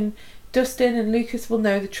Mike and Dustin and Lucas will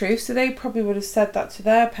know the truth, so they probably would have said that to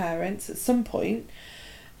their parents at some point.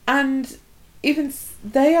 And even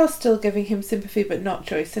they are still giving him sympathy, but not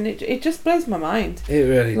Joyce, and it just blows my mind. It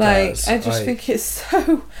really does. I just think it's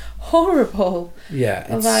so horrible. Yeah.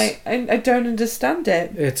 I don't understand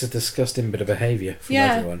it. It's a disgusting bit of behaviour from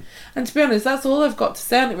everyone. And to be honest, that's all I've got to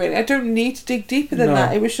say on it, really. I don't need to dig deeper than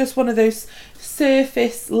that. It was just one of those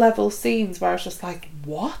surface level scenes where I was just like,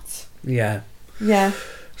 what? Yeah. Yeah.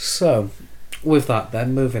 So, with that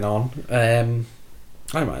then, moving on,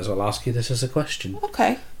 I might as well ask you this as a question.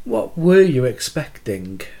 Okay. What were you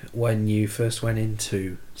expecting when you first went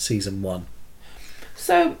into season 1?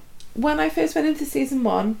 So, when I first went into season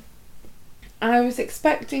 1, I was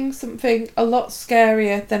expecting something a lot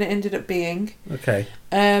scarier than it ended up being. Okay.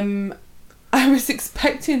 I was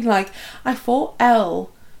expecting, I thought Elle,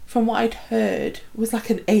 from what I'd heard, was like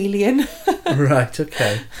an alien. Right,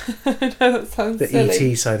 okay. I know that sounds the silly.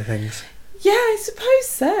 E.T. side of things. Yeah, I suppose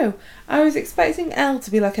so. I was expecting Elle to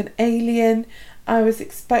be like an alien. I was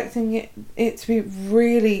expecting it to be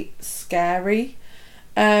really scary.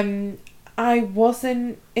 I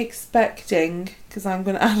wasn't expecting, because I'm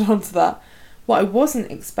going to add on to that, what I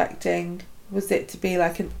wasn't expecting was it to be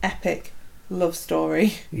like an epic love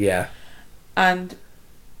story. Yeah. And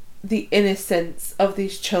the innocence of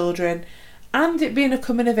these children, and it being a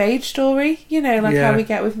coming of age story, you know, like how we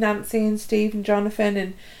get with Nancy and Steve and Jonathan.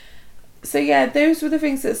 And so yeah, those were the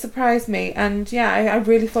things that surprised me. And yeah, I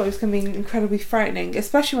really thought it was going to be incredibly frightening,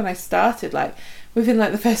 especially when I started. Like within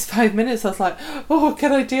like the first 5 minutes I was like, oh,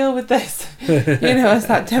 can I deal with this? You know, as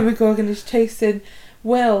that Demogorgon is chasing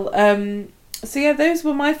Will. So yeah, those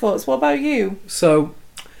were my thoughts. What about you? So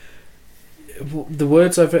the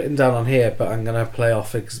words I've written down on here, but I'm going to play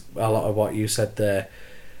off a lot of what you said there.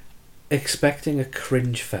 Expecting a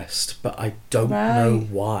cringe fest, but I don't know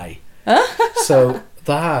why. So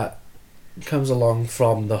that comes along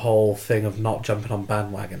from the whole thing of not jumping on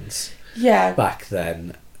bandwagons. Yeah. Back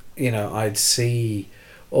then, you know, I'd see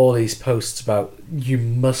all these posts about, you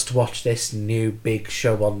must watch this new big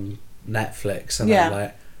show on Netflix, and I'm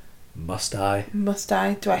like, must I? Must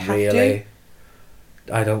I? Do I have really?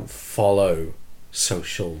 I don't follow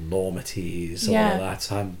social normities, all of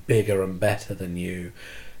that. I'm bigger and better than you.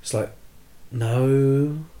 It's like,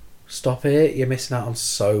 no, stop it. You're missing out on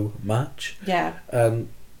so much. Yeah.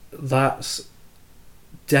 That's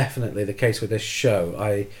definitely the case with this show.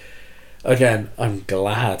 I'm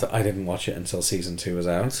glad I didn't watch it until season 2 was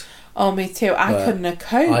out. Oh, me too. I couldn't have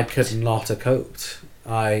coped. I could not have coped.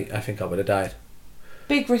 I think I would have died.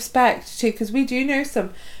 Big respect too, because we do know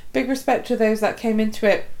some. Big respect to those that came into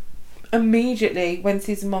it immediately when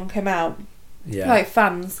season 1 came out. Yeah. Like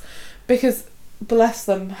fans. Because bless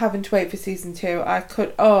them, having to wait for season 2, I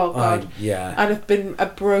could, oh God. I'd have been a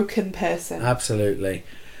broken person. Absolutely.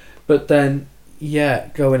 But then,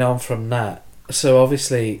 going on from that, so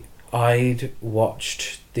obviously I'd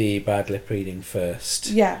watched the bad lip reading first.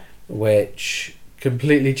 Yeah. Which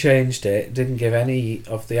completely changed it, didn't give any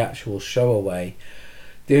of the actual show away.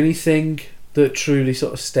 The only thing that truly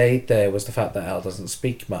sort of stayed there was the fact that Elle doesn't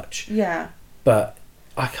speak much. Yeah. But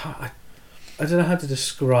I don't know how to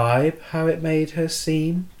describe how it made her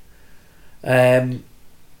seem. But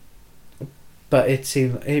it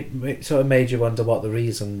seemed it sort of made you wonder what the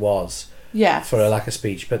reason was. Yeah. For her lack of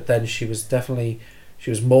speech. But then she was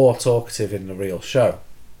more talkative in the real show.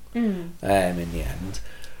 In the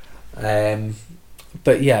end.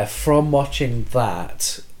 But yeah, from watching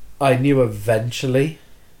that, I knew eventually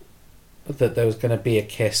that there was going to be a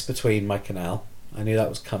kiss between Mike and Elle. I knew that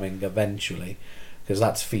was coming eventually, because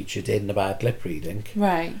that's featured in the bad lip reading.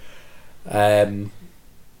 Right.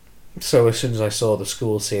 So as soon as I saw the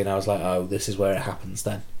school scene, I was like, oh, this is where it happens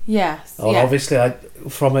then. Yes. Well, obviously,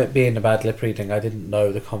 from it being a bad lip reading, I didn't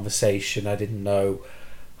know the conversation. I didn't know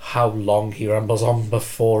how long he rambles on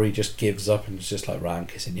before he just gives up and is just like, right, I'm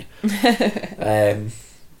kissing you.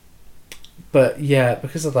 But yeah,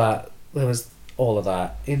 because of that, there was all of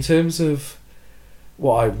that. In terms of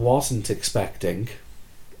what I wasn't expecting,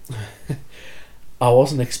 I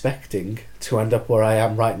wasn't expecting to end up where I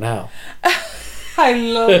am right now. I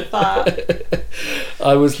love that.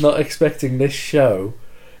 I was not expecting this show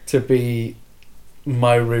to be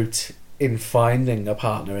my route in finding a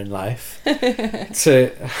partner in life,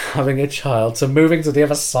 to having a child, to moving to the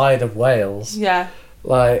other side of Wales. Yeah.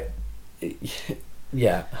 Like,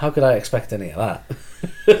 yeah, how could I expect any of that?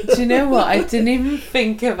 Do you know what? I didn't even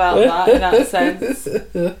think about that in that sense.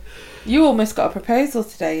 You almost got a proposal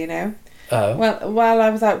today, you know. Oh. Well, while I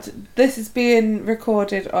was out, this is being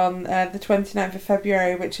recorded on the 29th of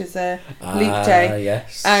February, which is a leap day.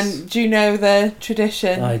 Yes. And do you know the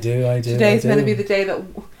tradition? I do. Today's going to be the day that,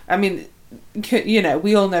 I mean, you know,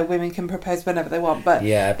 we all know women can propose whenever they want, but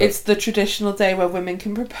it's the traditional day where women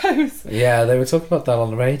can propose. Yeah, they were talking about that on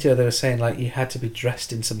the radio. They were saying, like, you had to be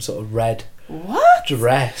dressed in some sort of red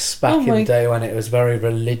dress back in the day when it was very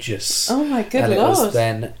religious. Oh my good and Lord. And it was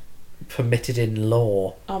then permitted in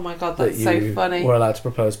law. Oh my God, that's so funny. Were allowed to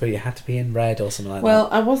propose, but you had to be in red or something like that. Well,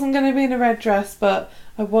 I wasn't going to be in a red dress, but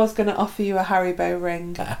I was going to offer you a Haribo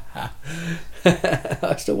ring.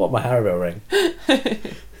 I still want my Haribo ring.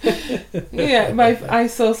 Yeah, I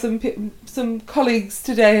saw some colleagues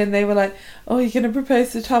today, and they were like, "Oh, you're going to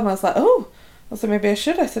propose to Tom?" I was like, "Oh." I said, maybe I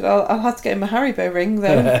should. I said, I'll have to get him a Haribo ring,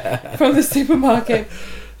 though, from the supermarket.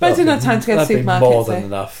 But I didn't have time to go to the supermarket. That'd be more than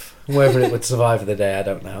enough. Whether it would survive the day, I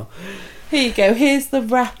don't know. Here you go. Here's the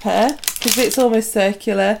wrapper, because it's almost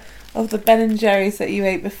circular, of the Ben & Jerry's that you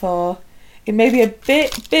ate before. It may be a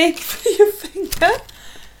bit big for your finger.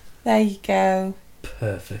 There you go.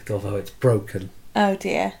 Perfect, although it's broken. Oh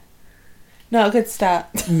dear. Not a good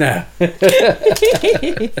start. No.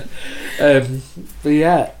 But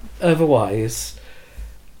yeah, otherwise,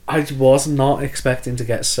 I was not expecting to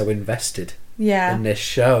get so invested in this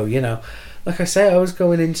show. You know, like I say, I was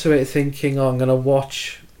going into it thinking, oh, I'm going to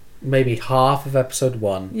watch maybe half of episode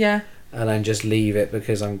 1, Yeah. and then just leave it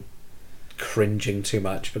because I'm cringing too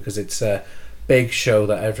much, because it's a big show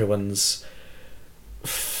that everyone's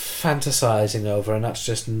fantasizing over, and that's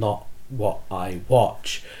just not what I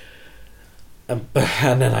watch. And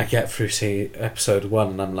then I get through episode 1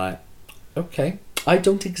 and I'm like, okay, I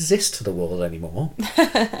don't exist to the world anymore.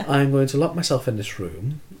 I'm going to lock myself in this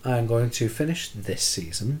room. I'm going to finish this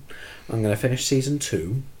season. I'm going to finish season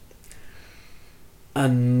 2.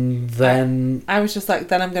 And then I was just like,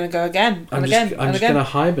 then I'm going to go again and I'm again just and again. going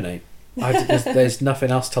to hibernate. There's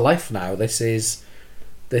nothing else to life now. This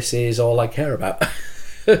is all I care about.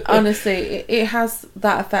 Honestly, it has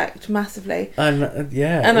that effect massively. And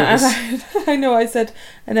I know I said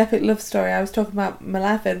an epic love story. I was talking about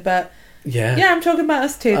Maleficent, but yeah, I'm talking about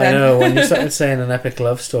us too. Then I know, when you started saying an epic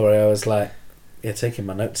love story, I was like, you're taking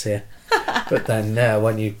my notes here. But then,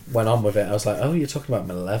 when you went on with it, I was like, oh, you're talking about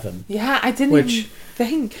Maleficent. Yeah, I didn't even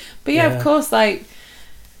think. But of course, I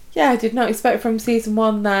did not expect from season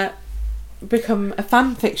 1 that become a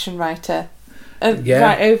fan fiction writer.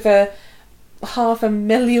 Write over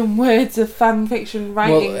 500,000 words of fan fiction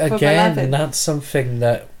writing for Maleficent. That's something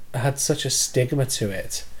that had such a stigma to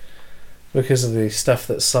it because of the stuff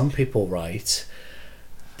that some people write,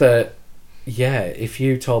 that if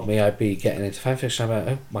you told me I'd be getting into fan fiction, I'm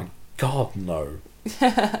like, oh my god, no.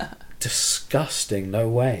 Disgusting, no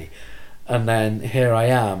way. And then here I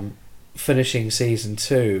am finishing season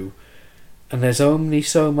 2, and there's only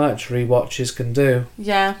so much rewatches can do.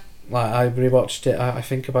 Yeah. Like, I rewatched it, I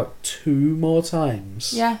think, about 2 more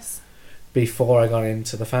times. Yes. Before I got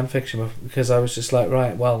into the fanfiction, because I was just like,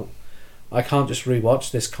 right, well, I can't just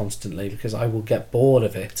rewatch this constantly because I will get bored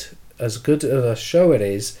of it. As good as a show it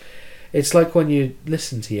is, it's like when you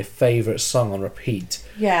listen to your favourite song on repeat.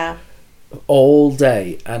 Yeah. All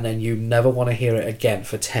day, and then you never want to hear it again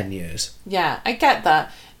for 10 years. Yeah, I get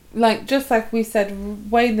that. Like, just like we said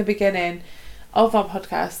way in the beginning of our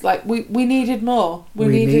podcast, like we needed more. We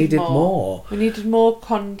needed more. We needed more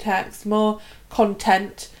context, more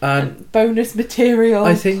content, and bonus material.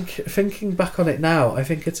 I think, thinking back on it now, I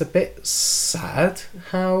think it's a bit sad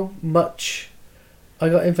how much I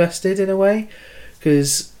got invested in a way,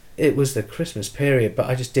 because it was the Christmas period, but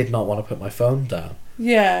I just did not want to put my phone down.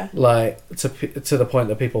 Yeah. Like, to the point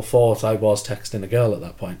that people thought I was texting a girl at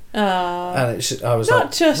that point. And I was not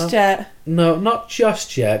like, just yet. No, not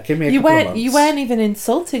just yet. Give me a couple of months. You weren't even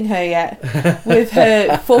insulting her yet with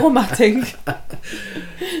her formatting.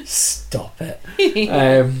 Stop it.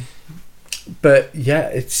 But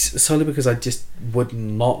it's solely because I just would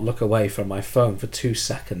not look away from my phone for 2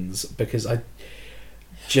 seconds, because I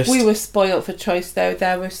just... We were spoilt for choice, though.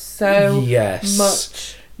 There was so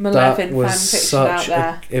much Maleficent fan fiction out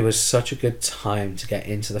there. It was such a good time to get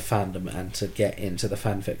into the fandom and to get into the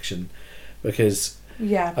fan fiction, because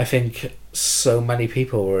I think so many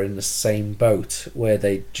people were in the same boat where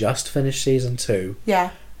they just finished season 2.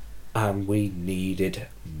 Yeah. And we needed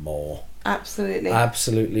more.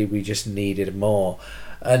 Absolutely, we just needed more.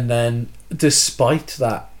 And then, despite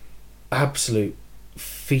that absolute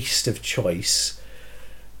feast of choice,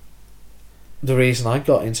 the reason I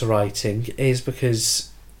got into writing is because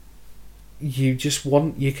you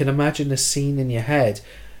can imagine a scene in your head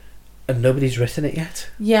and nobody's written it yet.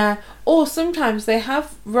 Yeah. Or sometimes they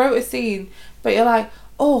have wrote a scene, but you're like,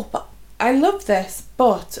 oh, but I love this,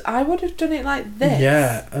 but I would have done it like this.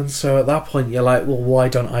 Yeah, and so at that point you're like, well, why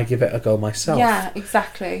don't I give it a go myself? Yeah,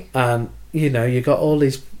 exactly. And, you got all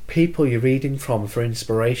these people you're reading from for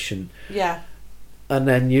inspiration. Yeah. And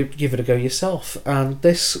then you give it a go yourself. And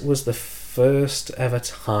this was the first ever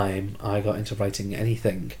time I got into writing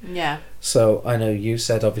anything. Yeah. So I know you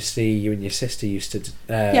said, obviously, you and your sister used to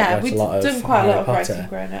write a lot of done quite Harry a lot of Potter writing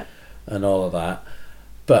growing up. And all of that.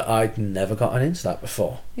 But I'd never gotten into that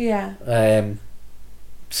before. Yeah.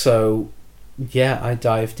 So, I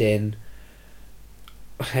dived in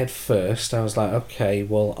head first. I was like, okay,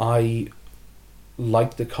 well, I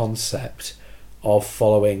like the concept of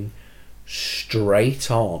following straight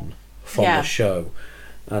on from the show.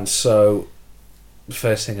 And so, the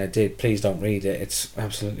first thing I did, please don't read it, it's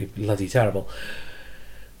absolutely bloody terrible.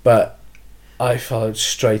 But I followed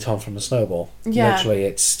straight on from the snowball. Yeah. Literally,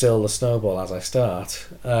 it's still the snowball as I start.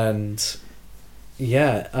 And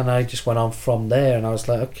I just went on from there, and I was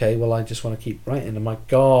like, okay, well, I just want to keep writing. And my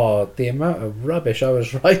God, the amount of rubbish I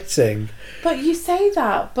was writing. But you say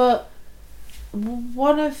that, but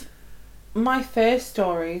one of my first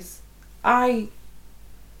stories, I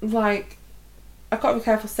got to be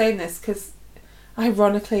careful saying this, because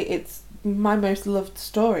ironically, it's my most loved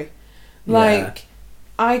story.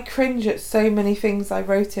 I cringe at so many things I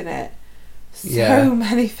wrote in it. So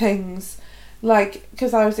many things. like,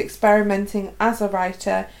 because I was experimenting as a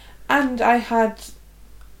writer, and I had,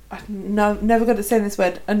 I'm never going to say this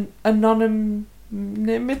word, anonymity.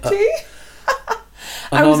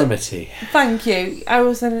 Anonymity. Thank you. I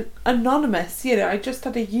was an anonymous. I just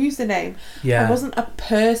had a username. Yeah. I wasn't a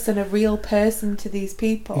person, a real person to these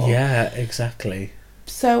people. Yeah, exactly.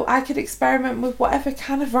 So I could experiment with whatever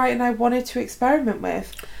kind of writing I wanted to experiment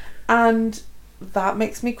with, and that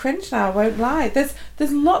makes me cringe now. I won't lie. There's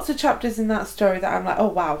lots of chapters in that story that I'm like, oh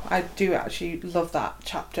wow, I do actually love that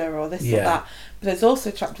chapter or this or that. But there's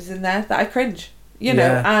also chapters in there that I cringe.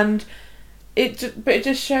 And it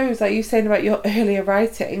just shows, like you saying about your earlier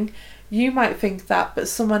writing, you might think that, but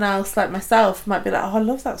someone else like myself might be like, oh, I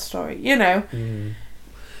love that story.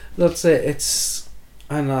 That's it.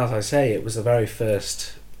 And as I say, it was the very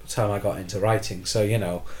first time I got into writing, so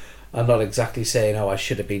I'm not exactly saying, I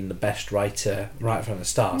should have been the best writer right from the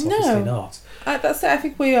start. No. Obviously not. That's it. I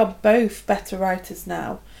think we are both better writers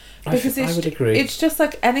now. Because I would agree. It's just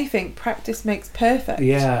like anything, practice makes perfect.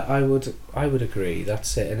 Yeah, I would agree.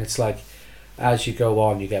 That's it. And it's like, as you go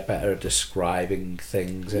on, you get better at describing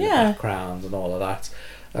things in the background and all of that.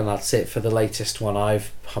 And that's it. For the latest one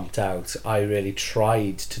I've pumped out, I really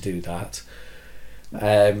tried to do that.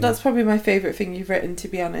 That's probably my favourite thing you've written, to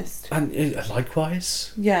be honest. And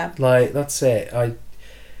likewise. Yeah. Like, that's it. I'm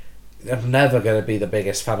never going to be the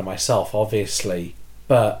biggest fan of myself, obviously,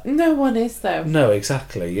 but... No one is, though. No,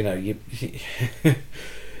 exactly. You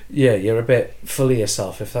yeah, you're a bit full of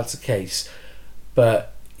yourself if that's the case.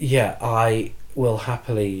 But, yeah, I will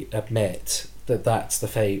happily admit that that's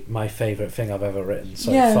my favourite thing I've ever written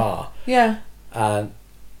so far. Yeah. And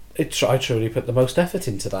I truly put the most effort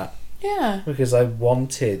into that. Yeah. Because I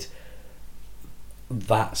wanted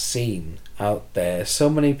that scene out there. So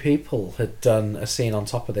many people had done a scene on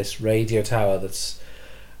top of this radio tower that's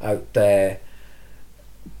out there,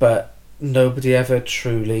 but nobody ever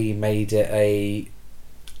truly made it a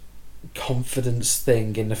confidence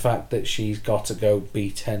thing in the fact that she's got to go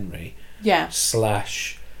beat Henry. Yeah. /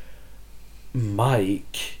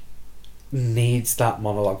 Mike needs that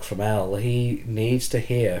monologue from Elle. He needs to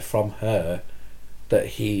hear from her that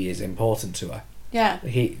he is important to her. Yeah.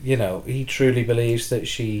 He truly believes that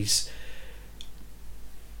she's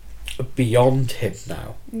beyond him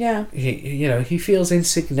now. Yeah. He feels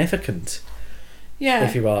insignificant. Yeah.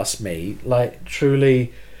 If you ask me, like,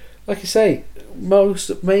 truly, like I say,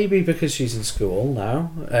 maybe because she's in school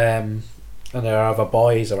now, and there are other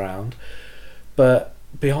boys around, but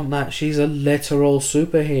beyond that, she's a literal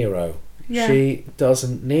superhero. Yeah. She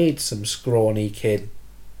doesn't need some scrawny kid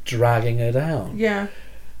dragging her down. Yeah.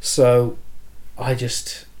 So I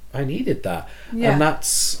needed that. Yeah. And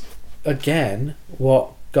that's again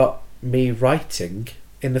what got me writing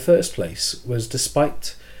in the first place, was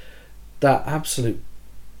despite that absolute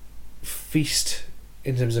feast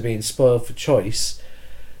in terms of being spoiled for choice,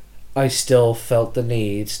 I still felt the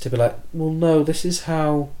need to be like, well, no, this is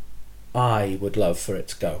how I would love for it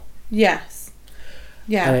to go. Yes.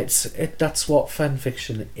 Yeah. And that's what fan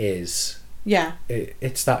fiction is. Yeah.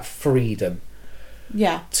 It's that freedom.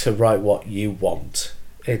 Yeah. To write what you want.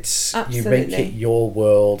 It's Absolutely. You make it your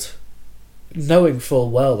world, knowing full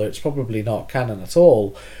well that it's probably not canon at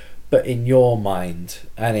all, but in your mind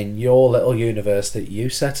and in your little universe that you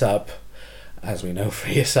set up, as we know for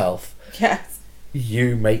yourself. Yes.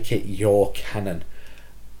 You make it your canon.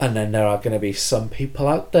 And then there are going to be some people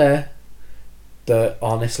out there that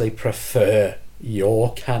honestly prefer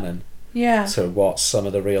your canon to what some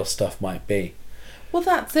of the real stuff might be. Well,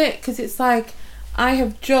 that's it, because it's like, I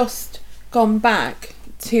have just gone back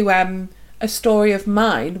to a story of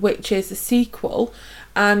mine, which is a sequel,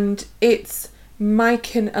 and it's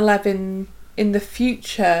Mike and Eleven in the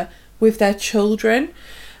future with their children,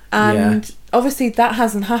 and obviously that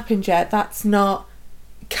hasn't happened yet. That's not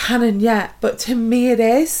canon yet, but to me it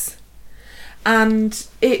is, and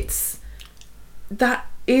that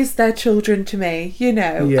is their children to me,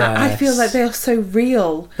 I feel like they are so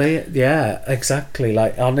real. Exactly.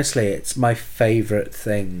 Like, honestly, it's my favourite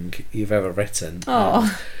thing you've ever written.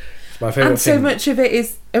 Oh, it's my favourite and so thing. much of it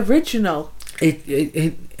is original.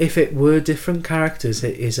 If it were different characters,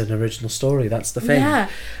 it is an original story. That's the thing. Yeah,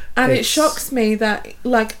 and it shocks me that,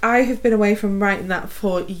 like, I have been away from writing that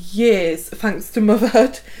for years, thanks to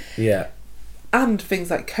motherhood. Yeah. And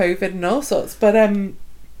things like COVID and all sorts. But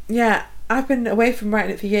I've been away from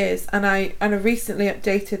writing it for years, and I recently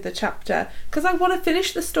updated the chapter because I want to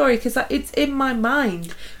finish the story, because it's in my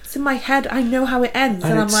mind. it's in my head. I know how it ends,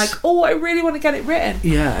 and I'm it's- like, oh, I really want to get it written.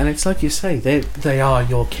 Yeah, and it's like you say, they are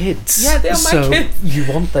your kids. Yeah, they are my kids. You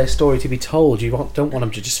want their story to be told. You don't want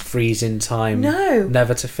them to just freeze in time, No.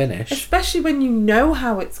 never to finish. Especially when you know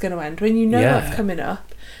how it's going to end, when you know Yeah. what's coming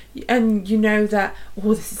up, and you know that,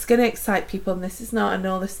 oh, this is going to excite people, and this is not, and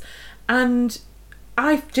all this. And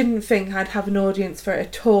I didn't think I'd have an audience for it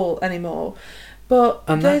at all anymore. But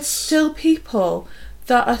And there's that's- still people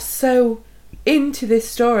that are so into this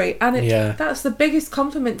story, and Yeah. that's the biggest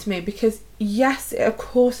compliment to me, because yes, of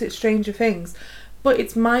course it's Stranger Things, but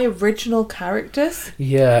it's my original characters.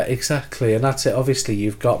 Yeah, exactly, and that's it. Obviously,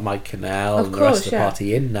 you've got Mike Cannell Of and the rest course, of the yeah.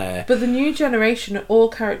 party in there. But the new generation are all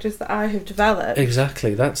characters that I have developed.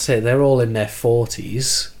 Exactly, that's it. They're all in their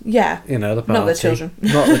 40s. Yeah. You know, the party. Not the children.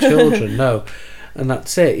 Not the children, no. And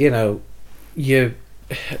that's it. You know, your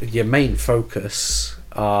main focus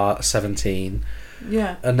are 17,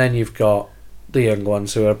 Yeah. and then you've got the young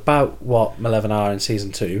ones who are about what 11 are in season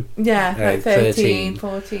 2. Yeah, like 13, 13.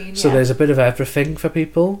 14. So yeah. there's a bit of everything for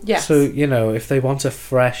people. Yes. So, you know, if they want a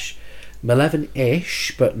fresh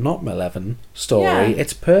Maleven-ish, but not Maleven story, Yeah.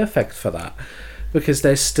 it's perfect for that. Because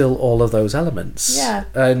there's still all of those elements. Yeah.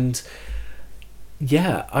 And,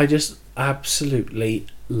 yeah, I just absolutely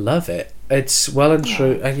love it. It's well and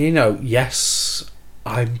true. And, you know, yes,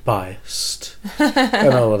 I'm biased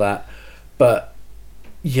and all of that. But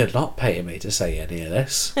you're not paying me to say any of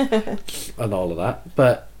this and all of that.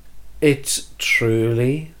 But it's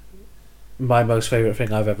truly my most favourite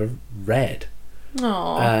thing I've ever read.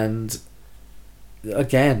 Aww. And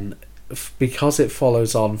again, because it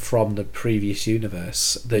follows on from the previous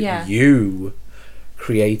universe that Yeah. you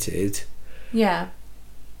created, Yeah.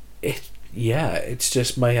 it's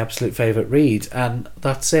just my absolute favourite read, and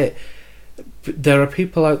that's it. There are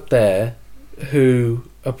people out there who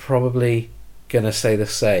are probably going to say the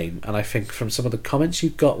same, and I think from some of the comments you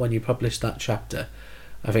got when you published that chapter,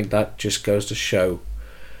 I think that just goes to show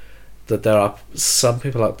that there are some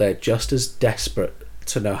people out there just as desperate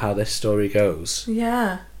to know how this story goes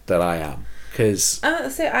Yeah. that I am. Because And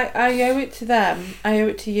that's it. I owe it to them. I owe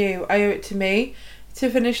it to you. I owe it to me to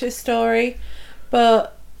finish this story.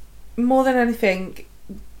 But more than anything,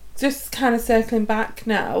 just kind of circling back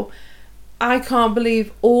now, I can't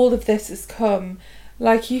believe all of this has come.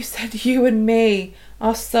 Like you said, you and me,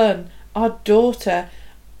 our son, our daughter,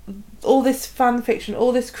 all this fan fiction,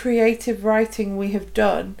 all this creative writing we have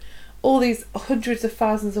done, all these hundreds of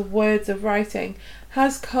thousands of words of writing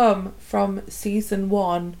has come from season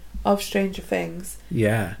 1 of Stranger Things.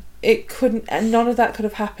 yeah, It couldn't, and none of that could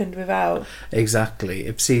have happened without. exactly.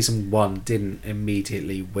 If season 1 didn't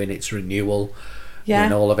immediately win its renewal, Yeah.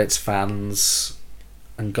 win all of its fans,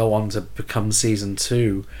 and go on to become season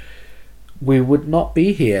 2, we would not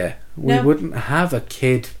be here. We No. wouldn't have a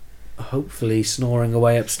kid hopefully snoring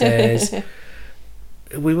away upstairs.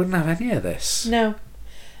 We wouldn't have any of this. No,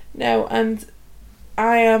 and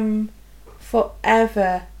I am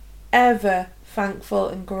forever, ever thankful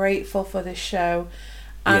and grateful for this show.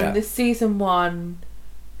 And Yeah. the season 1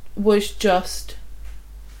 was just,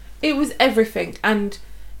 it was everything. And,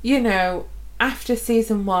 you know, after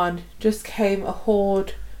season 1 just came a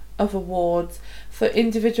horde of awards for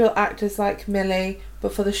individual actors like Millie,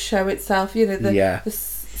 but for the show itself, you know, the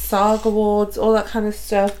SAG awards, all that kind of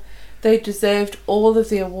stuff. They deserved all of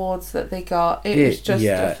the awards that they got. It was just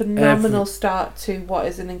a phenomenal start to what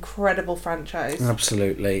is an incredible franchise.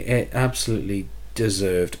 Absolutely. It absolutely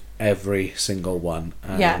deserved every single one.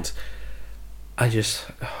 And Yeah. I just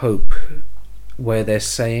hope where they're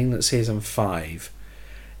saying that season 5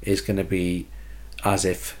 is going to be as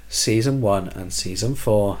if season 1 and season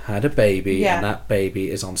 4 had a baby, Yeah. and that baby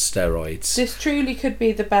is on steroids. This truly could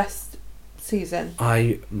be the best season.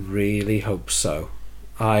 I really hope so.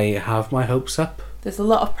 I have my hopes up. There's a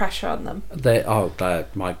lot of pressure on them.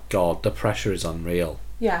 My God, the pressure is unreal.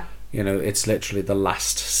 Yeah. You know, it's literally the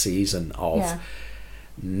last season of Yeah.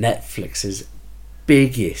 Netflix's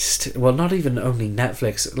biggest, well, not even only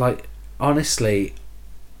Netflix, like, honestly,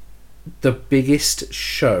 the biggest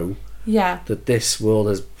show Yeah. that this world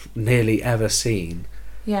has nearly ever seen.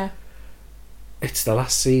 Yeah. It's the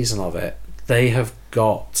last season of it. They have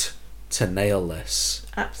got to nail this.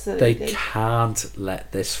 Absolutely. They can't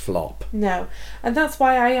let this flop. No. And that's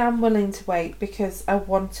why I am willing to wait, because I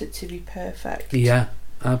want it to be perfect. Yeah,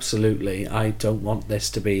 absolutely. I don't want this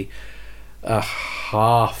to be a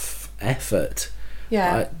half effort.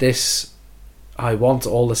 Yeah. I want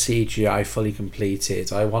all the CGI fully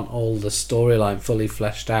completed. I want all the storyline fully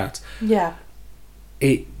fleshed out. Yeah.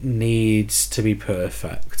 It needs to be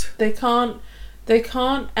perfect. They can't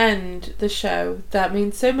end the show that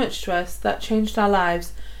means so much to us, that changed our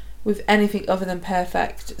lives, with anything other than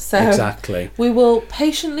perfect. So Exactly. we will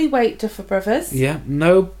patiently wait, Duffer Brothers. Yeah,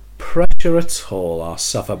 no pressure at all, our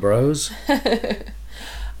Suffer Bros.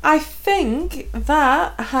 I think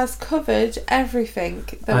that has covered everything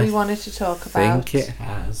that we wanted to talk about. I think it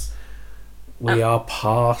has. We are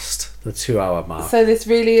past the 2-hour mark. So this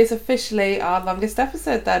really is officially our longest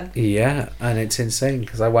episode then. Yeah, and it's insane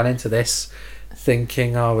because I went into this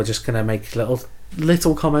thinking, oh, we're just going to make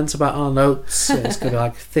little comments about our notes. It's going to be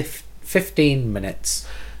like 15 minutes.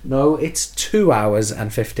 No, it's 2 hours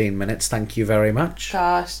and 15 minutes. Thank you very much.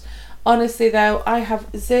 Gosh. Honestly though, I have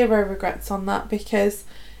zero regrets on that because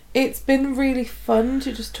it's been really fun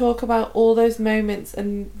to just talk about all those moments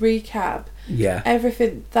and recap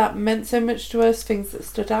everything that meant so much to us, things that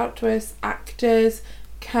stood out to us, actors,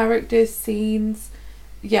 characters, scenes.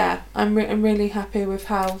 Yeah, I'm really happy with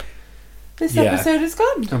how this episode has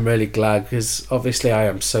gone. I'm really glad because obviously I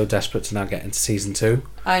am so desperate to now get into season 2.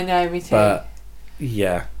 I know, me too. But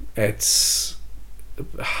yeah, it's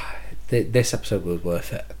this episode was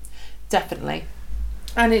worth it. Definitely.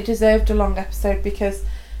 And it deserved a long episode because,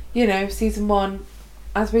 you know, season 1,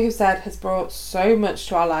 as we have said, has brought so much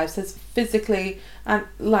to our lives, has physically and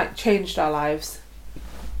like changed our lives.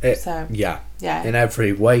 Yeah. In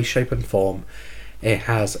every way, shape and form, it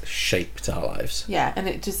has shaped our lives. Yeah, and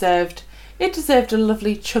it deserved a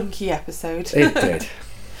lovely chunky episode. It did.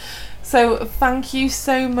 So thank you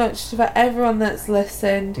so much for everyone that's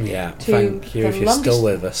listened. Yeah, to thank you if you're still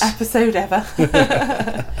with us. Episode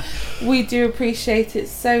ever. We do appreciate it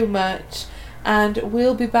so much. And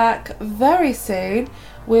we'll be back very soon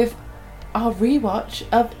with our rewatch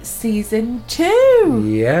of season 2.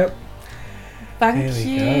 Yep. Thank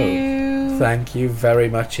you. Go. Thank you very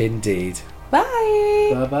much indeed.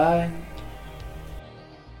 Bye. Bye-bye.